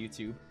 Sorry,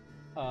 YouTube.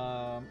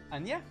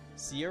 And yeah,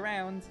 see you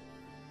around.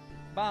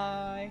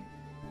 Bye.